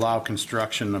 to allow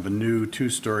construction of a new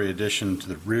two-story addition to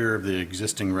the rear of the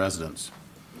existing residence.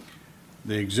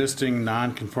 The existing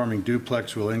non-conforming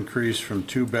duplex will increase from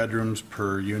 2 bedrooms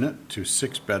per unit to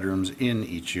 6 bedrooms in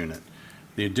each unit.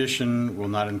 The addition will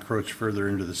not encroach further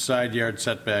into the side yard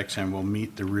setbacks and will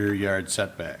meet the rear yard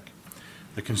setback.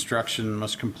 The construction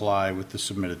must comply with the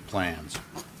submitted plans.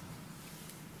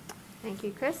 Thank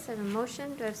you, Chris. I have a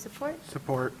motion. Do I have support?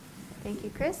 Support. Thank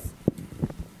you, Chris.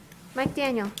 Mike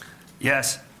Daniel.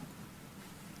 Yes.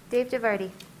 Dave DeVarty.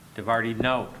 DeVarty,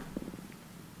 no.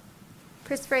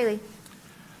 Chris Fraley.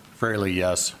 Fraley,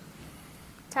 yes.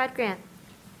 Todd Grant.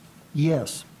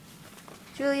 Yes.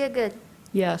 Julia Good.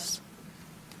 Yes.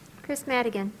 Chris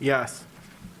Madigan. Yes.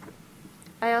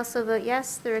 I also vote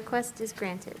yes. The request is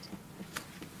granted.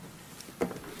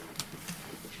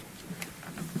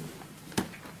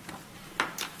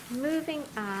 Moving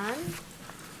on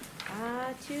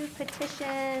to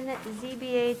petition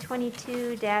ZBA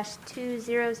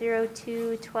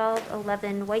 22-2002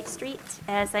 1211 White Street.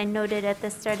 As I noted at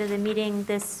the start of the meeting,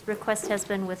 this request has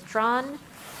been withdrawn.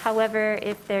 However,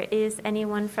 if there is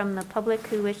anyone from the public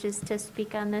who wishes to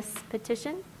speak on this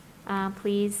petition,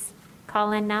 please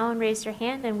call in now and raise your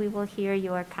hand, and we will hear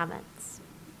your comments.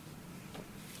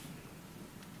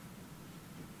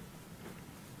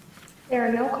 There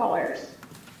are no callers.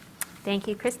 Thank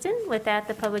you, Kristen. With that,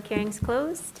 the public hearing's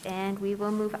closed, and we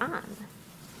will move on.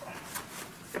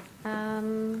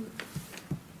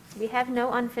 We have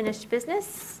no unfinished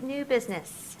business. New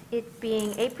business. It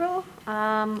being April,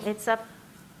 it's up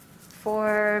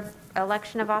for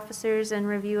election of officers and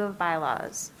review of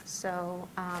bylaws. So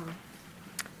I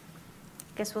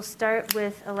guess we'll start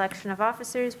with election of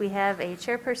officers. We have a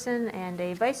chairperson and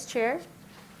a vice chair.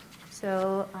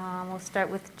 So we'll start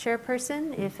with the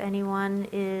chairperson. If anyone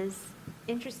is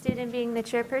interested in being the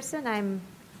chairperson, I'm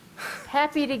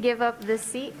happy to give up this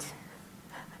seat.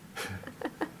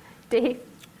 Dave?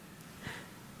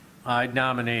 I'd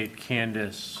nominate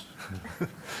Candace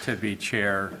to be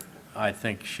chair. I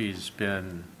think she's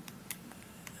been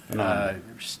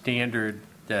standard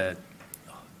that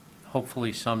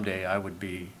hopefully someday I would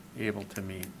be able to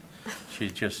meet. She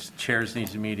just chairs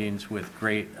these meetings with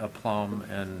great aplomb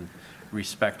and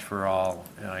respect for all,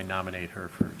 and I nominate her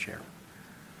for chair.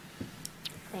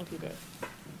 Thank you, Dave.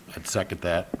 I'd second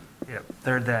that. Yep,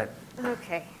 third that.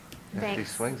 Okay, She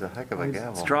thanks. swings a heck of a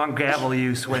gavel. Strong gavel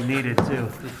use when needed, too.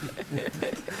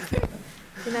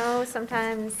 You know,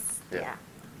 sometimes, yeah.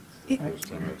 First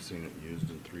time I've seen it used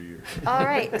in 3 years. All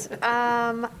right.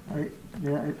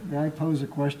 May I pose a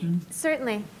question?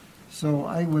 Certainly. So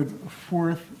I would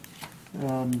fourth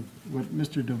what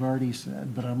Mr. DeVarty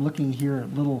said, but I'm looking here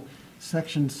at little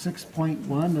section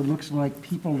 6.1. It looks like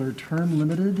people are term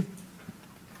limited.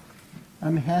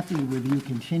 I'm happy with you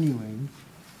continuing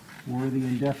for the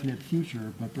indefinite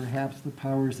future, but perhaps the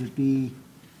powers that be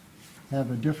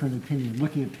have a different opinion.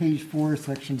 Looking at page 4,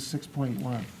 section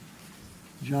 6.1.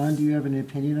 John, do you have an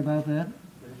opinion about that?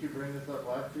 Didn't you bring this up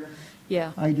last year?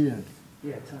 Yeah. I did.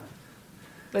 Yeah, Tom.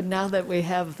 But now that we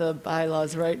have the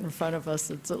bylaws right in front of us,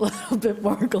 it's a little bit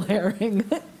more glaring.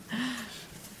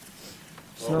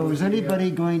 So is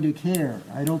anybody going to care?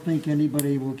 I don't think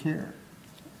anybody will care.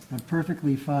 I'm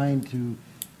perfectly fine to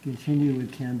continue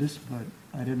with Candace, but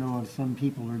I don't know if some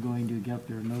people are going to get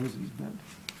their noses bent.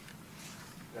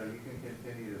 No, you can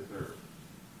continue to serve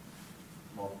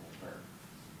multiple terms.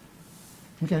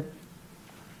 Okay.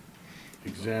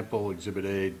 Example, Exhibit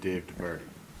A, Dave DeVarty.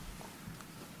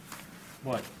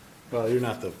 What? Well, you're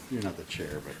not the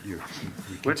chair, but you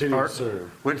Which, continue to serve.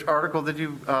 which article did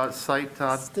you cite,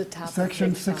 Todd? It's the top of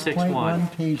Section page 5.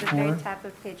 6.1, page The very 4. top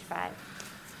of page 5.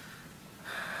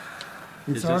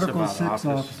 It's Is this Article about 6 office?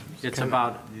 officers. It's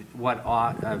about what,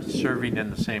 serving in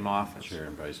the same office. Chair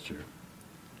and vice chair.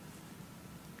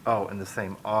 Oh, in the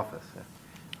same office.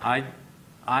 Yeah.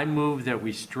 I move that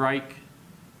we strike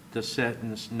the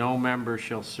sentence, "No member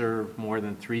shall serve more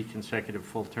than 3 consecutive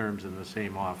full terms in the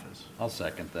same office." I'll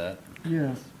second that.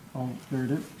 Yes, I'll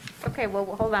third it. Okay, well,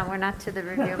 hold on, we're not to the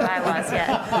review of bylaws yet.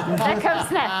 That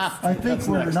comes next. I think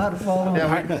we're not following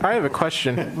I have a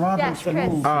question. Robert's Yes, Chris.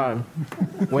 rules.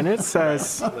 When it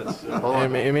says,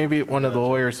 and maybe one of the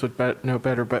lawyers would know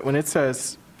better, but when it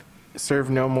says serve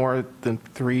no more than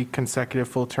 3 consecutive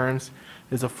full terms,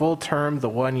 is a full term the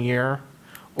 1 year,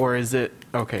 Or is it,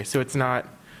 okay, so it's not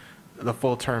the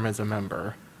full term as a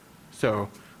member? So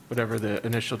whatever the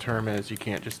initial term is, you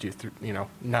can't just do,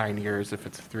 9 years if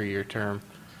it's a 3-year term.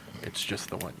 It's just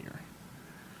the 1 year.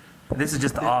 This is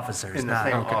just the officers, In the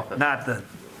same office. not the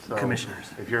So commissioners.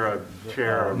 If you're a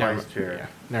chair or vice chair.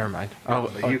 Never mind.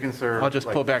 You can serve. I'll just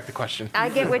like- pull back the question. I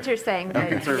get what you're saying, You but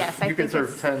can serve, yes, I you can think serve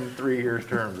it's, 10 3-year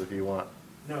terms if you want.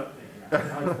 No.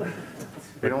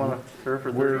 You don't want to serve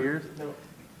for 30 years? Do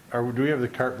we have the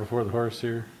cart before the horse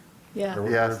here? Yeah. Or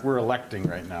Yes. We're electing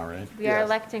right now, right? we are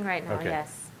electing right now, Okay.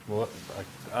 yes. Well,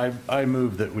 I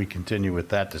move that we continue with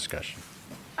that discussion.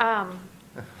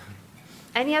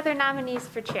 Any other nominees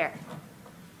for chair?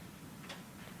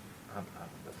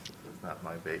 It's not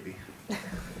my baby.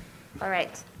 All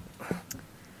right.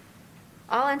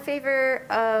 All in favor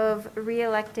of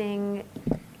re-electing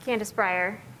Candace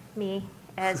Breyer, me,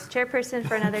 as chairperson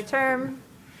for another term?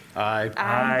 Aye.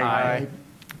 Aye.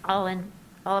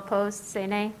 All opposed, say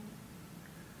nay.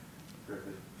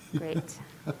 Great.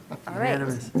 All right.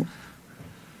 Unanimous.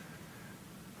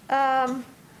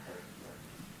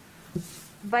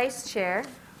 Vice chair,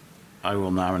 I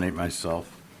will nominate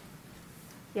myself.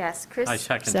 yes, Chris I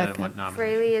second that nomination.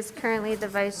 Fraley is currently the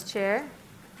vice chair.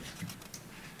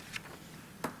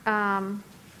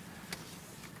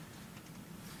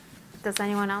 Does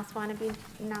anyone else want to be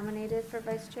nominated for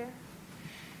vice chair?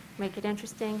 Make it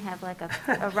interesting, have like a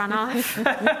runoff?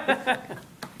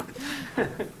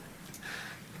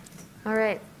 All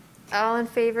right. All in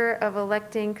favor of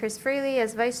electing Chris Fraley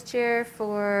as vice chair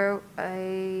for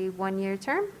a 1-year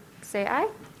term, say aye.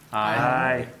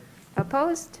 Aye.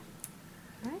 Opposed?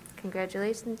 All right,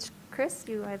 congratulations, Chris,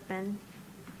 you have been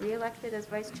re-elected as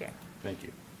vice chair. Thank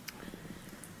you.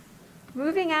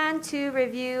 Moving on to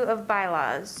review of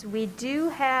bylaws. We do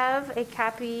have a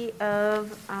copy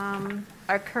of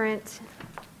our current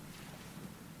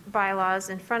bylaws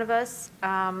in front of us.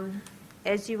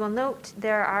 As you will note,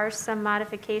 there are some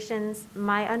modifications.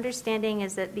 My understanding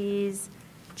is that these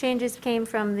changes came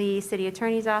from the city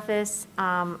attorney's office.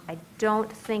 I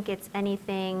don't think it's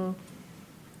anything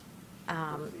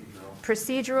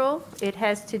procedural. It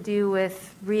has to do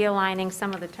with realigning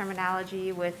some of the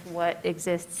terminology with what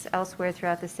exists elsewhere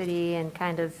throughout the city and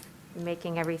kind of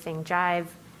making everything jive.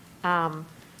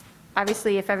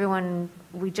 Obviously,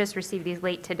 we just received these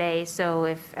late today, so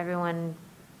if everyone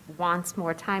wants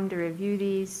more time to review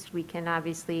these, we can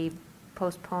obviously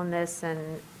postpone this and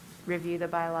review the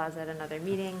bylaws at another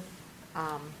meeting.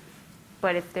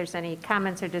 But if there's any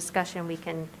comments or discussion, we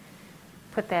can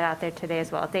put that out there today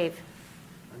as well. Dave?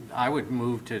 I would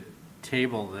move to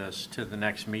table this to the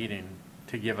next meeting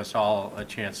to give us all a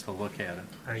chance to look at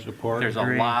it. Support. There's a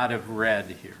Agree. lot of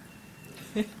red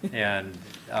here. And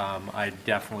I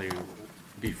definitely,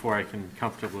 before I can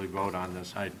comfortably vote on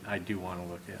this, I do want to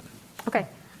look at it. Okay.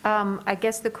 I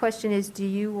guess the question is, do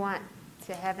you want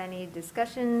to have any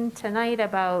discussion tonight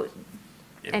about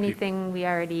If anything we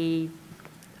already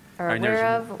are All right, aware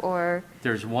there's- of, or?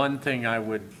 There's one thing I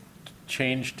would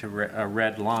change to a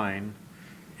red line,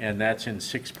 and that's in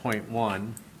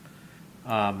 6.1.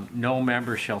 No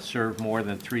member shall serve more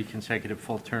than 3 consecutive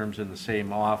full terms in the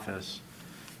same office.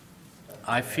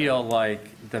 I feel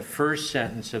like the first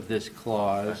sentence of this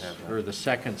clause, or the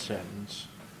second sentence,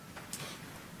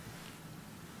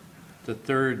 the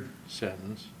third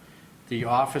sentence, the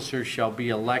officer shall be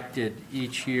elected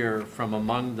each year from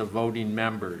among the voting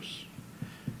members,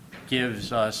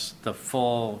 gives us the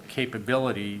full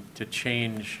capability to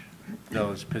change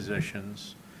those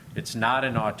positions. It's not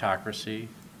an autocracy.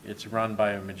 It's run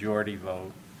by a majority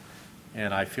vote.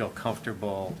 And I feel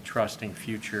comfortable trusting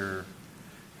future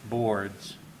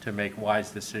boards to make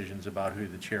wise decisions about who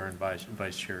the chair and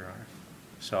vice chair are.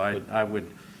 So I would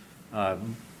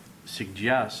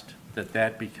suggest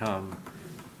that become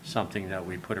something that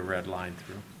we put a red line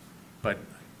through. But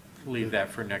leave that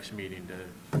for next meeting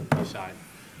to decide.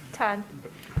 Todd?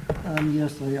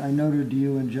 Yes, I noted to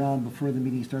you and John before the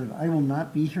meeting started, I will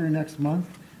not be here next month.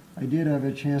 I did have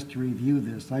a chance to review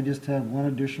this. I just have one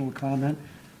additional comment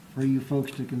for you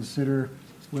folks to consider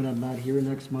when I'm not here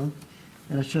next month.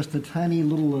 And it's just a tiny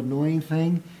little annoying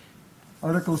thing.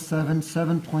 Article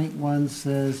 7.1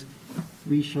 says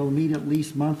we shall meet at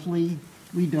least monthly.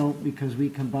 We don't, because we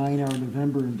combine our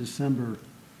November and December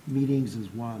meetings as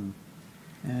one.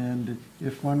 And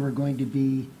if one were going to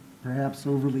be perhaps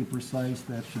overly precise,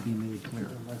 that should be made clear.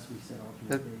 Unless we set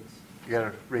alternate dates. You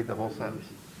got to read the whole sentence.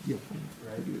 Yeah.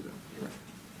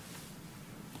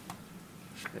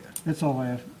 That's all I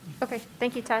have. Okay,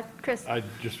 thank you, Todd. Chris? I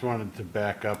just wanted to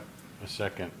back up a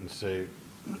second and say,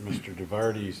 Mr.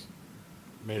 DeVardy's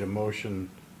made a motion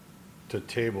to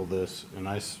table this, and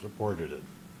I supported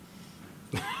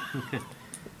it.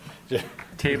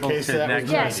 Table case to that next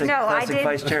was- Yes, meeting. no, I Classic did.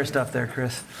 vice chair stuff there,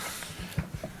 Chris.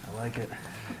 I like it.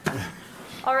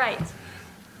 All right.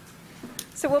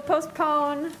 So we'll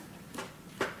postpone,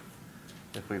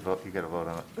 If we vote, you got to vote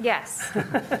on it. yes.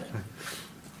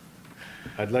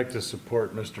 I'd like to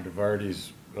support Mr.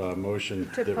 DeVardy's motion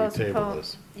To that we table postpone,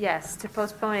 this. yes, to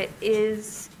postpone it.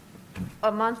 Is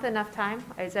a month enough time?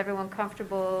 Is everyone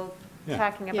comfortable Yeah.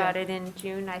 talking about Yeah. it in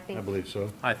June? I I think, believe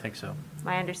so. I think so.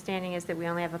 my understanding is that we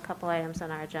only have a couple items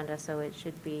on our agenda, so it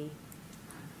should be,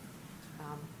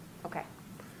 okay.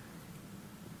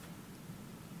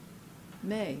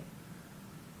 May.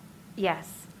 Yes,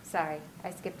 sorry,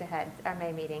 I skipped ahead, our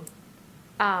May meeting.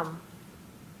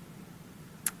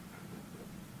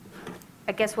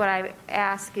 I guess what I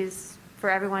ask is for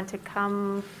everyone to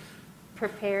come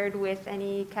prepared with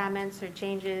any comments or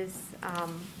changes,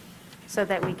 so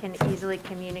that we can easily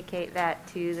communicate that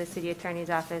to the city attorney's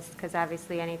office, because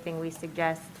obviously anything we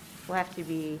suggest will have to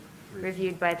be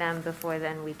reviewed by them before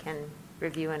then we can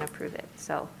review and approve it.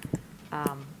 So,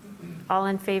 all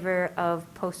in favor of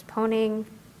postponing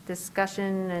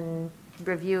discussion and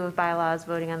review of bylaws,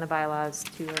 voting on the bylaws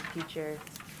to a future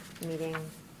meeting?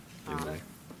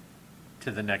 To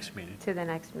the next meeting. To the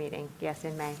next meeting, yes,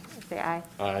 in May. Say aye.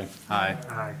 Aye. Aye.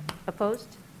 Aye.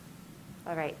 Opposed?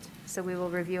 All right, so we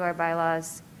will review our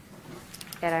bylaws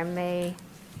at our May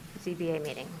ZBA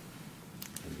meeting.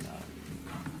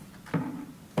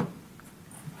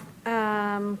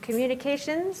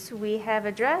 Communications, we have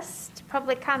addressed.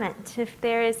 Public comment. If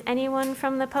there is anyone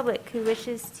from the public who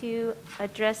wishes to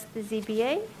address the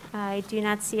ZBA, I do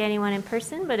not see anyone in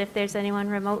person, but if there's anyone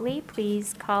remotely,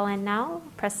 please call in now.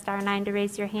 Press star 9 to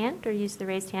raise your hand or use the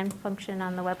raised hand function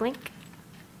on the web link.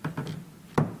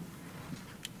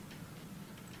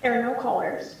 There are no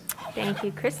callers. Thank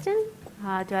you, Kristen. Do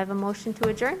I have a motion to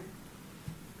adjourn?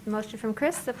 Motion from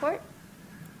Chris, support?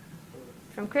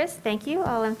 From Chris, thank you.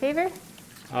 All in favor?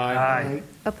 Aye.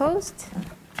 Opposed?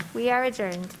 We are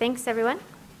adjourned. Thanks, everyone.